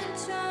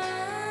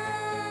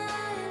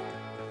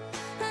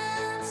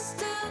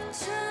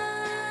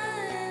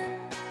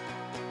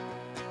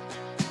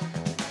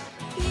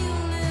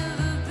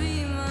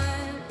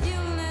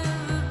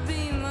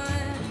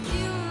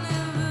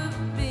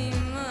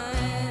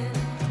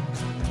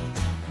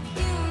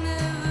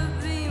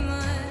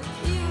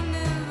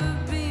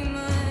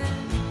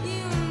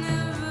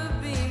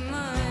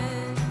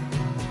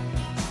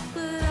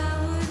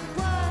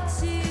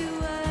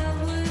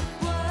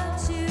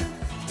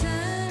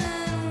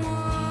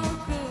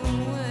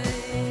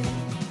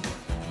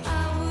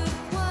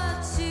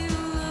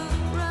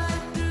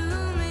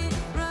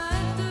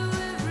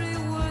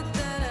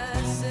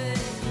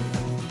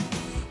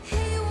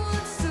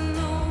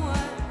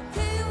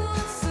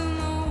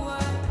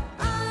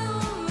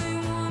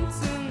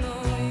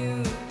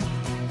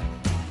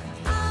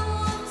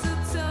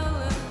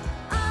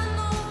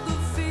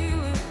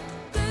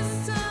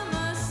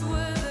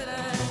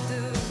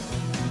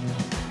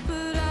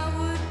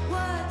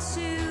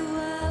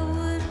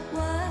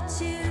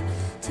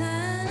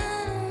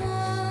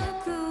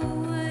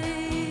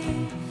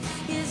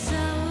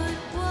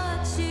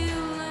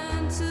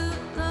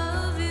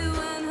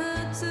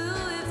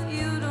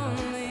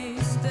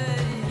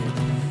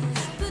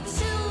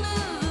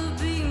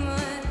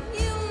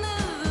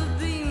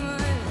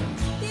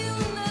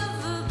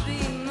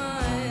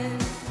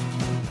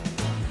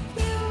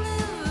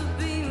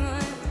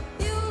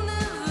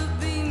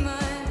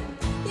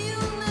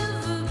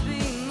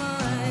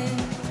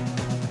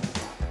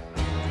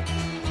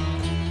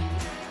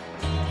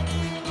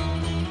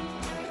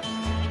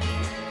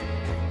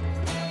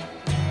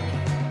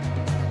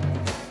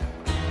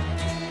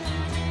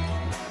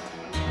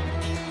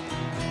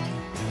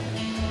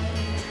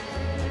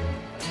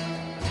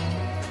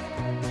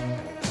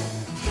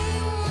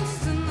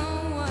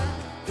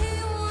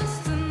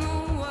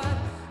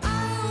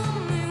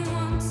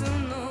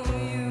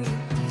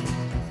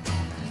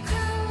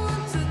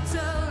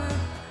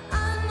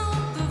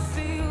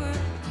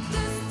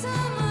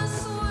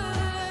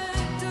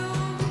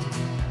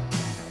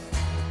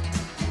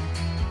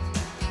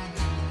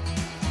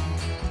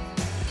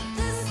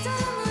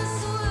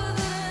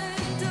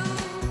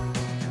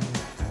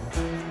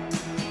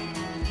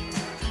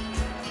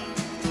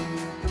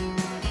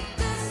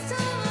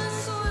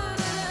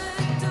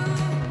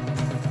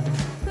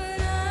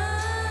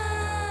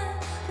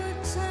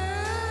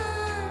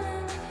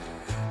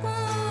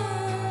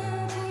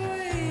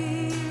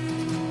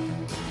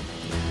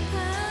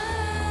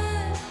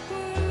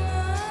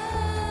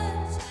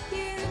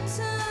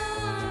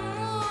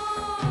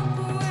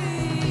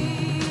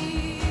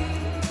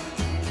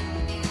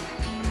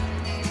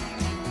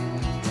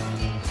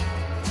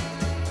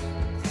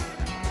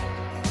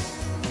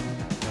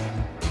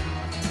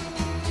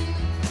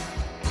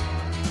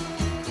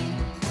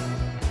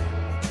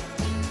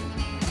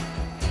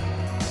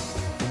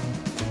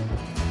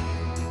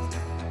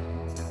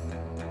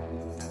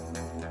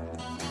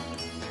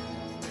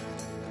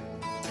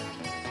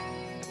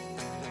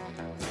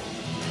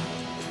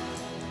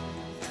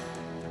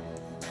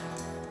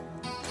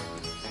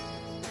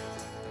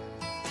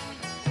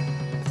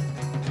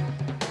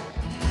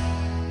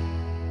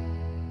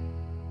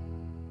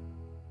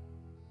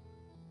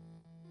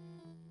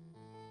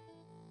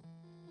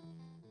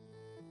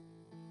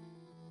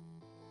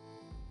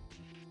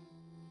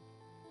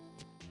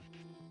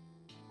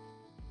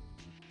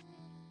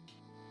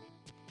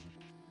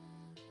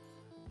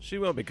 She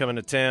won't be coming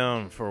to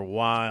town for a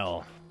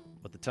while,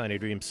 but the Tiny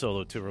Dream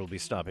solo tour will be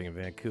stopping in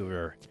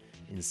Vancouver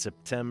in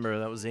September.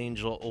 That was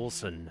Angel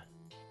Olsen.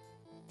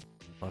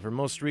 Of her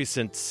most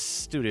recent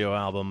studio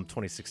album,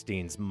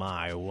 2016's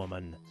My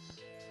Woman.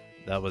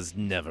 That was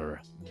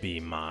Never Be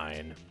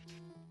Mine.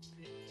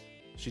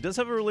 She does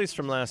have a release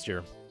from last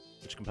year,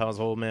 which compiles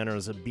a whole manner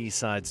of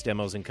B-sides,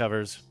 demos, and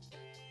covers.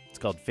 It's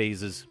called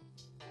Phases.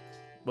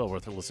 Well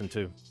worth a listen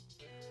to.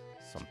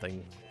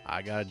 Something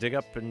I gotta dig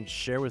up and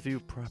share with you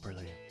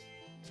properly.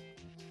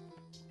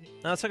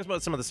 Now let's talk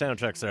about some of the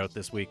soundtracks that are out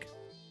this week.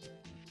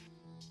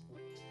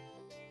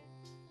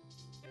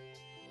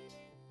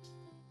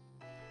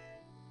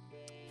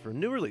 For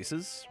new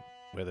releases,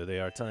 whether they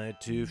are tied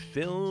to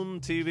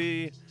film,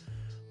 TV,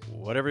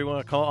 whatever you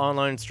want to call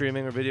online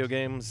streaming or video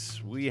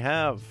games, we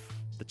have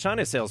the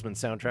China Salesman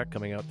soundtrack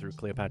coming out through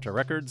Cleopatra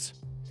Records,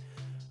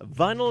 a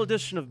vinyl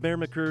edition of Bear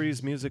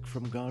McCreary's music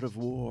from God of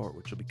War,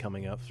 which will be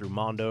coming out through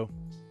Mondo,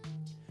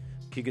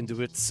 Keegan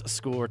DeWitt's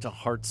score to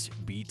Hearts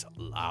Beat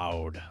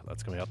Loud,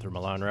 that's coming out through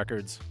Milan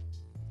Records,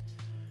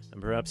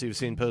 and perhaps you've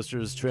seen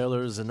posters,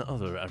 trailers, and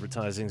other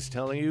advertisings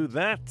telling you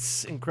that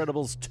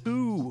Incredibles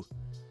 2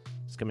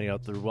 is coming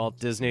out through Walt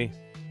Disney.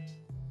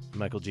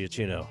 Michael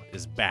Giacchino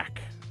is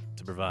back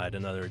to provide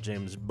another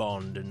James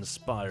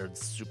Bond-inspired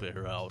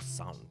superhero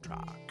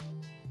soundtrack.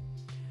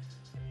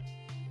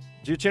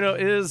 Giacchino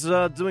is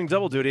doing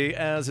double duty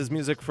as his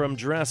music from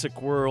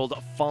Jurassic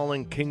World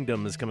Fallen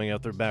Kingdom is coming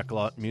out through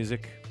Backlot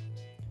Music.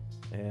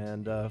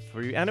 And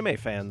for you anime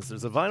fans,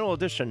 there's a vinyl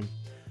edition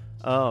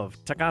of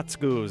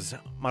Takatsugu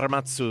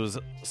Maramatsu's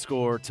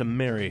score to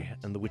Mary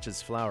and the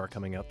Witch's Flower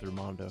coming out through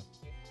Mondo.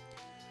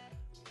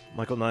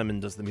 Michael Nyman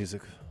does the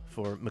music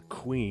for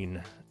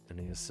McQueen, and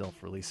he is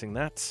self-releasing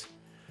that.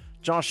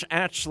 Josh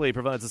Ashley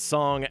provides a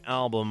song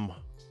album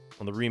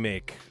on the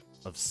remake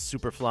of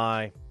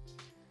Superfly.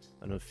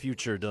 I know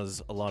Future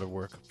does a lot of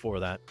work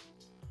for that.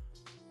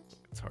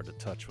 It's hard to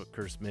touch what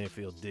Curtis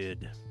Mayfield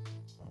did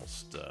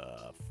almost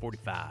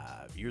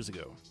 45 years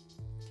ago.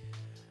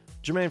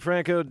 Jermaine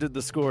Franco did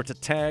the score to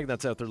Tag,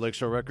 that's out through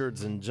Lakeshore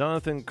Records, and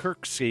Jonathan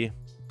Kirksey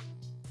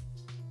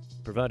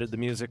provided the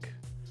music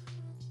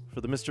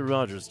for the Mr.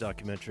 Rogers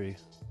documentary,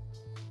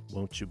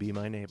 Won't You Be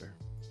My Neighbor?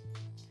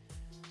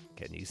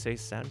 Can you say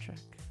soundtrack?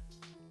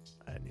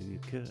 I knew you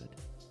could.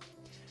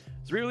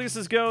 As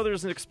re-releases go,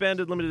 there's an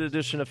expanded limited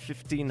edition of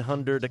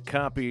 1,500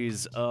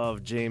 copies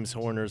of James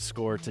Horner's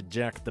score to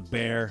Jack the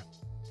Bear.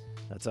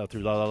 That's out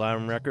through La La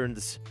Land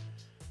Records,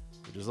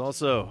 which is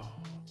also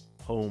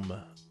home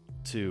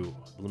to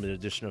the limited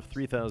edition of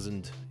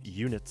 3,000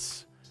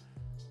 units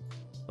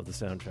of the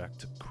soundtrack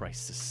to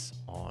Crisis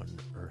on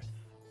Earth.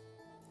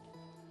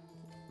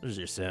 There's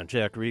your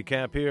soundtrack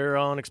recap here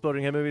on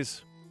Exploding Head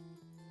Movies.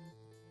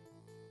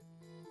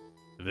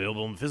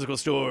 Available in physical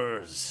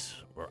stores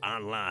or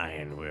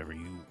online, wherever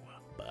you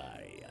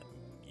buy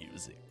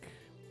music.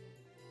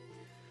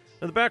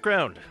 In the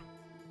background,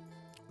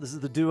 this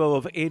is the duo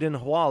of Aidan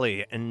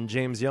Hwali and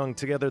James Young.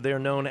 Together, they are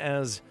known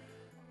as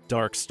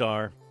Dark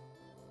Star.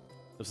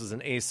 This is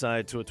an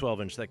A-side to a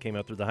 12-inch that came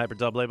out through the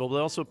Hyperdub label,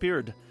 but also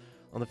appeared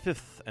on the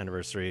 5th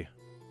anniversary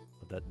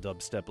of that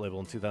dubstep label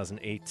in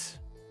 2008.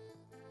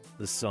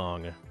 This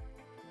song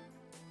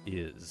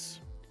is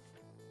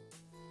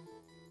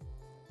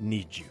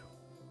Need You.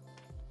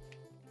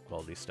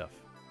 Quality stuff.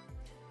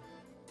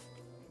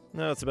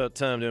 Now it's about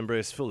time to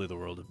embrace fully the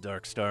world of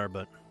Dark Star,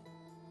 but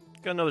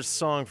got another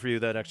song for you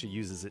that actually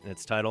uses it in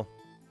its title.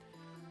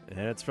 And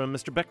it's from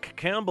Mr. Beck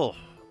Campbell.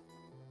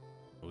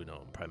 We know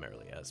him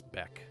primarily as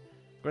Beck.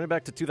 Going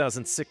back to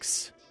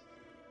 2006,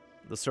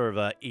 the sort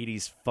of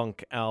 80s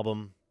funk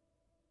album,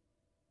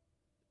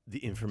 The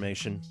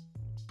Information.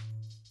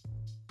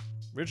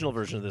 Original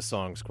version of this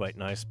song is quite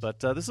nice,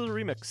 but this is a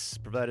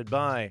remix provided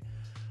by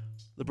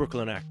the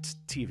Brooklyn Act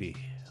TV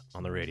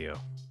on the radio.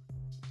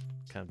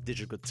 Kind of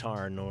digital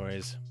guitar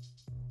noise.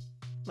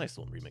 Nice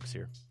little remix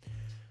here.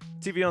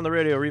 TV on the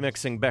radio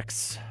remixing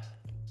Beck's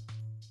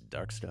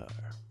Dark Star.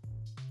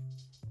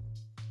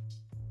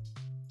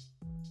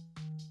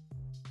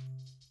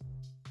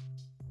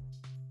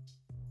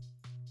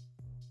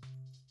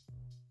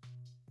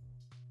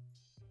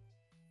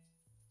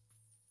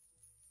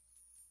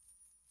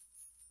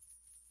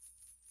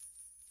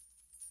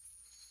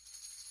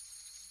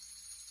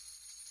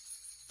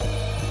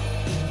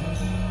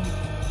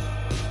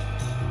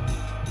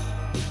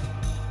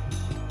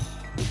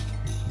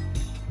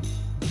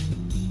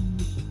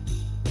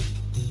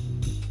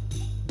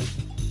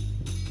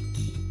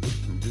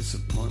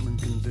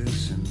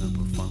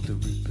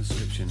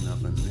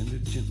 Of an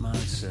indigent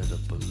mindset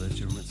of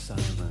belligerent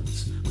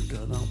silence. We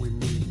got all we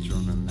need,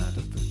 running out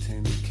of the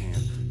tin can.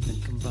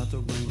 Thinking about the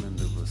rain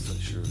under a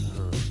sweatshirt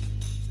hood.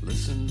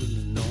 Listen to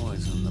the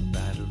noise on the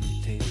battery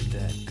tape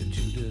deck. A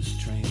Judas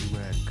train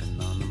wreck,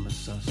 anonymous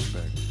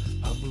suspect.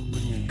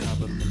 Hovering in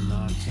carbon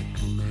monoxide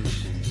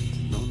cremations.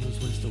 Known as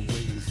waste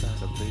away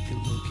inside of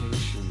vacant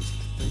locations.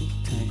 Think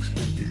tanks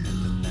empty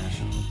in the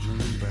National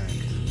Dream Bank.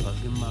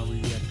 Plugging my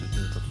reactor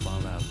to the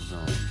fallout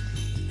zone.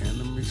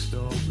 Enemy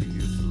story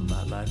is a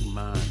lot like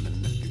mine,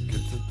 and if you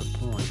get to the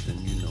point, then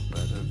you know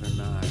better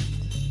than I.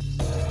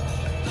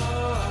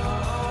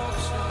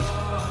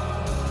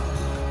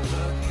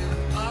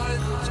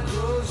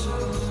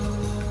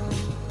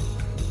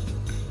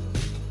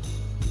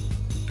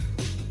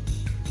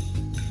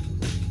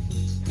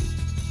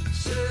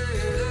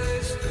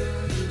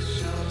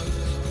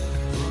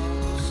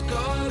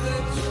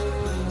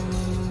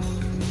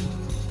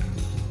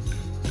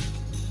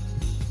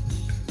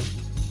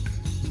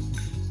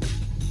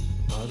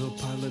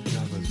 Autopilot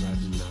drivers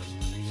riding out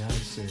in the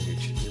ice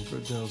age.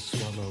 Infidels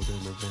swallowed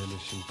in a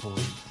vanishing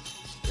point.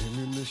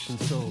 Ammunition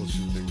souls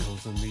shooting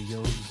holes in the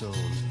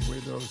ozone.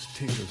 Widows'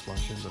 tears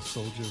washing the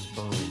soldiers'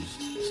 bones.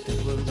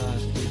 Still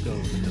alive we go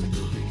in the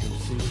movie and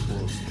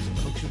sequels.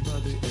 Punctured by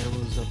the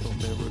arrows of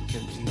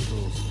American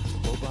eagles.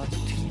 Robots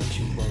teach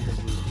you while the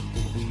rooster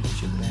can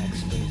reach your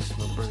backspace.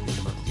 My brain,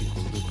 my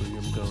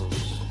equilibrium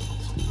goes.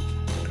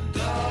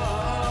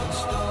 Dark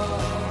star,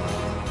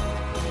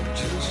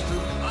 just an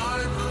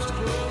eye was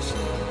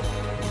closer.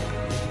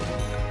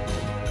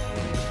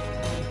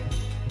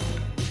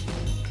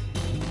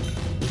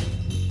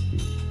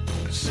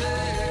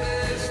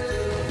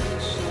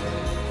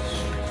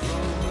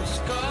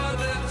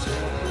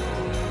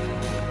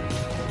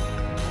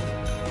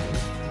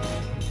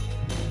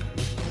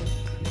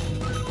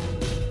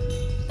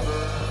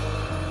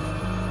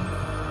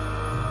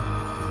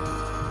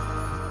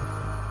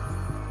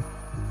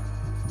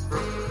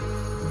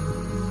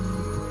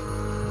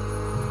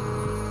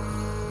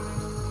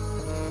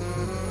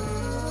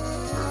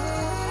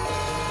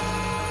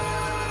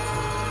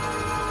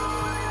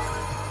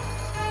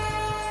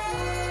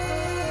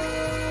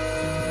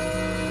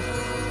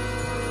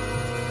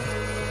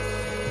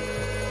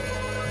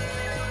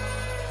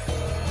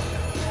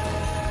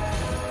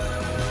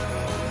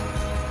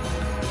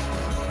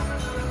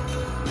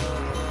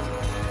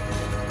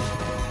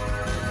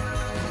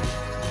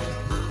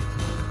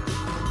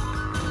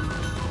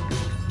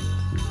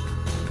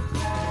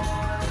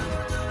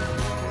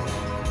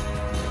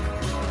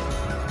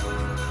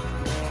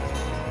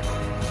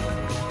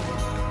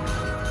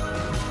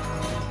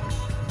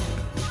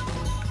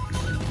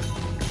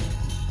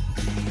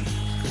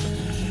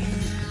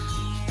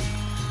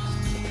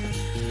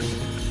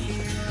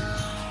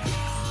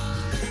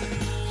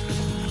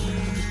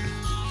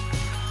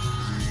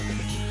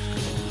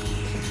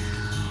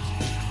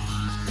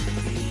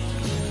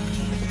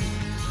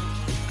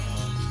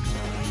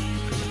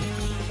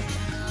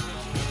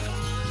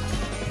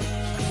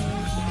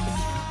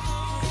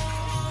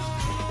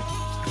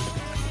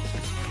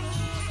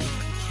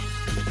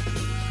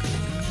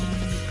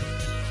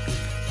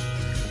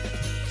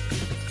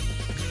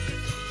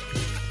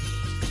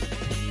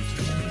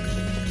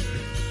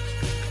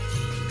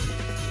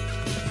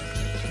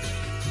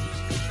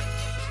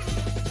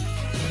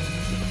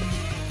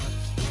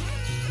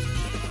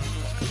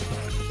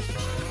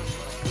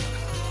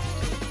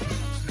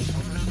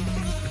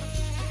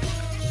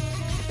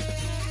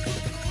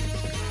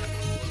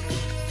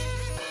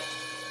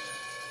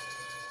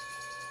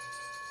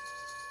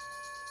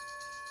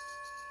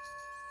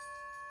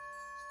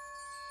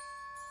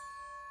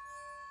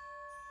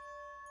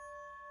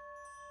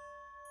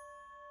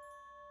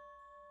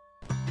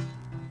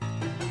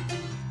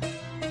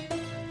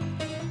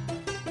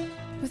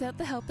 Without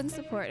the help and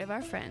support of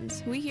our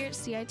friends, we here at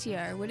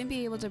CITR wouldn't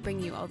be able to bring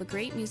you all the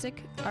great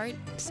music, art,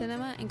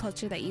 cinema, and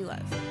culture that you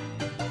love.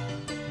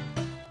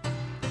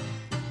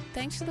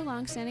 Thanks to the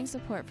long-standing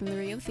support from the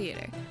Rio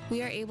Theater,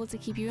 we are able to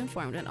keep you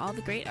informed on all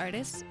the great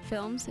artists,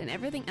 films, and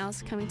everything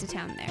else coming to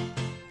town there.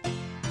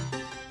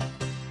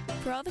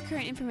 For all the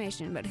current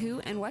information about who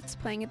and what's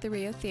playing at the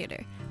Rio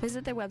Theater,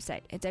 visit their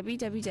website at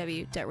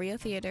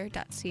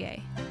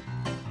www.riotheater.ca.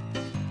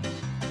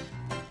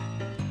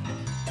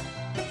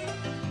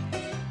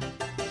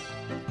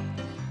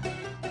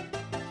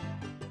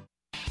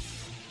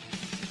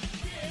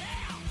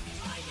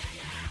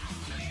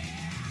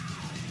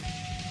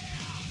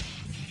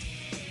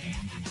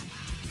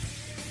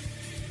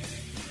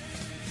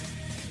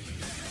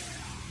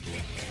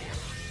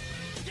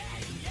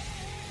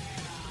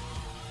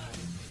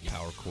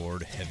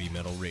 Chord heavy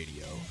metal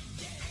radio.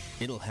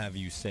 It'll have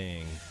you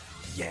saying,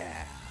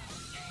 yeah.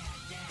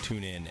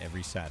 Tune in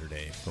every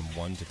Saturday from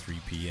 1 to 3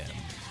 p.m.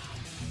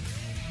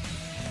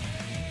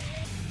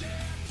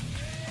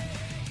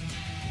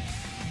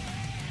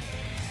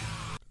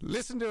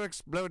 Listen to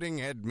Exploding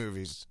Head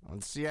Movies on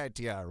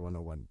CITR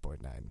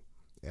 101.9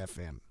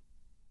 FM.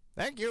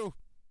 Thank you.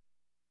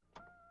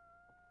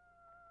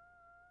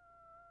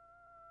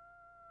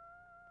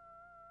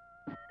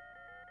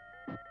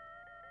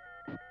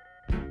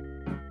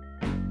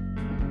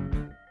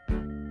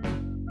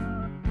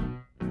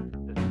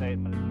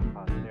 Statement is for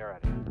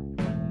posterity.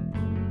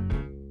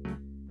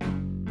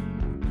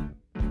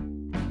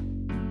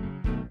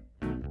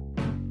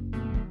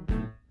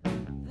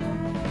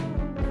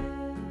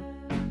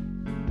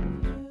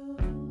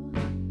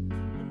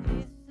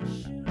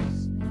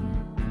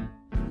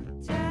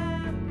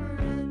 Temporary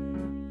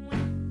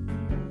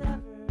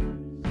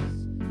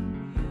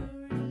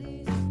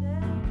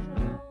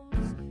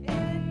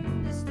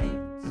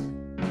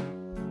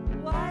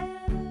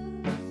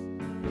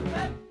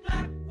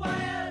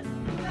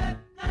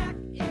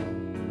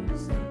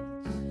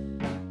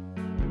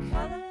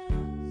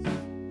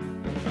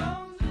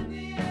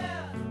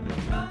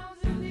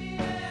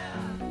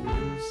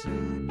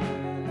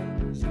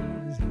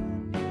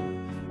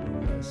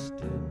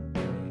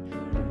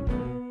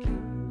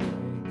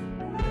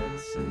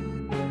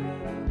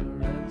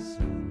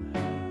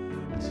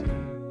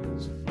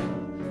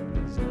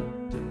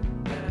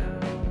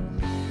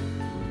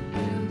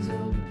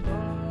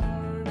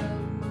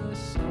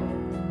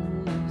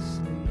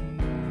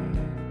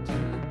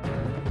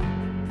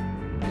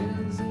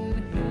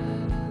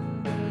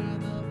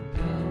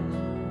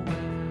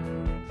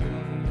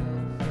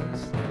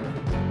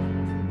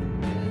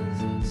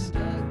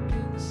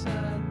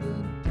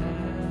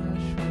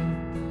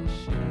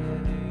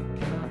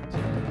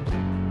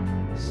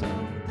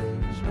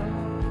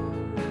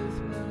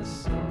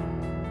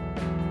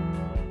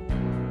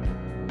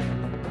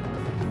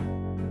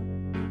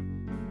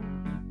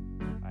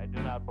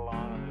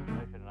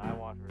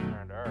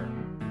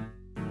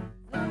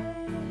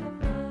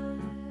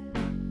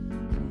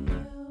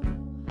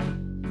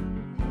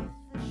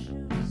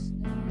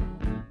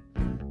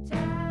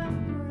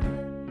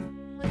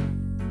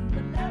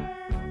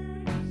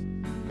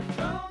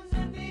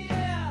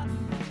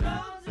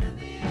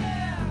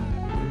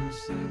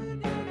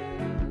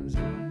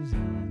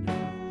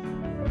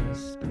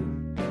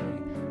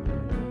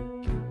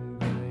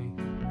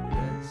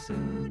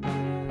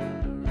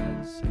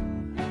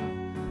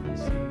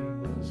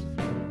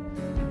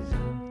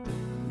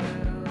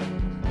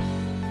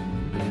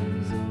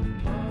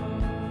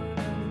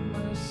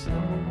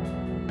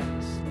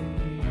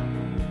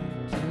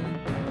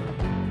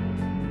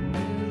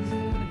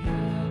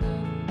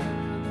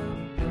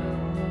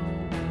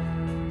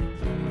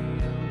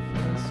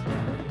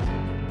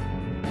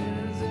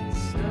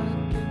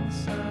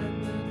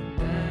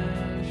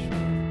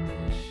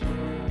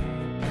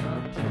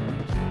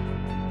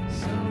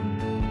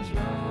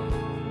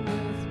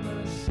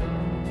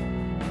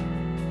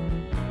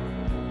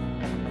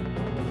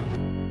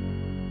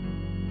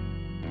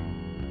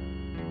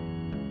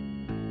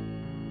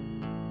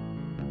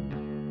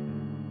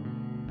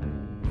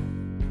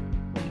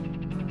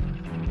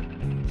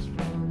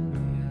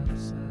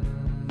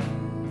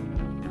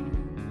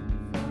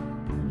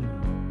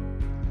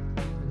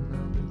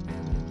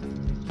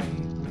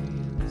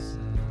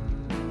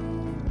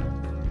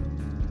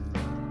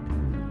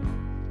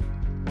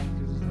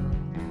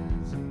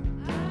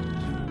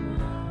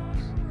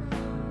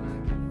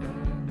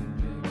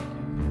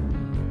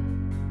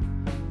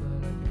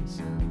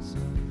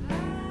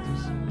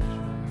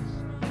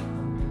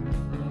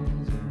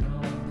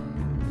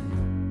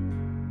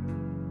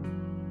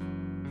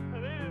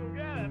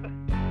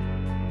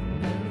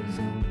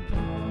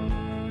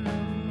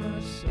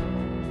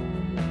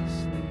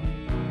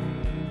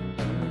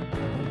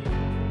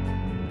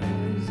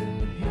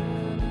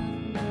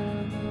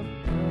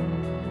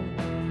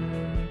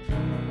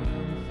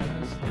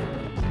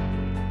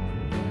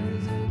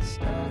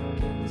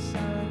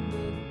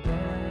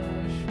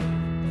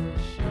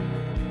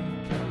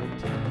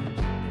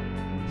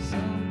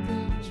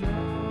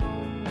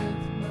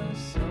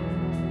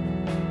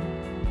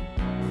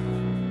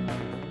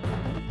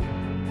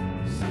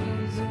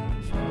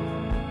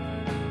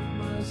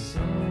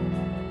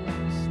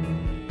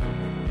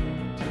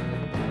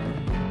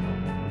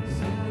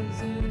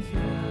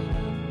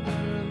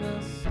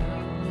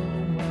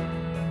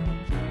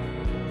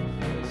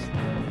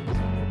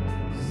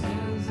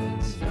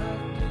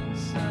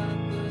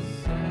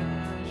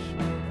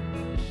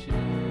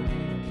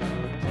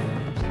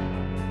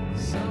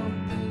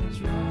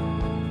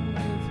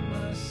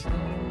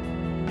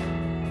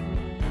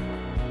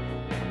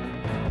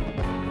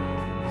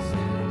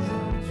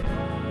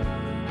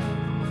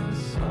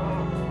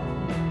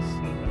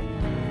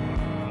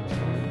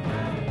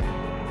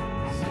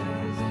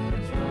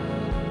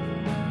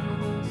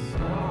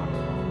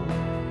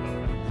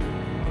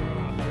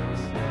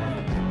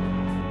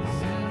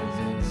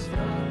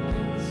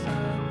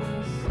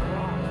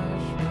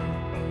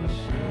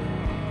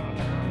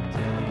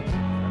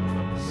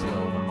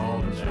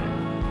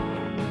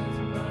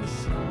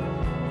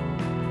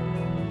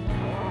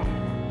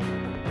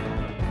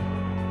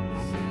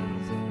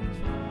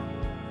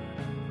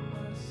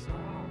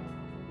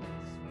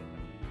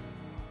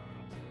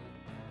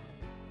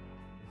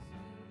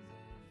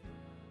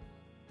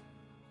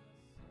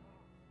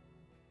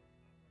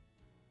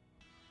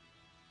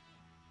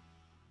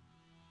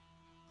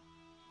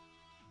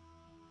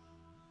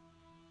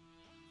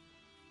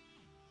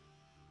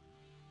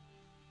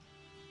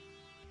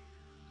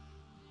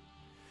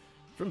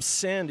From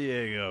San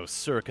Diego,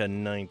 circa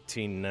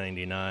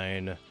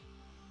 1999,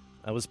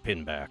 I was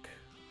Pinback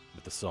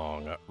with the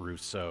song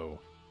Rousseau.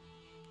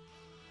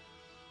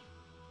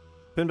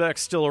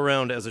 Pinback's still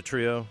around as a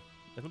trio.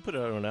 They haven't put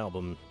out an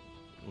album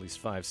at least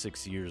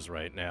 5-6 years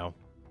right now.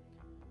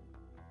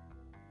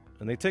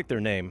 And they take their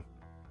name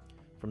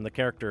from the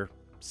character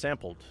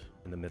sampled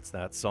in the midst of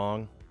that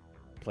song,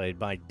 played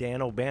by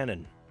Dan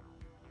O'Bannon.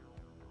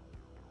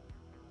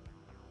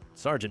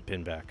 Sergeant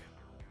Pinback,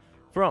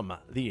 from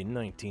the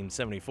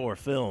 1974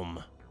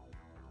 film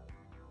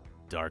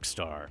Dark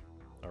Star.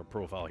 Our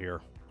profile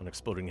here on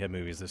Exploding Head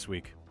Movies this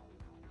week.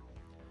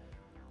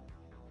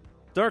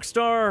 Dark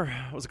Star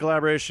was a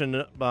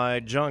collaboration by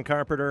John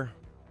Carpenter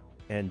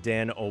and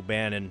Dan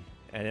O'Bannon,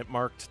 and it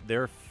marked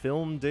their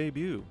film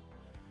debut.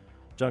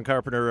 John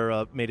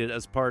Carpenter made it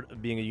as part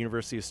of being a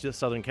University of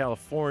Southern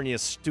California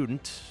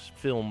student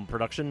film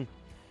production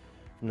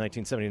from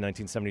 1970 to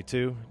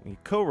 1972. He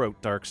co-wrote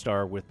Dark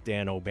Star with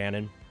Dan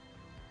O'Bannon.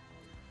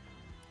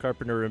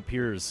 Carpenter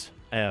appears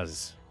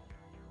as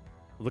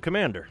the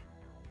commander,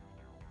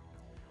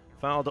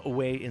 filed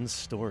away in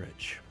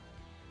storage.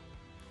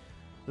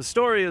 The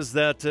story is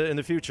that in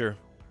the future,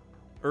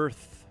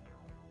 Earth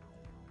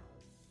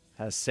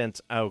has sent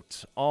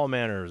out all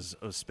manners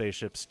of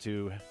spaceships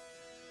to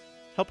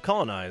help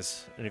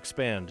colonize and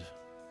expand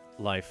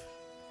life.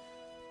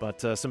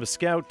 But some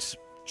scout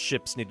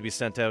ships need to be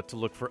sent out to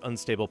look for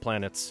unstable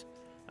planets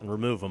and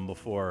remove them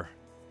before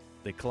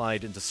they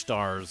collide into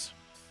stars,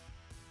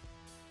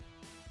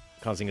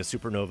 causing a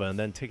supernova and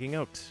then taking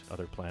out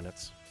other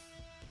planets.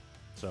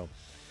 So,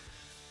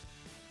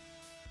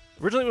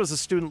 originally it was a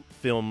student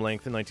film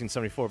length in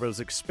 1974, but it was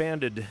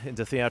expanded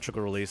into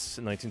theatrical release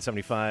in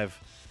 1975.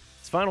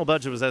 Its final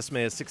budget was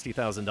estimated at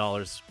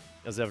 $60,000,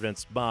 as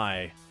evidenced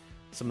by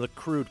some of the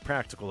crude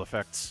practical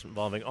effects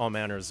involving all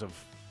manners of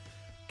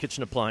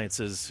kitchen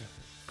appliances,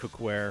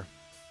 cookware,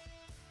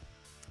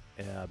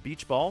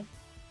 beach ball,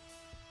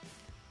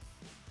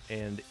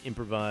 and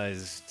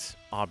improvised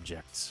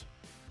objects.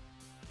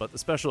 But the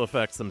special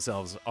effects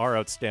themselves are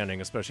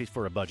outstanding, especially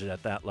for a budget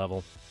at that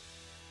level.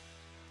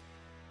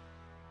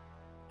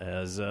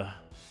 As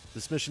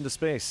this mission to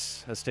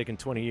space has taken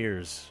 20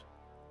 years,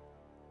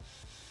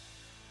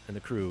 and the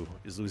crew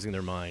is losing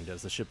their mind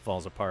as the ship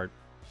falls apart.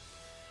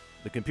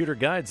 The computer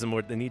guides them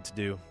what they need to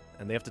do,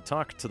 and they have to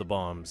talk to the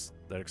bombs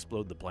that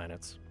explode the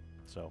planets.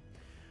 So,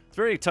 it's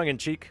very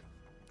tongue-in-cheek.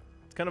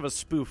 It's kind of a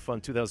spoof on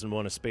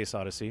 2001: A Space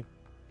Odyssey,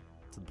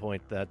 to the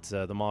point that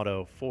the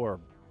motto for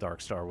Dark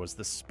Star was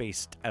the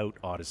spaced-out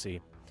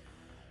Odyssey.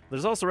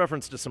 There's also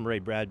reference to some Ray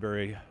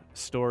Bradbury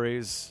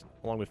stories,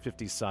 along with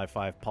 50s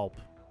sci-fi pulp.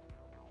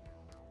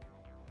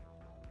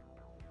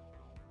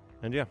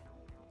 And yeah,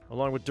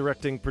 along with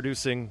directing,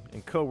 producing,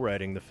 and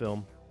co-writing the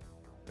film,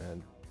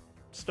 and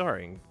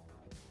starring,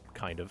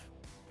 kind of,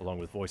 along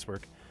with voice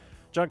work,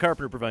 John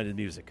Carpenter provided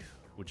music,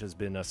 which has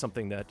been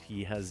something that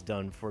he has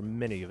done for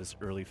many of his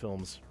early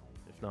films,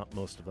 if not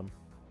most of them.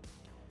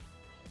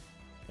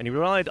 And he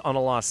relied on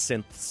a lot of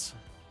synths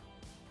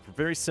for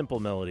very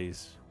simple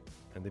melodies,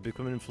 and they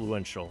become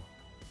influential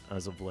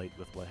as of late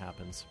with what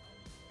happens.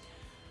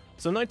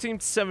 So in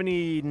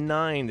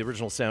 1979, the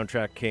original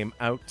soundtrack came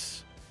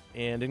out,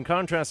 and in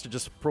contrast to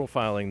just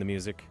profiling the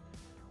music,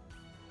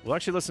 we'll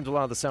actually listen to a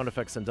lot of the sound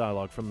effects and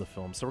dialogue from the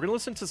film. So we're going to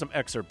listen to some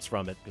excerpts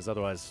from it, because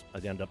otherwise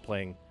I'd end up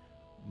playing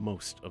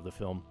most of the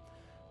film.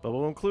 But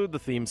we'll include the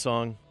theme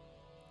song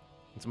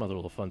and some other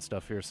little fun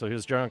stuff here. So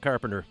here's John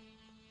Carpenter,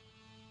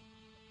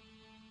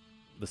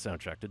 the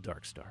soundtrack to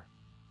Dark Star.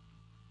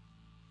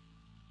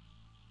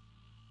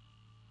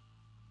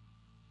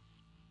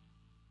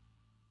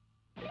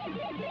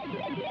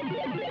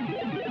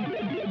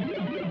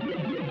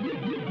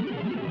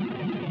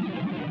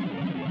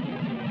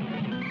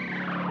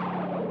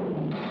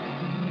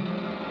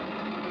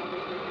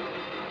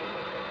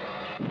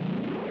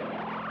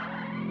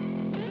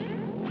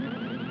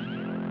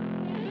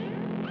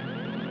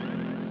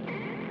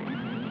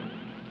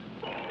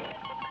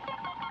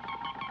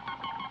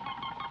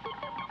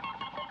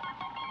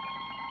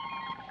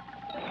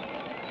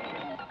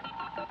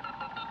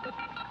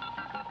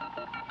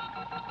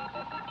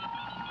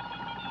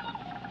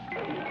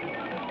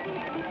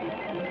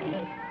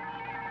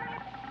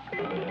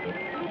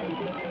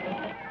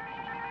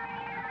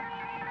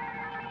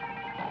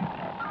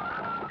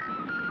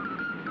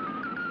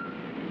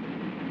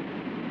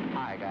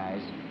 Hi,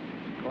 guys.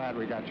 Glad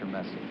we got your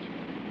message.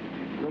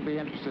 You'll be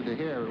interested to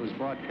hear it was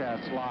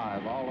broadcast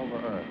live all over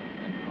Earth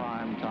in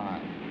prime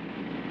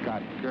time.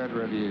 Got good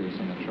reviews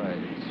in the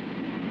trades.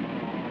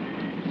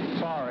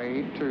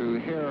 Sorry to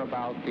hear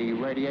about the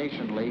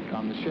radiation leak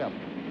on the ship.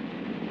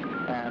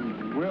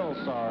 And real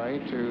sorry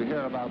to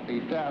hear about the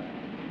death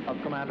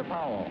of Commander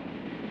Powell.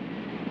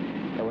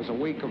 There was a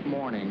week of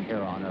mourning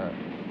here on Earth.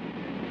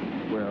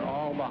 We're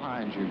all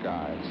behind you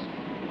guys.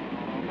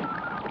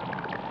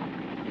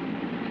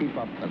 Keep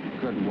up the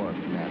good work,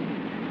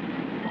 men.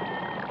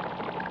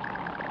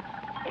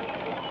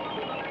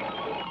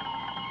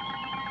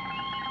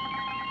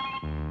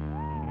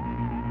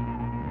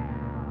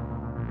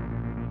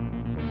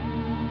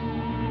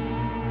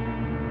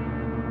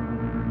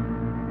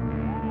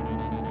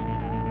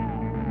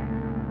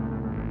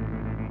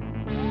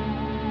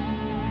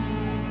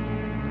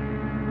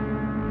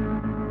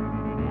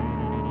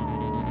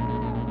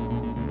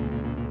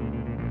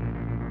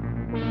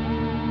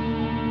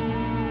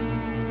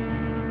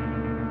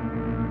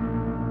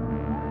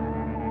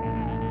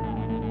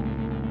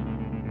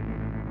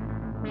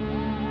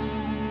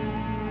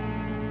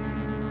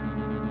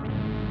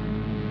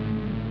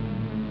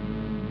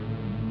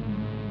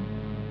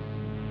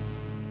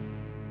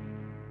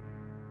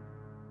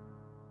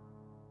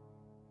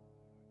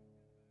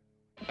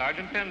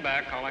 Sergeant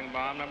Pinback calling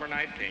bomb number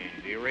 19.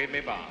 Do you read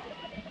me, bomb?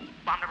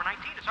 Bomb number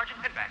 19 to Sergeant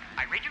Pinback.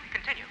 I read you.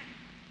 Continue.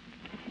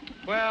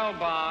 Well,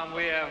 bomb,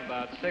 we have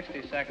about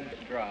 60 seconds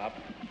to drop.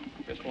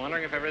 Just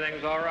wondering if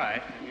everything's all right.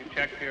 Have you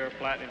checked your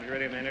platinum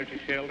iridium energy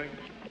shielding?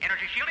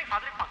 Energy shielding,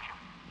 positive function.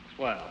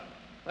 Swell.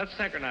 Let's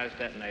synchronize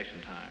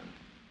detonation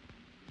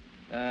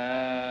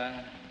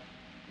time.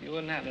 You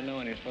wouldn't happen to know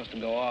when you're supposed to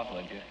go off,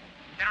 would you?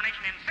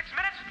 Detonation in 6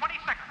 minutes, 20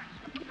 seconds.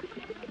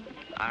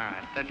 All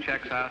right, that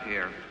checks out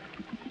here.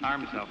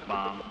 Arm yourself,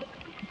 bomb.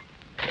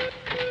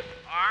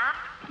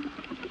 Armed?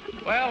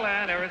 Well,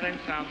 then, everything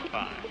sounds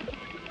fine.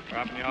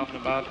 Dropping you off in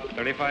about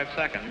 35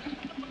 seconds.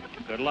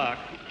 Good luck.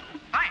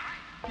 Thanks.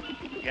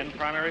 Begin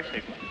primary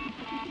sequence.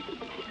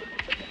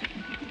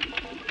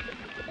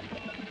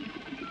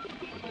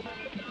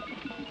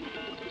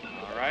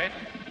 All right,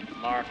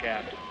 mark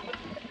at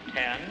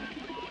 10,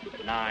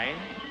 9,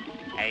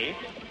 8,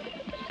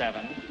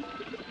 7,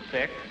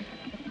 6,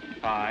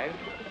 5,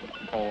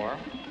 4,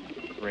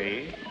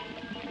 3,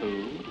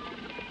 2,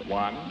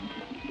 1,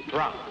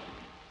 drop.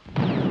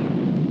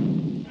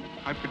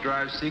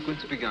 Hyperdrive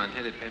sequence begun.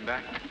 Hit it,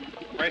 Pinback.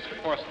 Brace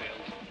for force fields.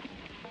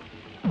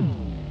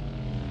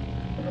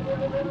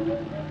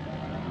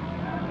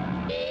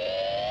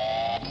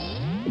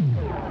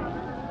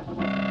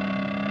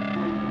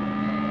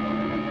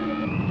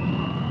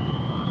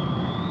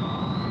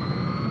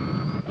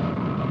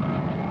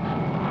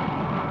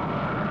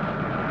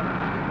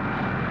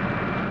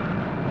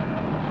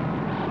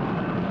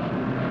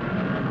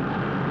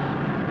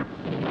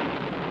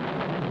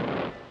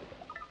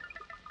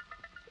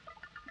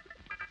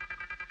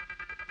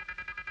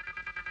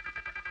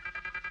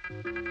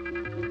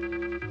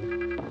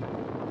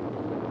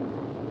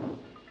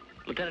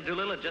 Lieutenant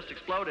Doolittle, it just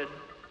exploded.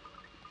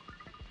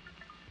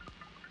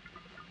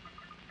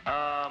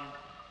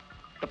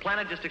 The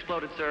planet just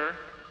exploded, sir.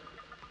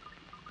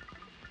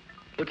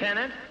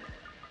 Lieutenant?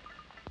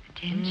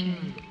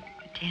 Attention.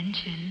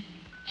 Attention.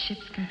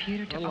 Ship's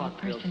computer to all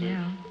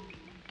personnel.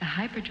 The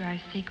hyperdrive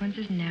sequence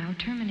is now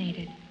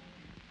terminated.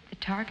 The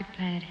target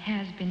planet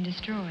has been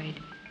destroyed.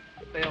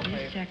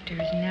 This sector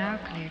is now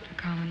cleared for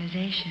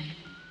colonization.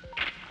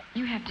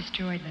 You have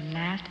destroyed the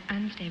last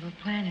unstable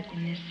planet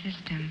in this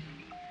system.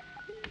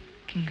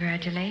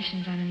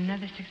 Congratulations on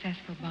another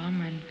successful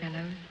bomb run,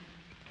 fellows.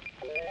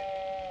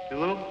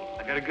 Doolittle,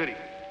 I got a goodie.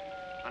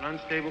 An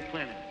unstable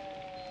planet.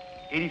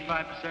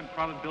 85%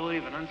 probability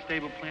of an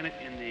unstable planet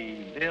in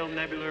the Veil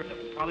Nebula that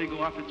will probably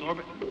go off its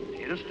orbit and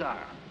hit a star.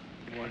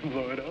 You want to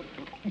blow it up?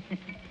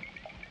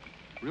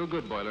 Real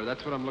good, Boiler.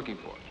 That's what I'm looking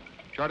for.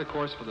 Chart a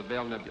course for the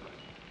Veil Nebula.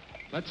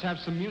 Let's have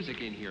some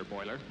music in here,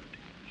 Boiler.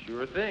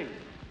 Sure thing.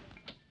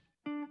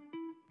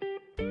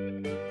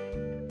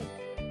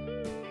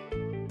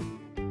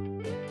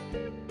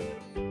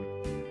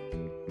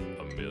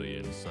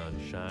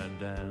 Sunshine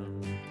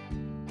down,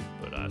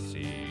 but I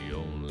see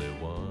only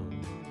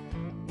one.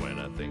 When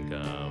I think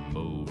I'm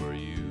over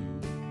you,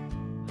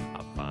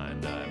 I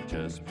find I've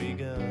just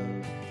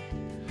begun.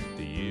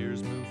 The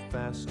years move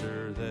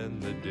faster than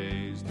the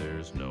days,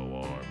 there's no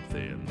warmth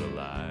in the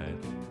light.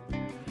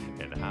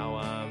 And how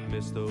I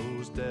miss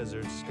those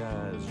desert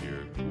skies,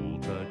 your cool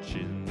touch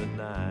in the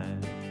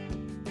night.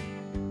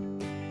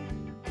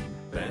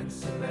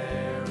 Benson,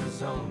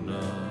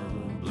 Arizona,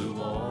 blue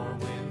warm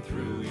wind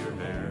through your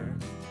hair.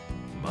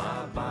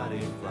 My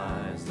body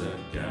flies the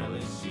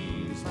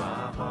galaxies,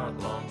 my heart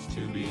longs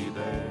to be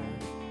there.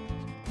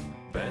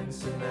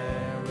 Benson,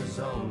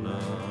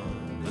 Arizona,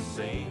 the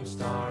same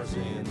stars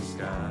in the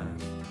sky,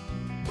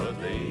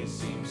 but they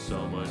seem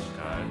so much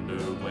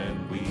kinder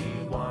when we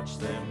watch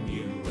them,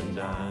 you and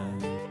I.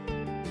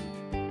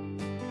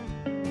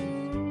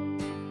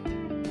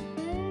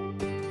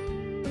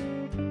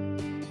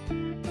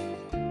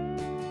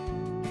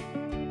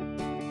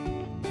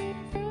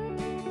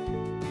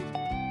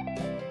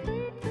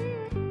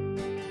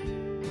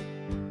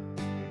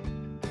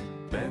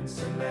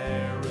 Benson,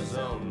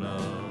 Arizona,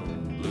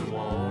 blue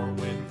warm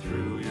wind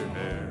through your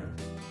hair.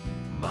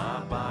 My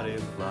body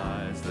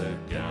flies the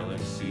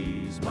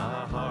galaxies,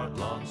 my heart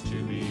longs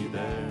to be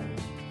there.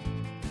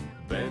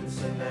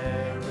 Benson,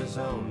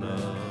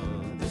 Arizona,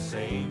 the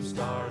same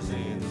stars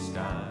in the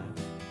sky,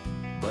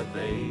 but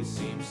they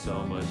seem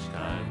so much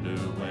kinder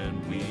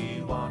when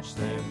we watch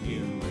them,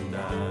 you and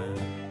I.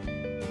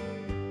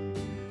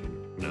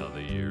 Now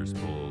the years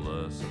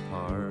pull us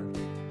apart.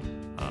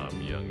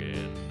 I'm young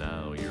and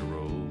now you're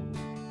old,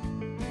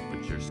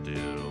 but you're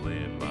still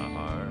in my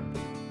heart,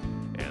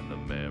 and the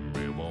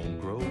memory won't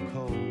grow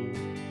cold.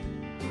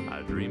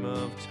 I dream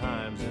of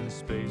times and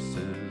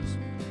spaces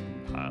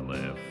I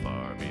left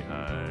far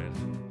behind,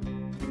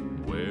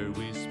 where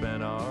we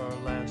spent our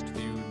last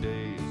few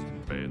days.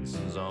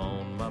 Benson's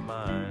on my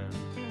mind.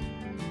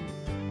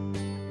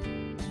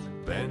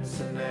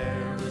 Benson,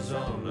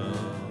 Arizona,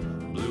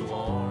 blue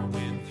warm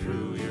wind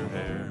through your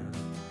hair.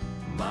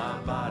 My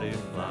body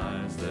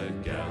flies the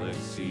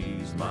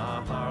galaxies,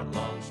 my heart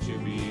longs to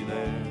be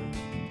there.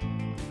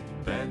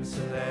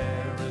 Benson,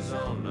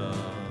 Arizona,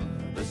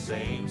 the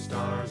same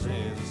stars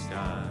in the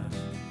sky,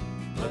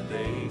 but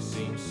they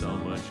seem so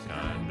much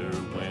kinder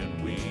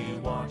when we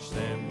watch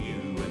them,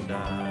 you and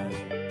I.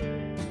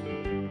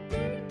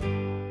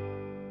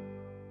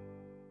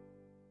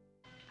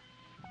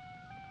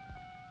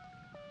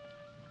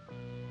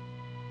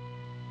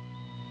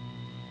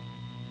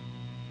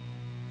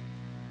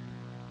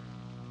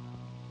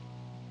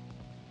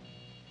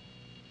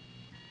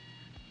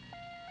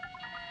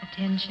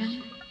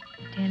 Attention,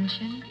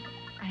 attention.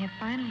 I have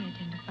finally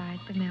identified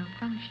the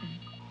malfunction.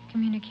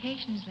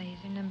 Communications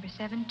laser number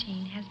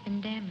 17 has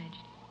been damaged.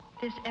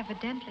 This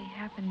evidently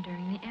happened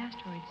during the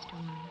asteroid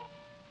storm.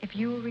 If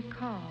you will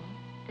recall,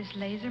 this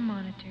laser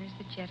monitors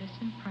the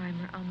jettison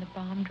primer on the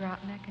bomb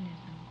drop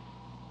mechanism.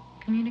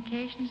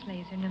 Communications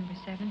laser number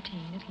 17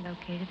 is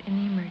located in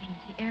the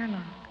emergency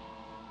airlock.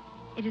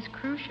 It is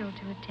crucial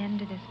to attend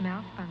to this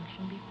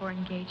malfunction before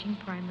engaging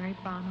primary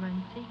bomb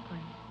run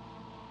sequence.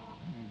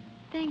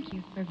 Thank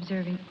you for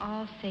observing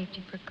all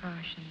safety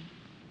precautions.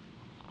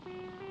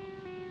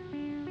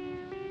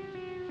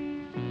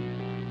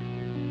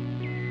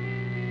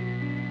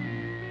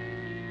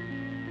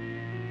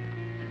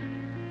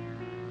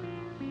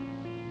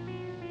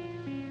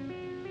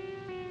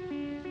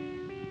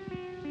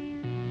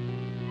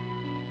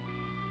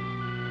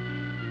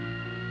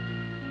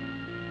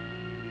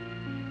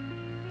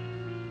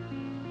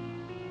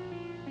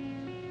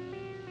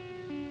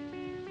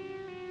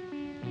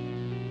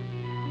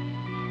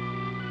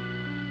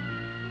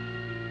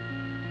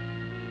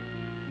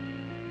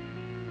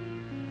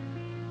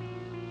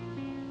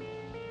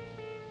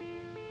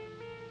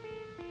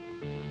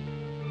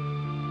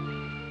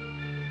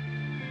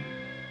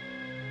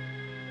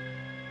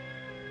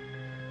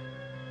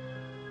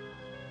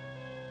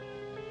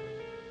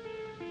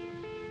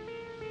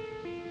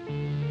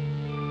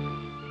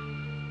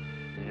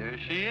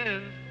 She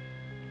is.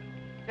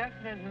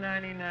 Definite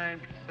 99%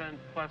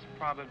 plus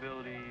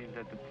probability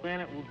that the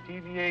planet will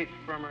deviate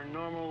from her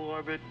normal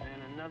orbit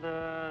in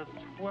another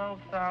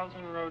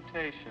 12,000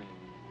 rotations.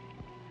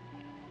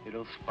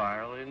 It'll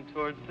spiral in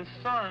towards the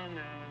sun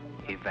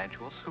and...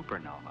 Eventual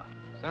supernova.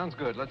 Sounds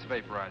good. Let's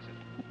vaporize it.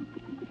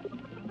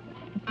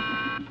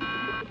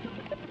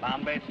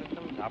 Bomb bay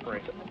systems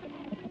operational.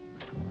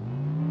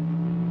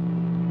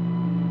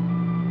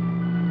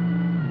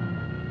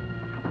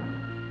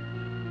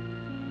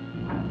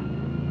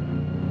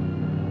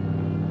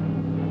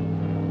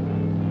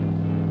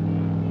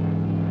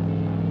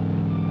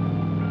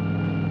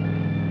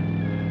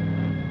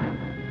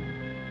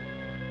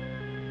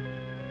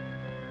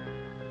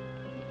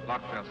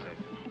 Lock fail-safe.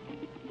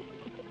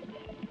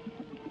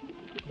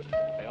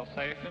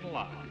 Fail-safe and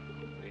lock.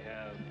 We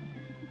have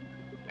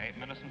 8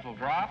 minutes until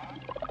drop,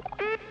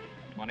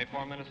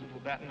 24 minutes until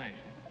detonation.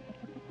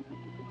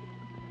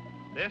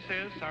 This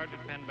is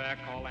Sergeant Pinback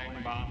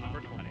calling bomb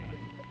number 20.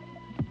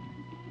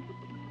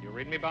 You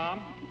read me,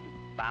 bomb?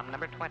 Bomb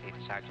number 20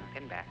 to Sergeant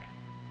Pinback.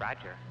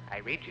 Roger, I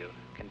read you.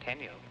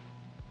 Continue.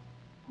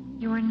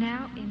 You are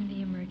now in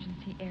the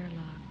emergency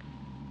airlock.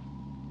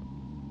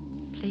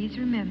 Please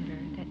remember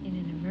that in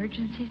an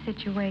emergency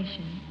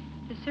situation,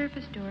 the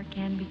surface door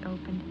can be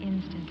opened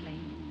instantly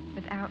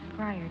without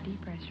prior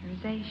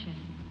depressurization.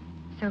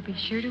 So be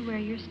sure to wear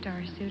your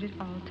starsuit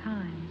at all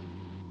times.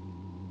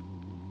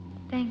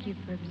 Thank you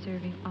for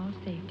observing all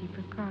safety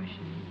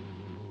precautions.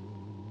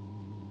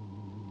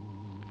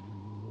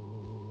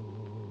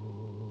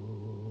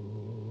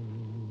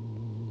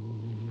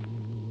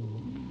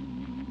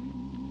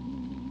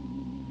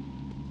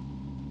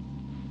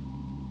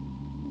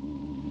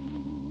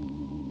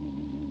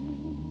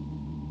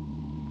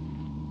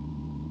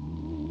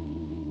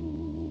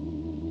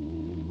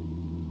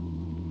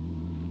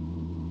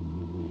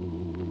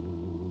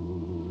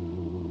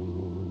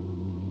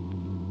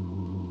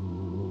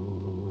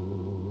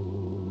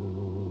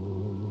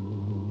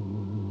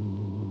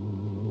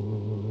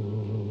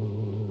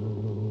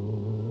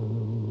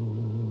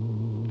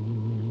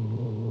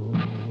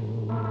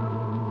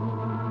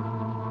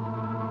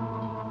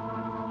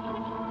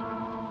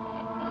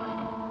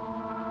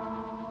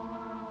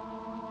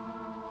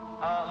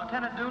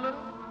 Lieutenant Doolittle?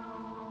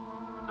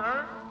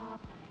 Sir?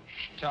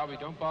 Shh, Talby,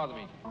 don't bother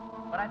me.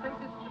 But I think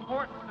this is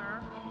important,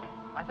 sir.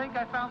 I think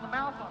I found the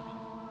malfunction.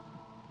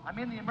 I'm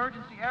in the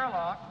emergency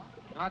airlock.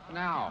 Not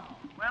now.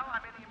 Well,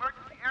 I'm in the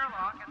emergency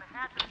airlock and the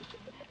hatches...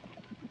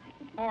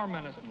 4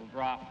 minutes until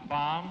drop.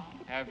 Bomb,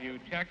 have you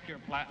checked your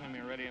platinum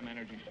iridium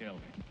energy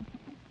shielding?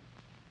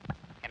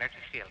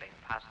 Energy shielding,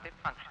 positive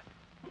function.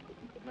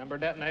 Remember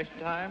detonation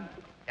time?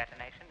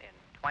 Detonation in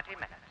 20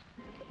 minutes.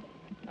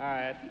 All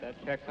right,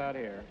 that checks out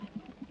here.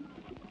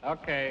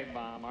 Okay,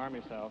 bomb, arm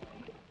yourself.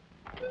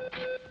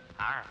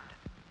 Armed.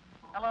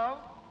 Hello?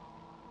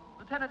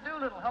 Lieutenant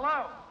Doolittle,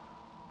 hello?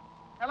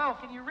 Hello,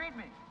 can you read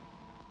me?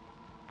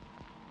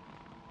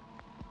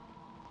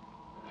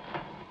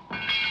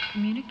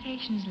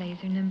 Communications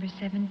laser number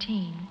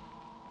 17,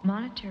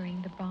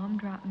 monitoring the bomb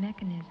drop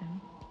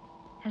mechanism,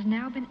 has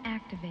now been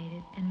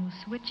activated and will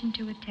switch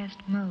into a test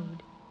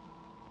mode.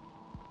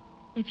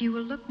 If you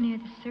will look near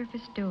the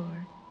surface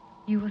door,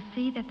 You will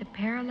see that the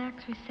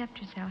parallax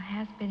receptor cell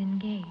has been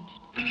engaged.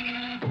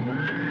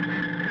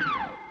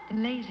 The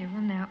laser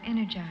will now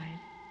energize.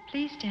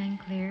 Please stand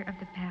clear of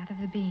the path of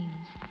the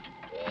beams.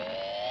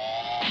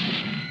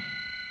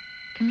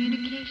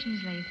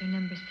 Communications laser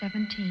number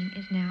 17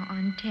 is now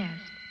on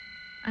test.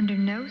 Under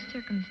no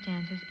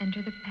circumstances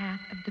enter the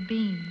path of the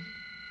beams.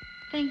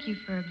 Thank you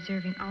for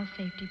observing all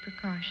safety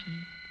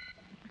precautions.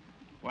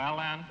 Well,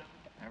 then,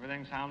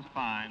 everything sounds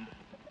fine.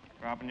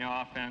 Dropping you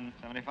off in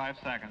 75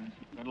 seconds.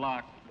 Good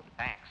luck.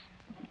 Thanks.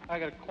 I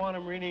got a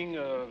quantum reading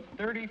of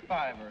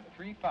 35er,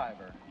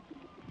 3-5er.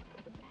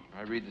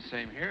 I read the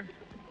same here.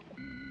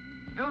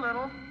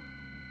 Doolittle?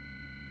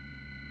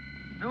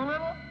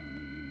 Doolittle?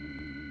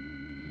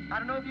 I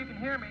don't know if you can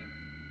hear me,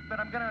 but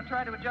I'm going to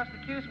try to adjust the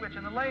Q switch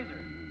in the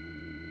laser.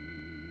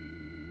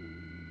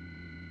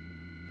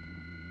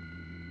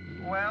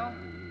 Well,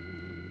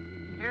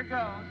 here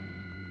goes.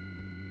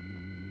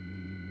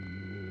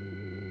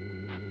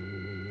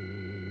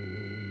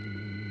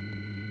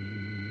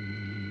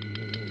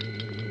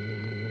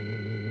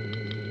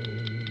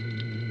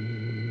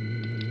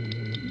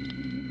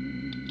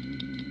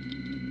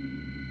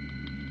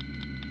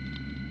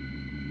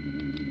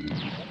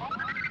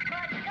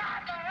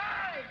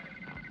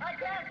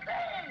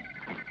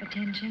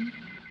 Attention,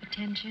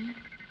 attention.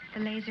 The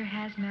laser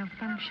has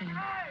malfunctioned.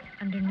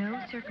 Under no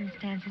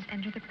circumstances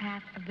enter the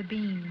path of the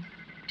beams.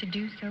 To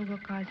do so will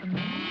cause a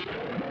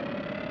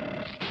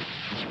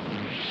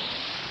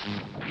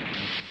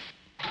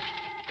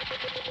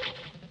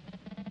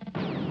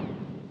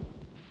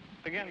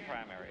Begin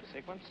primary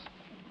sequence.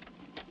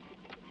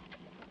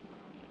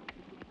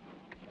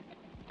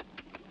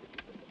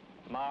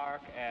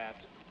 Mark at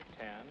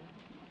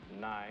 10,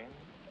 9,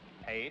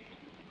 8,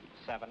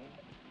 7,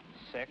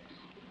 6,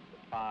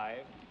 5,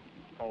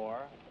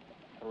 4,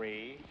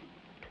 3,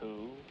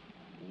 2,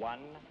 1,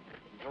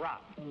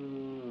 drop.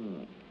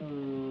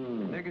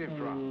 Negative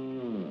drop.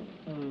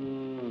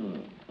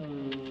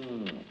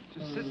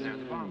 Just sitting there in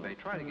the bomb bay.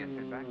 Try it again,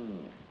 Pinback.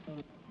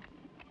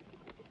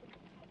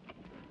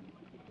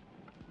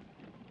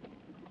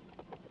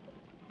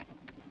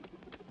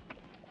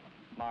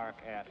 Mark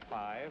at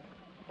 5,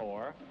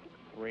 4,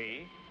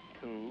 3,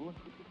 2,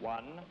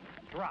 1,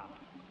 drop.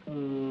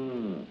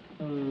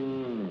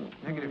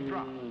 Negative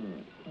drop.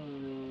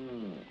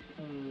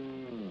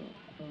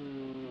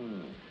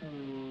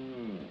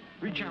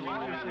 Rechannel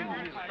all your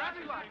signals.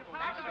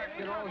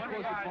 Get all the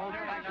close to both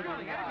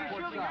activating on the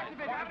port side.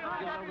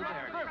 Get over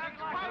there.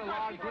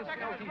 Catalog this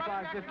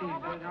LT515,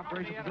 put in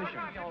operation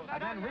position. And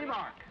then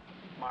remark.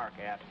 Mark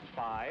at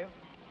 5,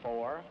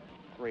 4,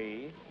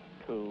 3,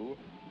 2,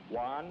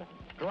 1,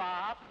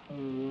 drop.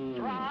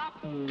 Drop.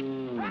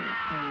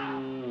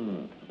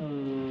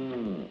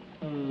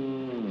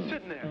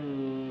 Sitting there.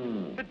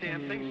 The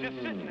damn thing's just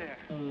sitting there.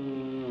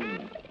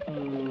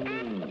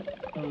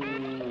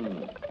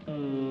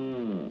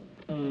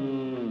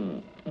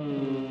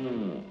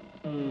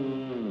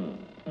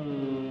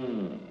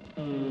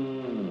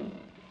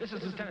 This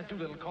is Lieutenant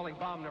Doolittle calling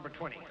bomb number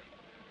 20.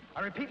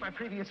 I repeat my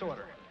previous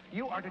order.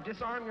 You are to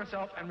disarm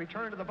yourself and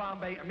return to the bomb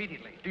bay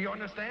immediately. Do you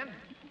understand?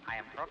 I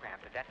am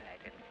programmed to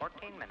detonate in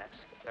 14 minutes,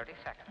 30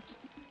 seconds.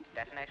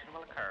 Detonation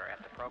will occur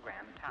at the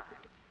programmed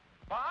time.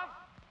 Bob,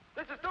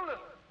 this is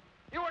Doolittle.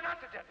 You are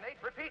not to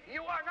detonate. Repeat,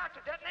 you are not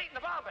to detonate in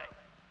the bomb bay.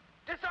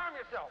 Disarm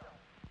yourself.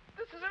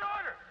 This is an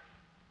order.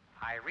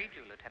 I read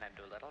you, Lieutenant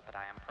Doolittle, but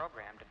I am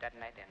programmed to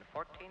detonate in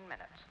 14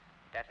 minutes.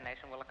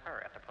 Detonation will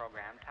occur at the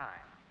programmed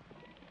time.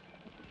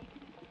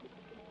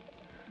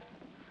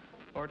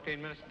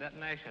 14 minutes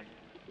detonation.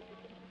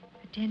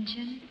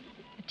 Attention,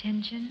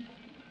 attention.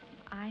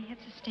 I have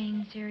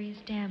sustained serious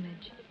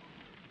damage.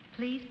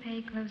 Please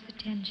pay close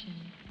attention.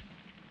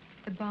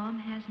 The bomb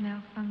has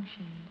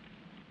malfunctioned.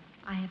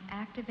 I have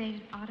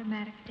activated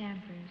automatic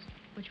dampers,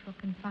 which will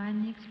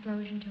confine the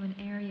explosion to an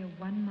area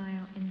 1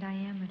 mile in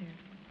diameter.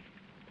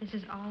 This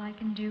is all I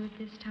can do at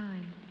this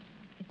time.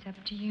 It's up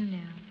to you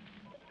now.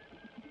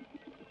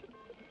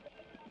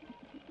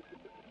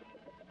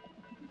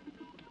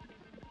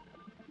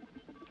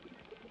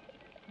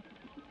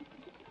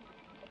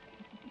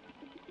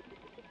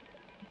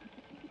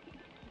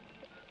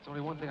 There's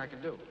only one thing I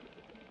can do.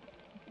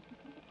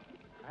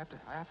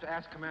 I have to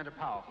ask Commander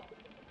Powell.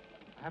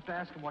 I have to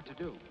ask him what to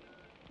do.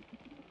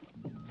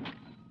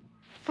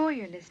 For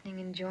your listening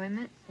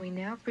enjoyment, we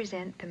now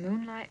present the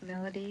Moonlight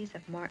Melodies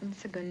of Martin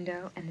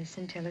Segundo and the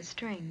Scintilla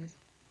Strings.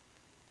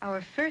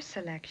 Our first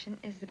selection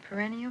is the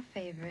perennial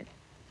favorite,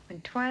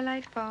 When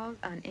Twilight Falls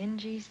on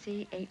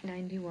NGC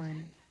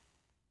 891.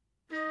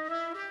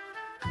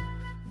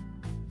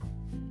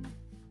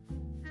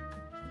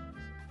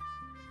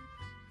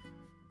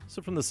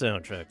 So from the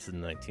soundtrack to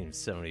the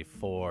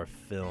 1974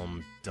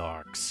 film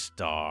Dark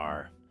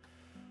Star,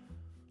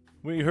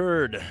 we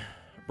heard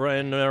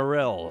Brian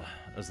Norrell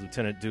as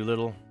Lieutenant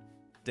Doolittle,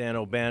 Dan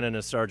O'Bannon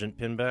as Sergeant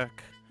Pinback,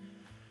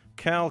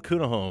 Cal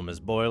Cunningham as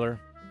Boiler,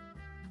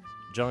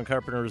 John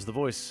Carpenter as the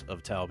voice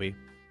of Talby.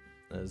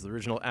 As the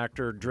original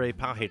actor Dre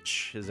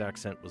Pahich, his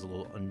accent was a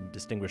little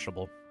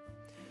undistinguishable.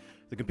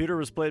 The computer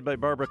was played by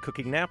Barbara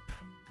Cookie Knapp.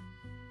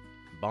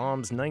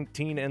 Bombs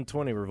 19 and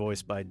 20 were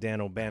voiced by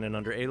Dan O'Bannon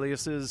under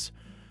aliases,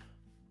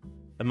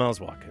 and Miles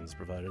Watkins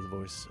provided the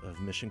voice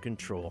of Mission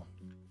Control.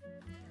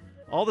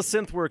 All the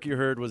synth work you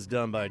heard was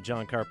done by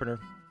John Carpenter,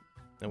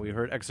 and we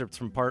heard excerpts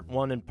from Part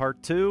 1 and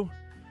Part 2,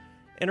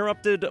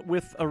 interrupted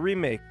with a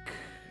remake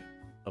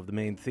of the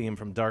main theme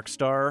from Dark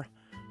Star,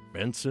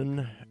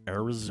 Benson,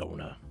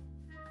 Arizona.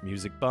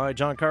 Music by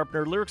John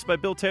Carpenter, lyrics by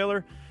Bill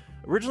Taylor,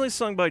 originally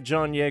sung by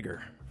John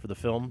Yeager for the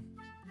film.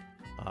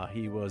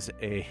 He was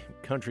a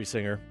country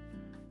singer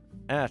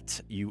at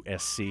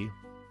USC,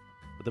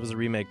 but there was a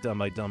remake done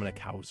by Dominic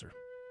Hauser.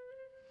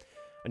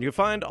 And you can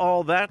find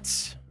all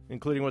that,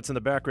 including what's in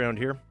the background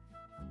here,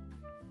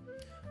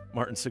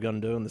 Martin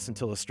Segundo and the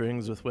Scintilla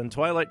Strings with When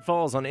Twilight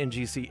Falls on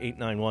NGC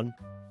 891.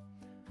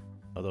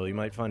 Although you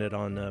might find it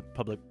on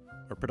public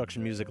or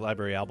production music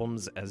library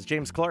albums as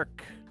James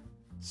Clark,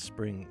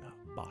 Spring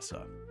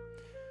Bossa.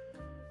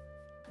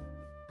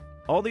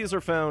 All these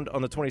are found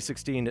on the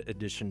 2016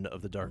 edition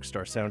of the Dark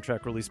Star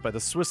soundtrack released by the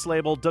Swiss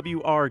label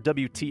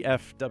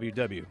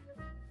WRWTFWW.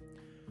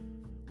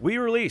 We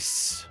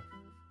release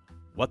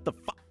What the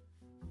Fuck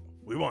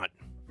We Want.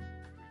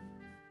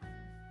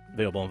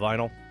 Available on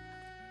vinyl,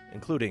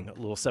 including a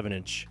little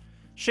 7-inch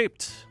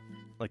shaped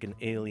like an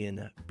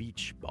alien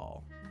beach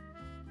ball.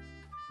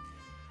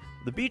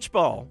 The beach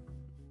ball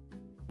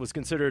was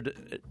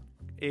considered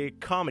a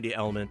comedy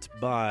element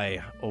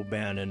by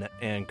O'Bannon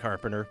and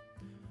Carpenter,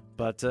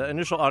 but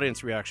initial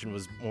audience reaction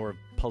was more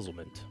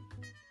puzzlement.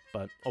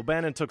 But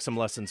O'Bannon took some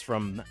lessons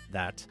from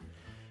that,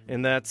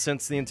 in that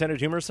since the intended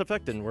humorous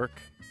effect didn't work,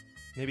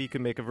 maybe you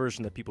could make a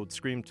version that people would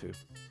scream to,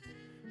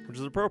 which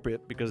is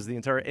appropriate because the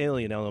entire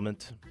alien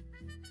element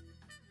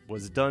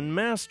was done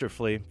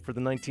masterfully for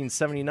the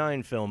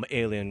 1979 film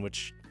Alien,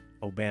 which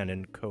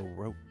O'Bannon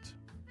co-wrote.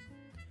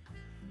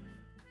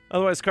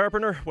 Otherwise,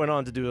 Carpenter went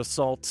on to do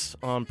Assault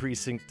on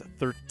Precinct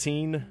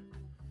 13,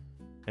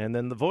 and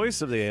then the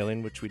voice of the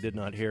alien, which we did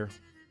not hear,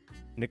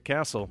 Nick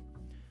Castle,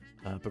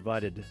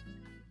 provided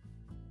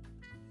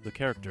the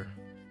character,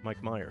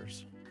 Mike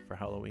Myers, for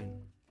Halloween.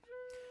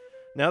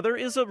 Now, there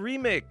is a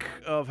remake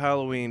of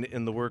Halloween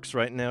in the works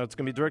right now. It's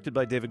going to be directed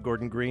by David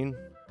Gordon Green,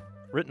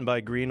 written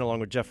by Green along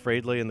with Jeff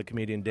Fradley and the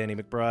comedian Danny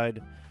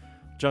McBride.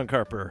 John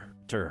Carpenter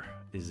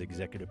is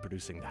executive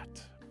producing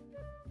that.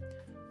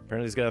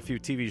 Apparently he's got a few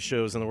TV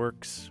shows in the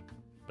works,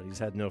 but he's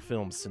had no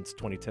films since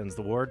 2010's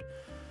The Ward.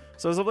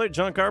 So as of late,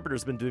 John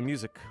Carpenter's been doing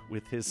music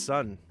with his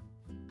son,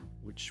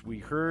 which we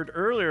heard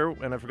earlier,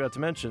 and I forgot to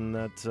mention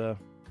that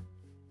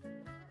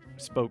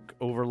spoke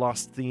over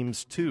Lost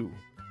Themes 2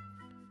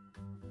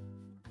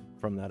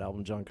 from that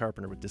album, John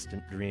Carpenter with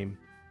Distant Dream.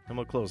 And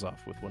we'll close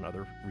off with one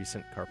other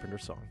recent Carpenter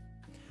song.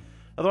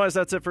 Otherwise,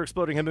 that's it for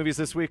Exploding Head Movies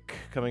this week.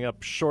 Coming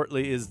up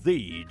shortly is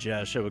The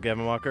Jazz Show with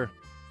Gavin Walker.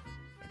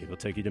 It will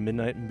take you to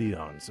midnight and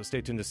beyond, so stay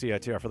tuned to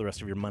CITR for the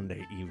rest of your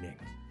Monday evening.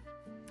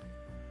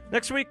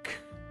 Next week,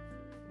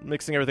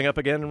 mixing everything up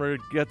again, we're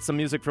going to get some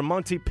music from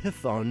Monty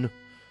Python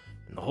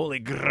and the Holy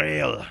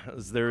Grail,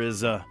 as there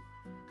is a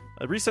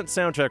recent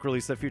soundtrack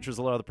release that features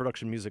a lot of the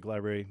production music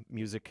library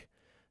music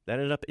that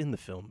ended up in the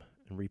film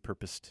and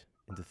repurposed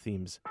into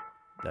themes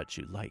that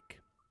you like.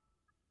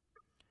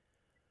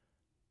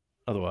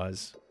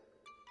 Otherwise,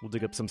 we'll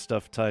dig up some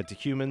stuff tied to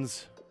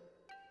Humans,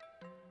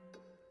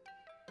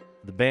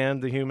 the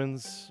band The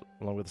Humans,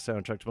 along with the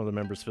soundtrack to one of the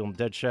members' film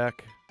Dead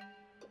Shack.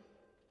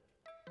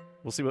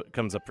 We'll see what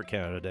comes up for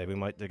Canada Day. We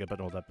might dig up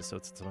an old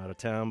episode since I'm out of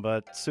town,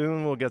 but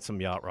soon we'll get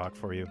some yacht rock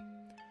for you,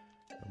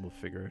 and we'll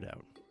figure it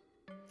out.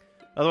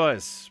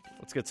 Otherwise,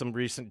 let's get some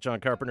recent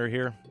John Carpenter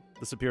here.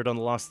 This appeared on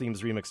the Lost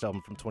Themes remixed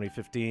album from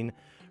 2015,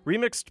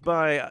 remixed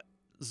by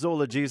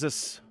Zola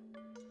Jesus,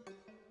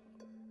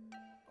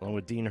 along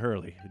with Dean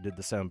Hurley, who did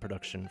the sound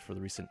production for the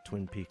recent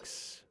Twin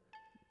Peaks.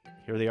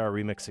 Here they are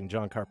remixing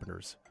John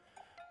Carpenter's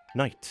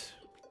Night.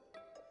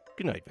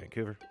 Good night,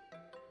 Vancouver.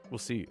 We'll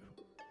see you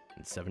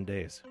in 7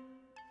 days.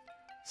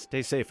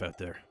 Stay safe out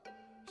there,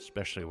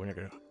 especially when you're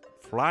going to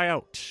fly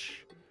out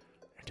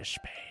into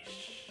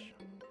space.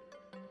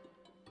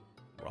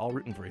 We're all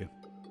rooting for you.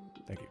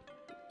 Thank you.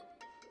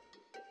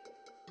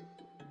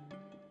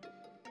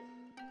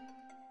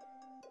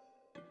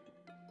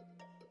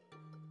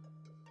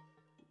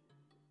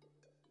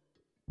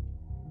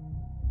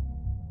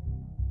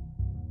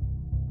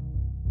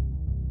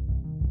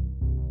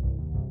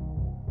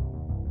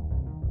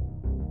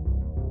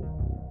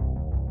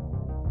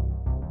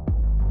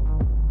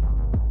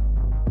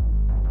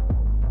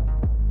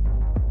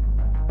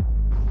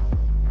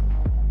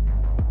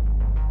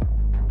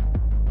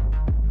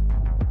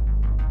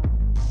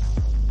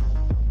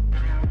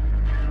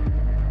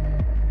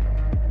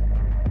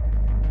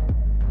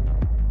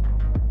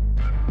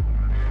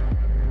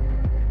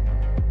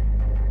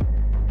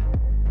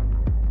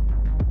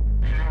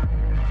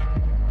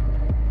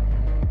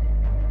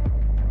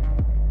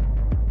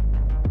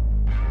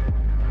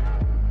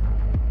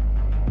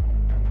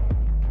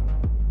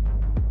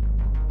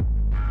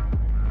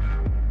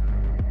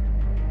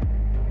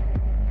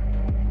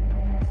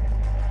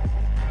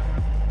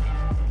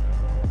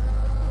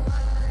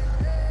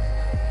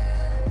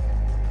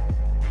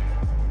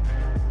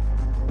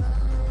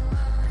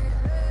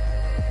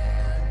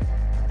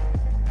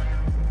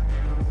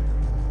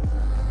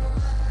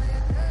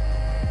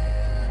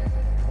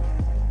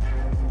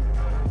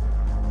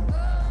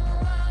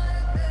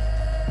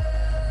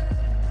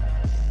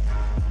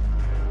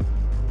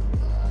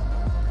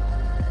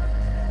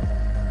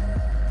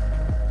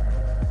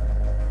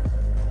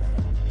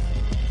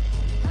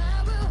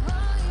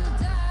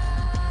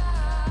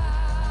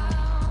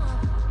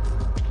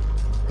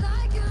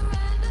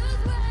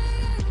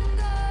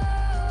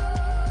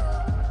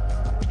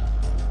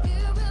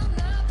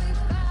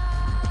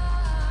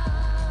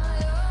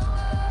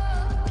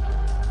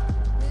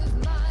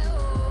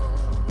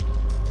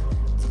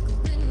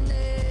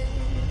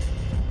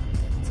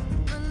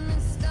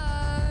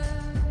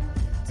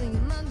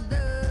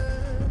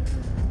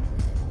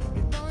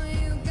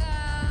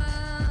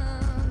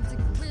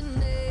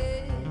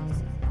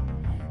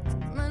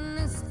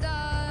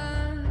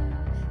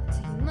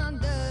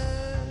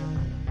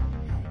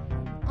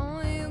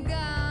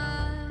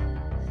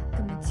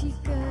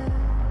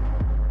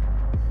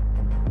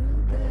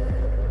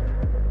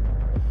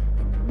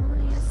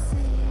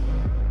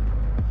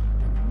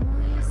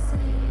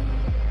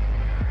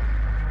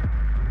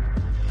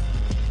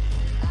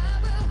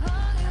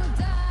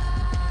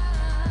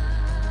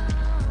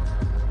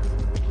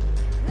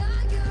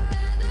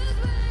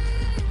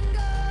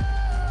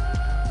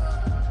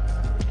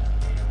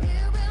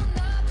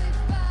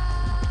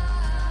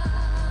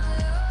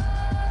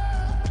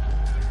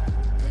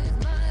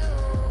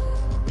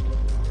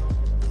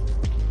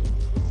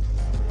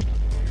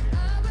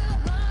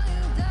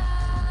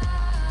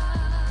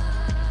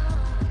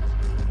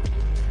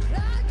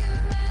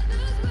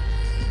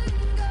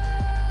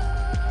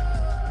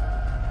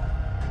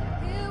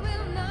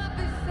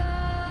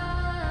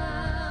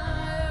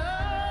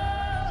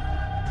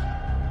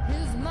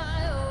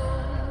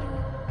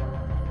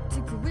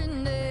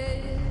 working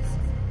days.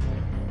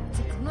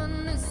 Take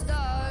money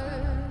star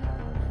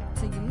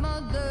to your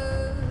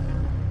mother.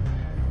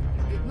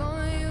 Give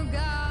all you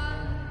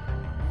got.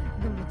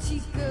 Give me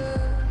chica.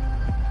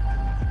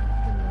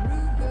 Give me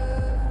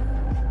Ruger.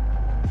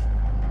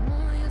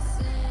 More you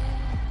sing.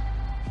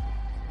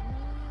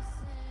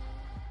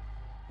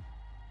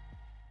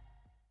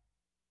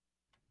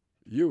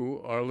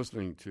 You are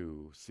listening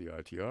to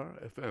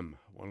CITR FM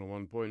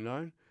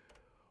 101.9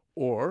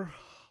 or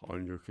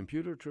on your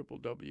computer,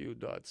 www.citr.ca.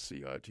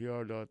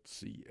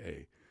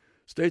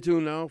 Stay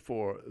tuned now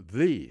for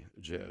The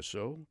Jazz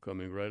Show,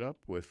 coming right up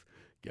with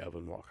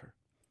Gavin Walker.